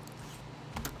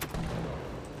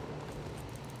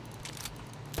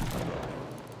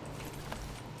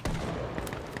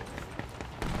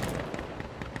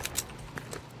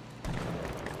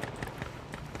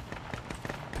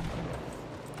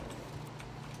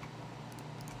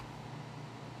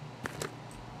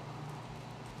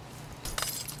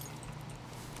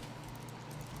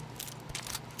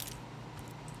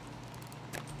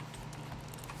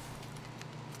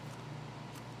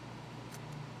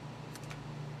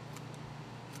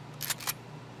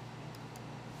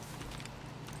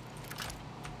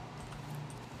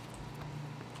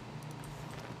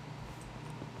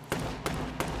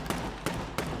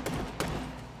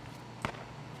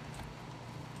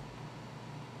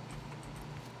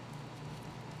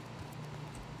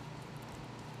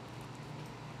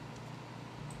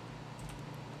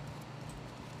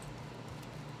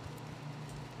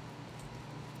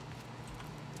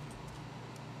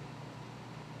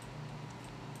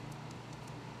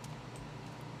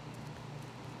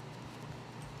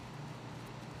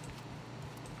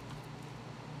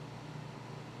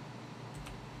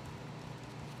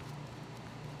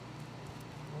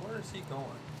 Where's he going?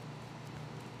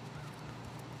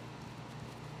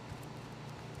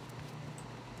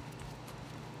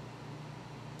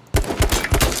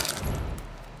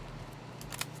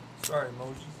 Sorry,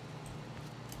 Moses.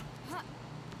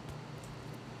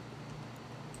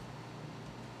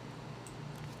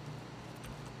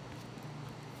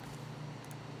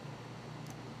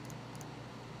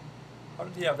 How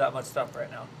did he have that much stuff right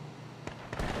now?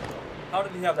 How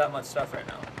did he have that much stuff right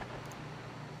now?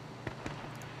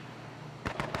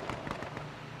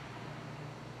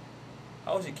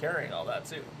 How was he carrying all that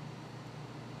too?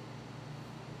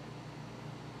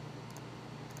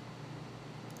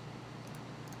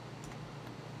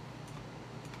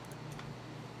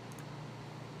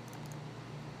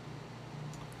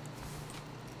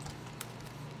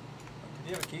 Did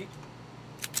he have a key?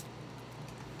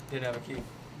 Didn't have a key.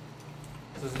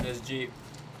 This isn't his Jeep.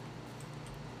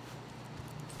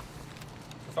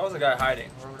 If I was a guy hiding,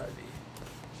 where would I be?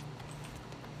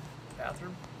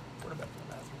 Bathroom? Would have been in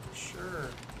the bathroom for sure.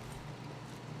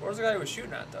 Where was the guy who was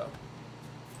shooting at though?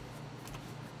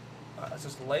 Alright, let's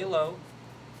just lay low.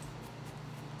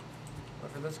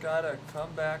 Wait for this guy to come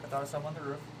back. I thought I saw him on the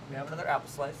roof. We have another apple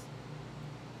slice.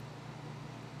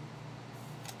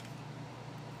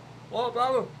 Whoa,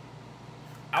 Babu!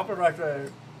 Apple right there.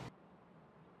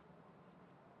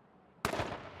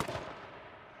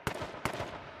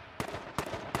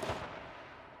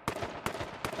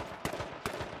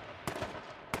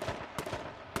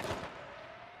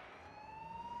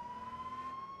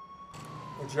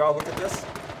 Would y'all look at this?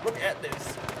 Look at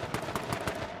this.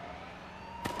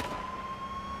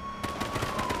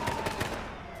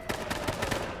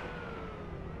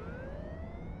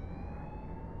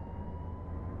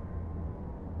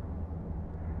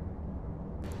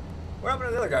 What happened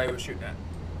to the other guy he was shooting at?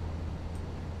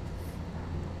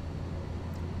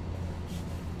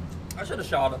 I should have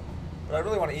shot him, but I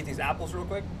really want to eat these apples real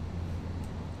quick.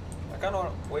 I kind of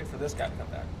want to wait for this guy to come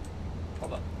back.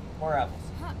 Hold on. More apples.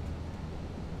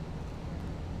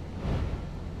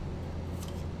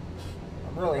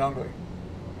 I'm really hungry.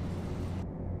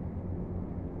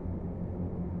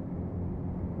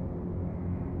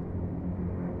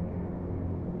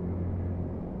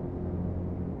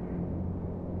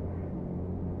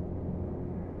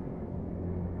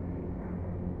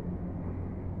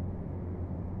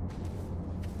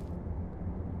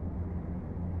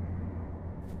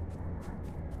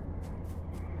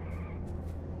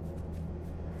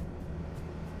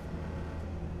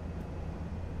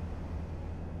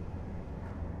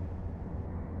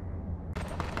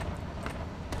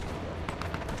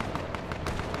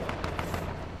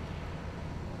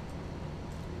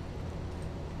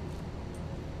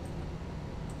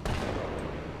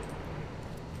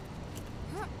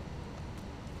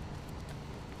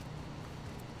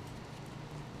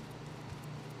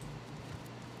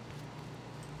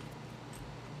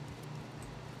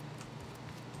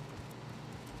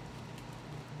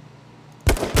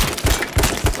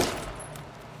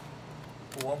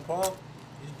 One pump,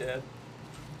 he's dead.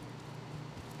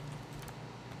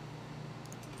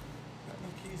 Got no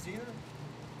keys either.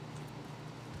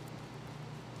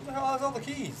 Who the hell has all the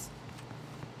keys?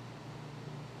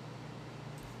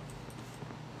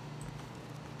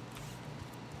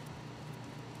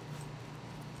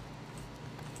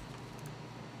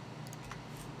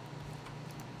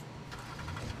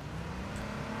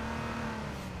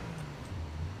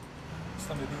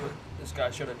 Something to do what this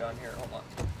guy should have done here. Hold on.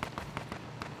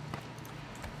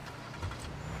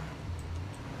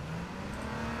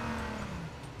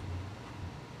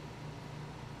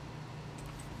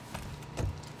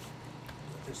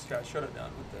 This guy should have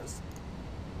done with this.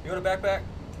 You got a backpack?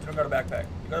 You don't got a backpack.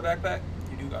 You got a backpack?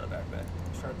 You do got a backpack.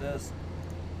 Start this.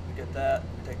 Let me get that.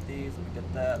 Let me take these. Let me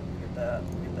get that. Let me get that.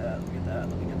 Let me get that. Let me get that.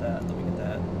 Let me get that. Let me get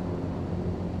that.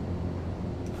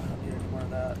 I don't need any more of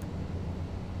that.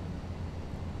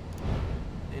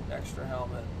 Need an extra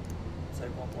helmet.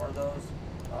 Take one more of those.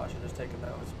 Oh, I should have just taken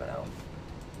those, but out.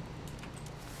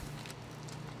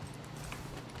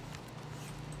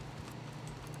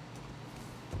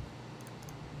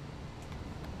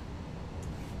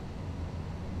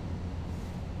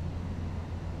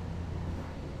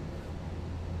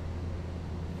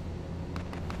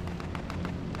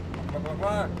 Come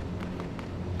on.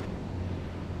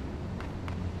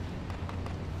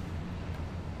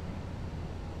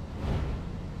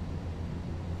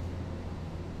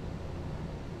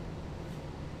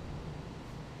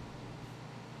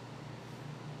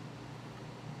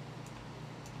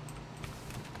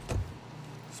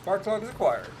 Spark plug is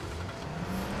acquired.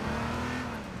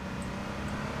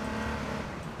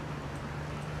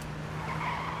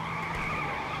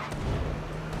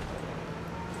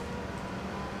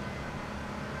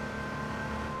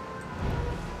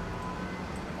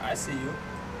 I see you.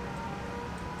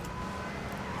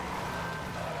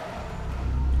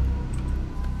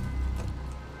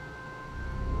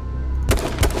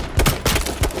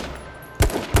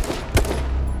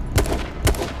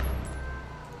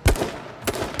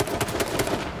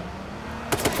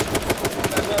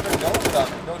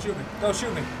 Don't shoot me. Don't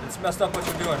shoot me. It's messed up what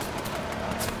you're doing.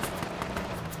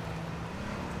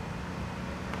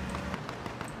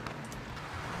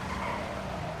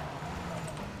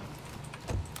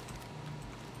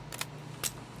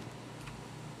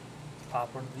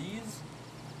 Pop one of these.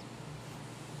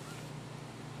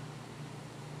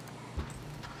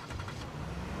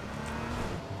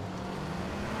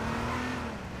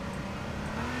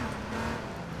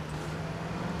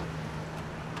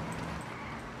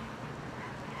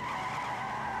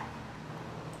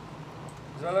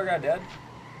 Is the other guy dead? No,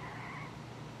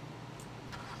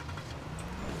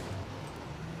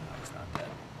 he's not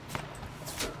dead.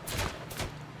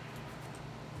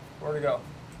 Where'd he go?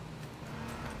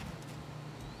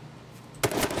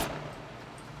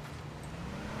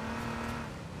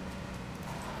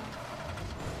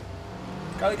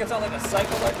 Guy that gets out like a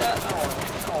cycle like that, I don't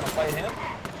want to fight him.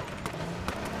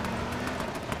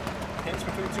 Hints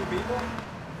between two people?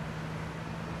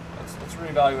 Let's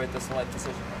reevaluate this life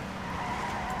decision.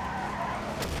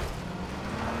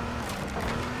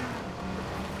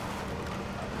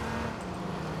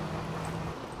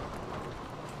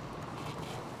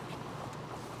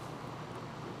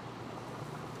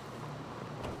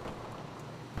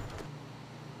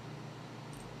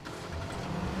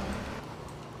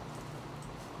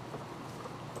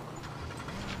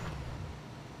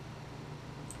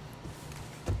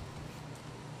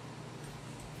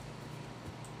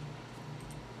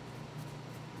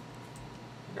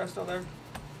 You guys still there?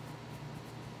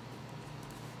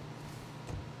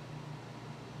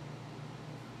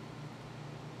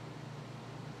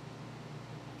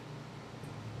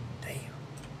 Damn.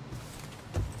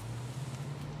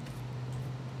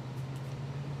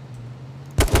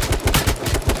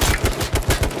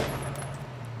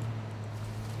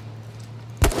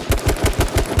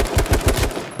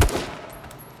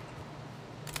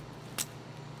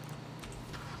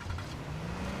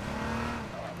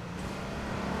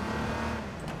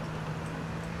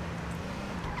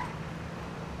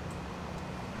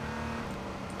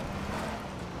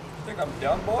 Think I'm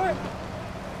done, boy?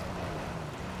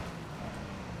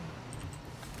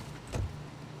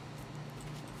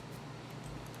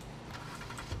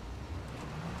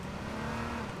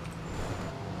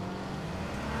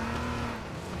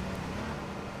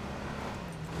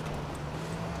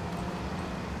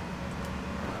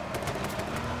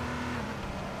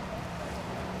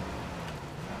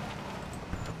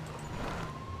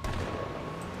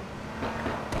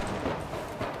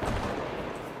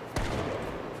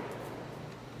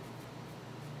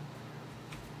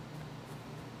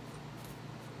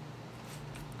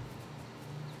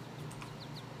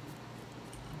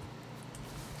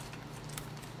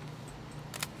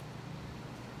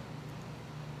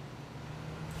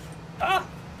 Ah!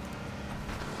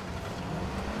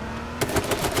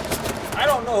 I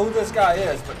don't know who this guy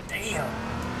is, but damn.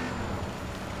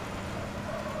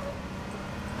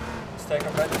 Let's take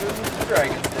him right to the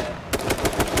Dragon's Den.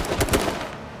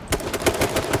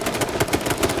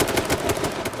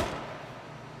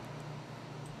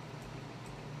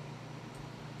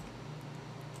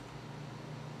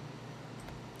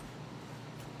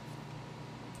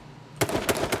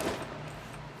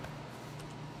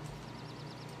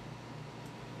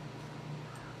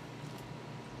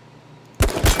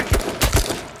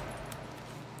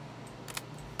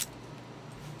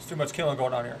 Too much killing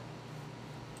going on here.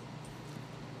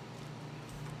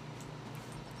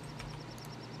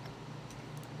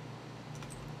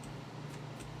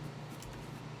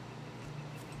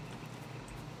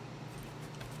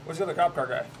 Where's the other cop car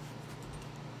guy?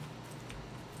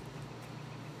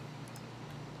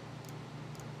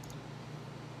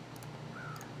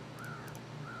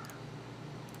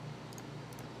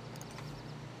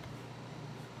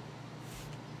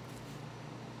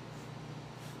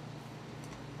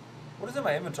 What is in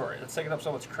my inventory that's taking up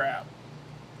so much crap?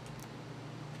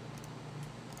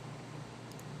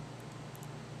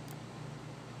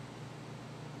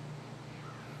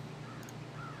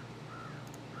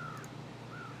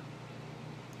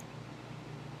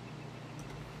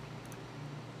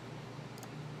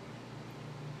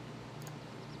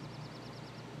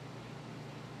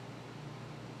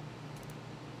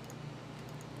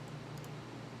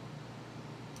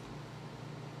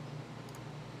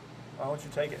 Why don't you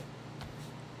take it?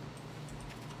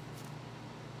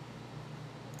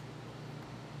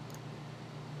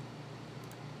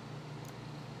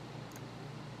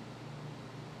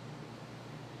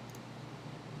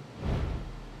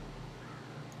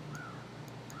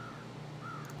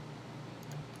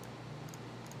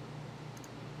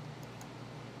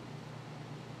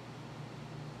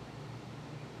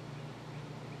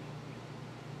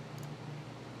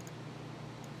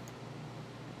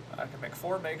 I can make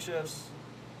 4 makeshifts,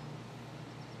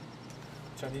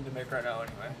 which I need to make right now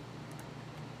anyway.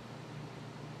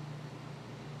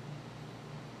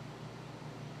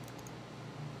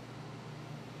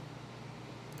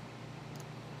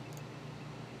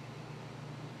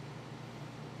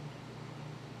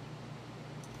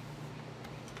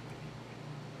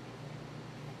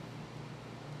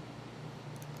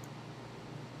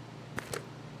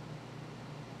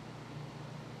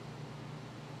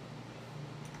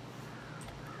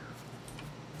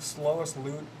 Slowest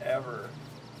loot ever.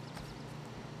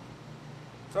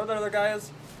 So where the other guy is?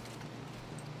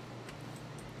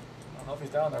 I don't know if he's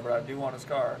down there, but I do want his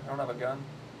car. I don't have a gun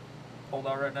pulled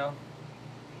out right now.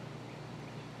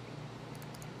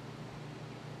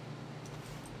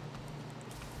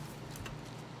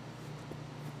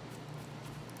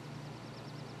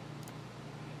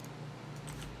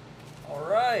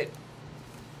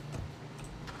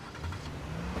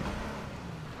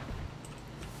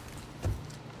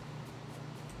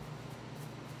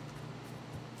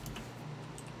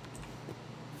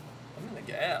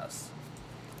 gas.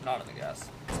 Not in the gas.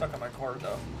 Stuck on my cord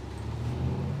though.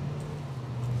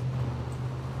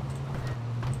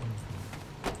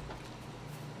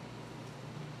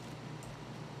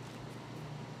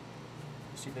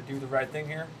 Just need to do the right thing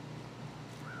here.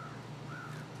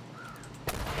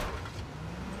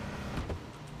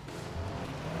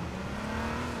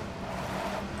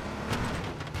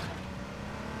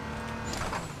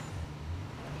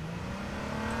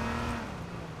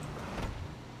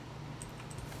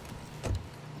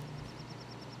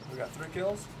 We got 3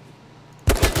 kills.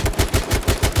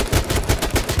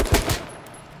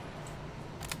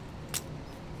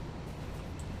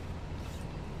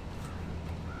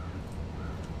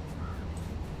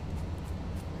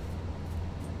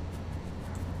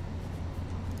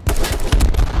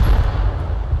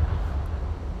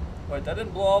 Wait, that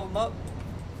didn't blow all of them up?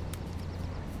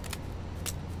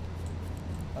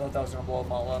 I thought that was gonna blow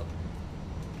them all up.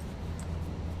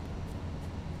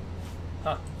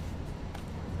 Huh.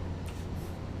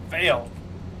 Fail.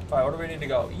 Alright, where do we need to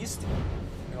go? East?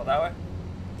 We go that way?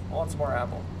 I want some more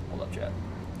apple. Hold up, chat.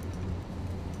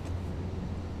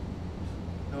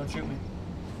 Don't shoot me.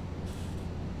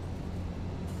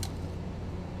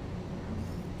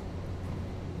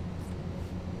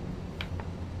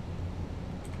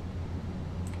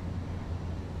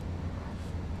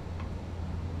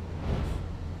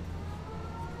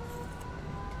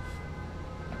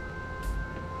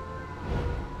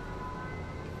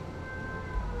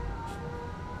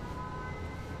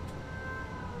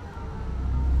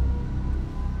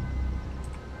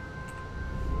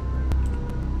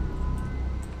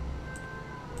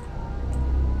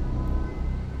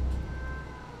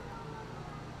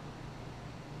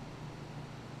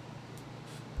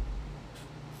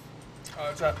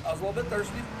 Chat, I was a little bit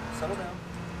thirsty. Settle down.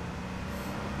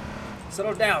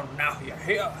 Settle down now, you're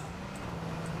here.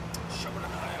 Shove it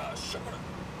in, shove it in.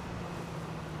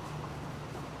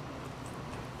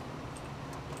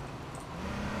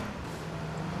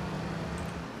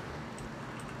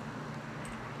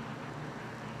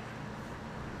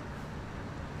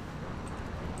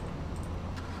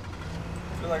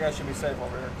 I feel like I should be safe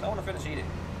over here, because I want to finish eating.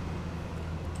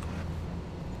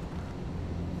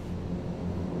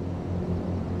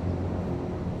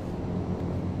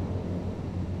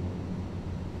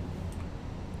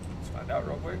 Out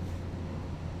real quick.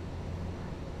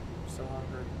 I'm still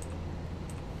hungry.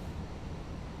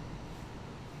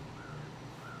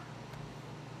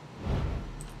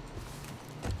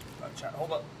 Chat,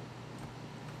 hold up.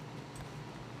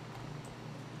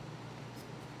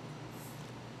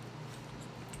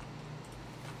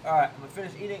 Alright, I'm gonna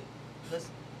finish eating this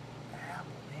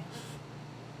apple, man.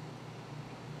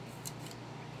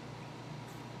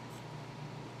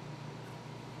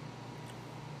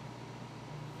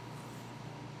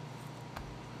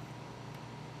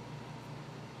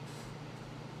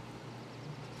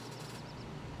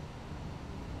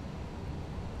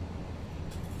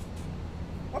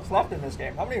 What's left in this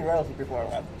game? How many royalty people are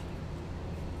left?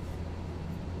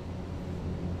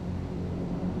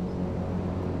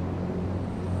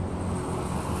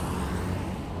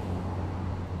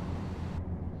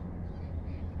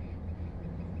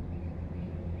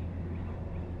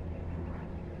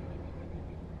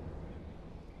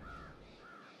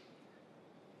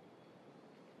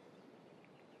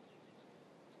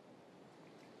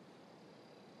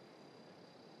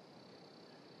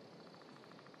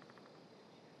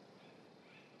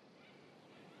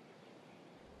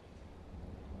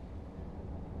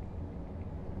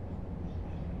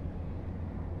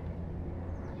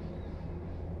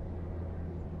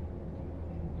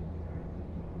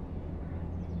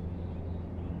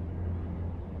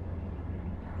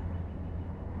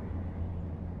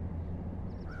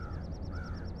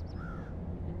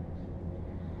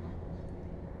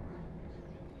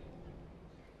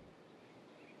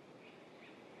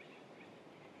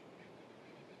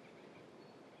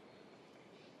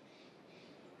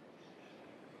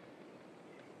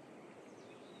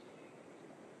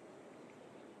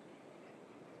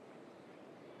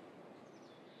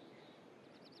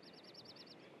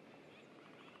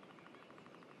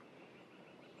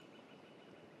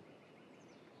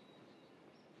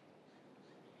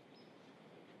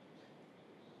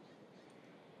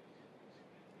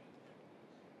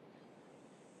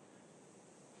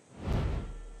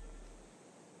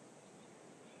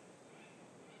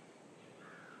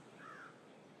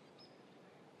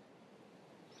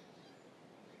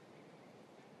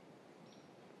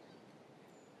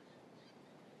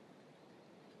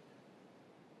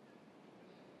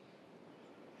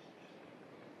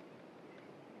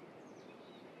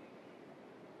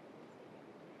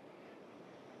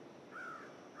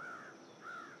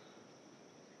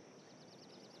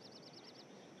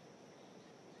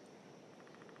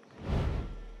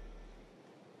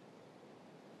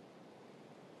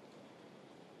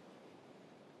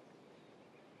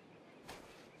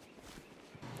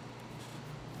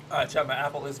 Alright, chat, my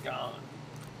apple is gone.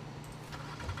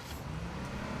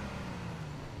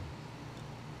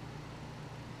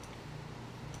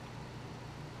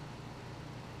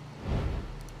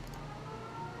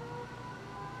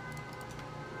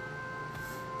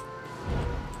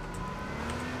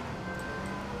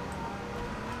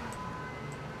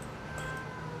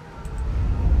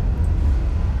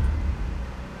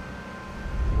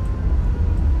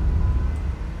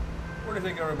 Where do you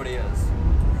think everybody is?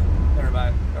 Never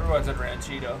mind. Everyone's at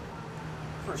Ranchito.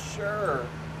 For sure.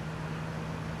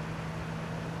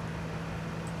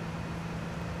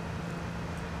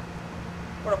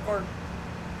 What up, Gordon?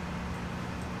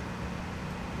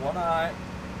 One eye.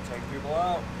 Take people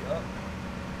out. Yep.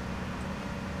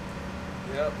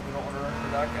 Yep, we don't want to run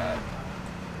into that guy.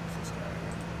 Who's this guy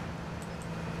here?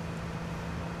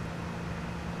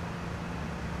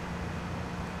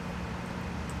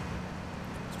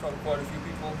 There's probably quite a few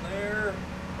people in there.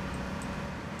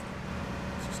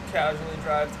 Let's just casually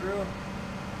drive through.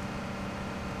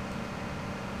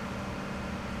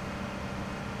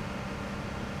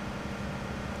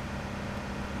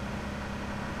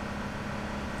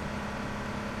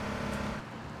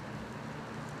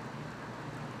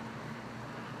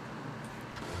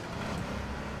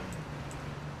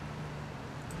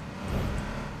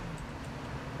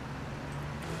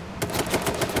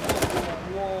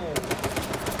 Whoa.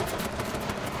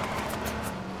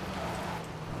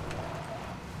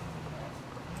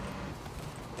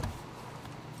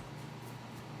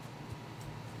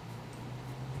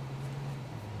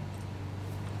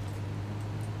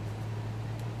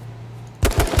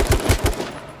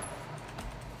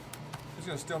 He's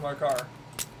gonna steal my car.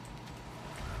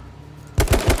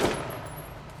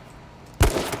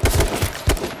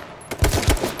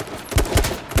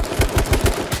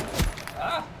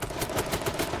 Ah!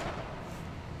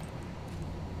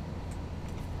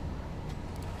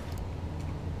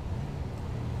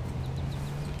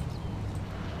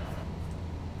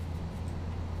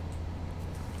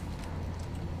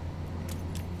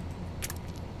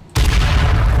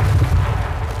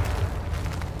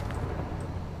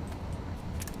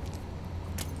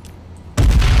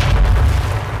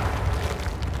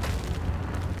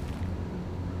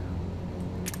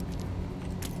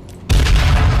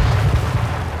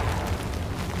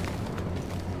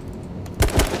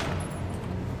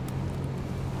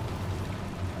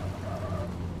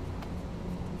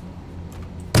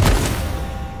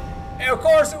 Hey, of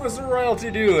course it was the royalty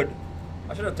dude.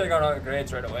 I should have taken out the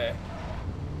grenades right away.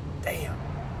 Damn.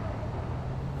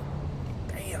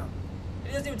 Damn.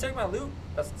 He doesn't even take my loot?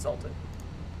 That's insulting.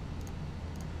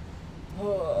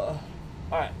 Alright.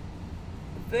 I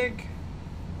think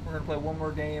we're going to play one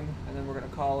more game and then we're going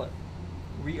to call it.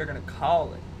 We are going to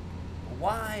call it.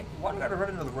 Why do I got to run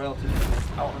into the royalty dude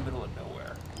out in the middle of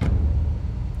nowhere?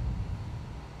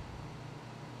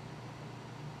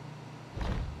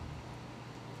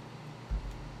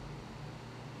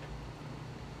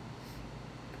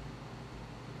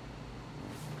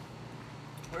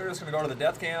 We're just gonna go to the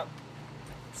death camp,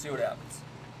 see what happens.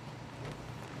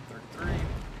 33.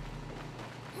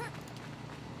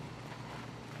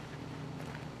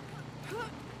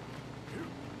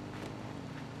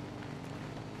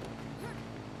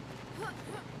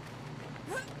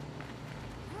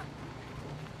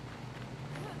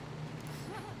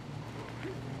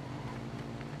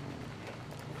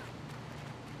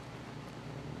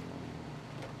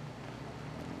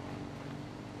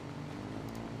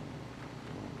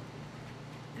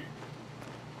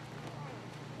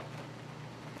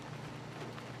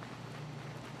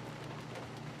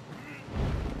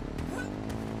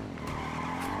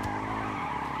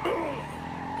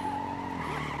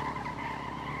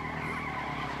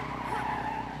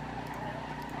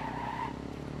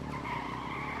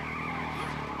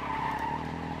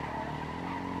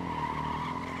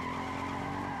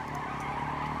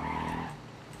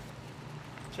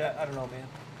 Chat, I don't know, man.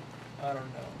 I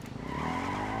don't know.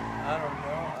 I don't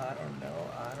know. I don't know.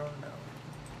 I don't know.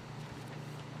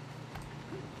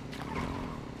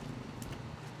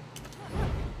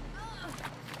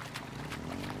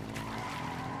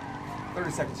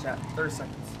 $30 seconds, chat. 30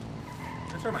 seconds. I'm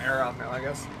gonna turn my air off now, I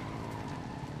guess.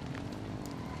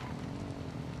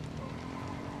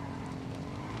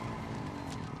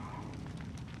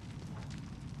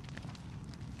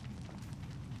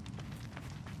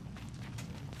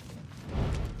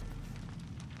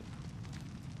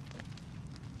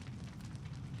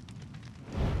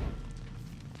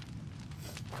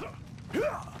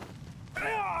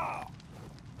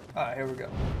 Alright, here we go.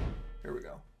 Here we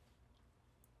go.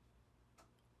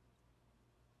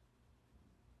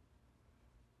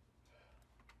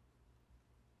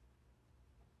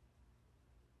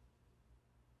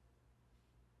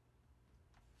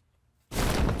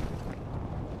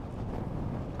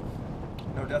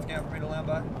 death cam for me to land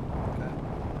by? Okay.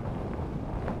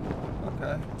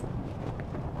 Okay.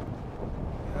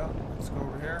 Yep, let's go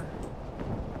over here.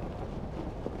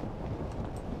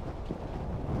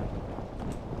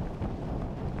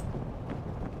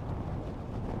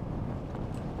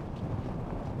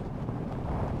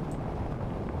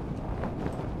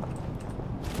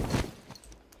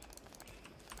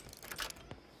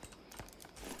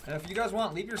 And if you guys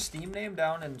want, leave your Steam name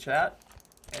down in chat,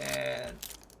 and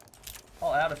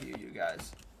I'll add a few of you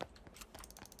guys.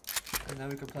 And then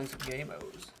we can play some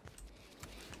game-os.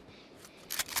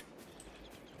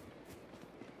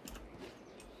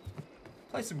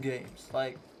 Play some games.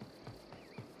 Like,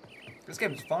 this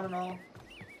game is fun and all.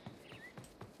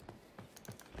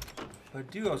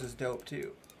 But duos is dope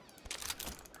too.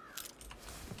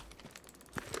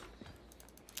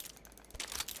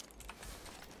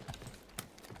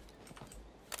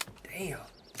 Damn.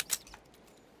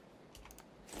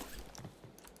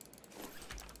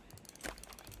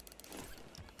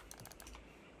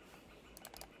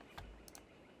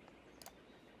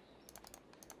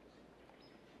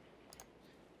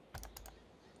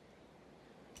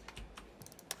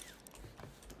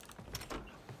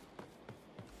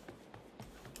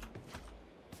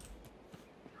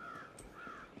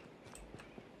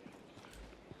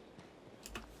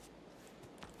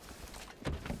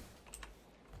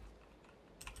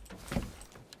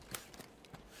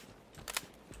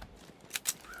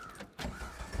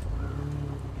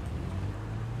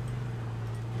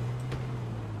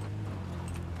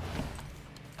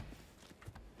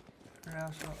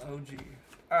 International OG.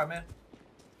 Alright, man.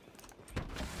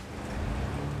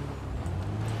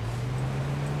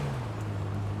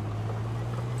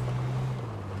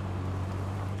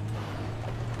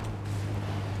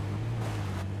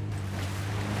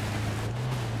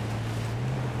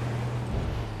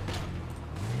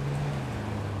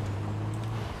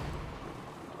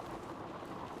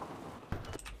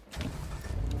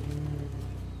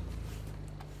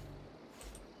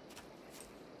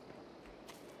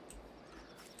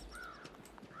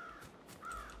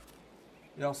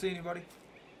 Y'all see anybody?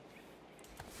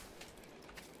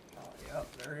 Oh,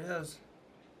 yep, there he is.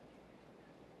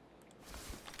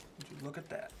 Would you look at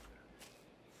that?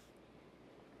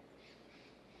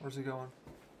 Where's he going?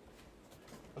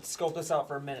 Let's scope this out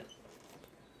for a minute.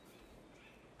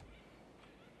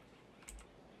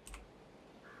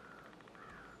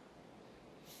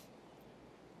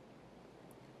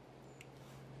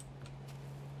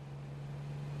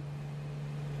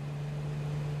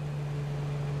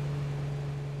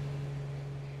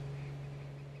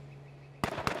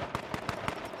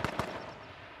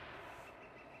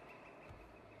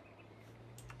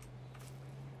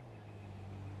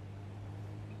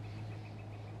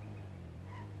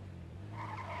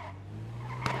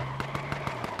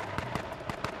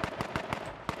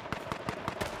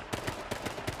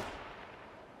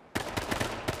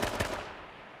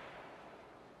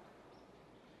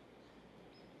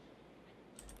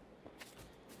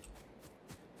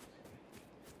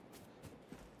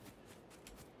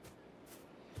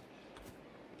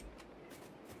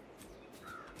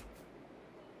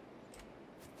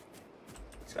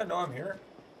 Does this guy know I'm here?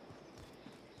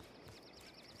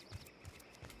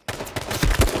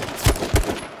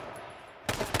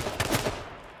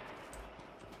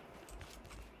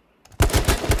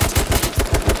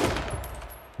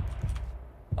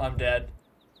 I'm dead.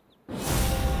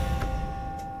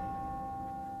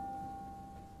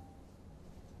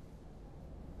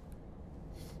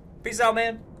 Peace out,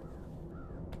 man.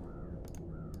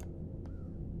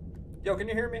 Yo, can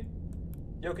you hear me?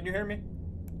 Yo, can you hear me?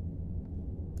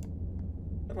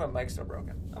 I think my mic's still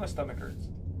broken. My stomach hurts.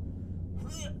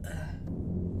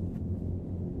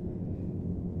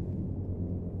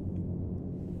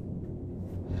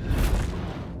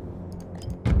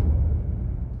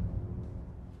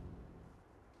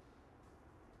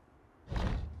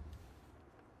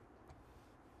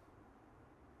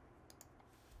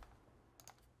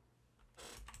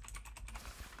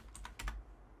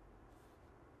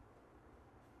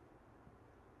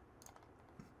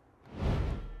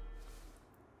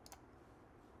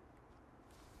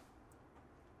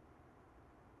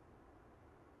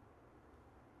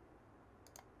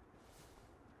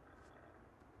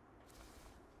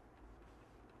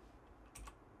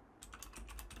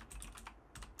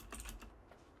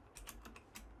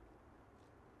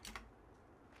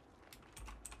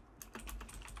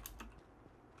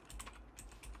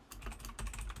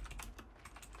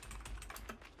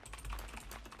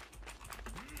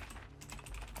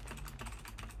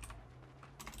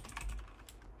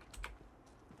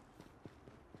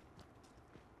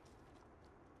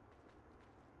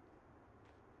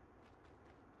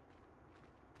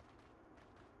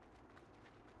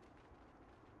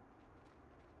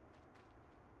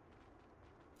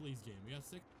 Please, game. We got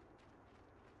 6.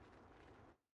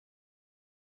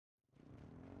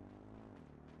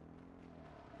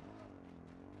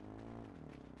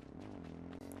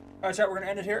 All right, chat, we're going to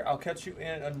end it here. I'll catch you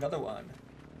in another one.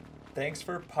 Thanks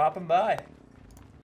for popping by.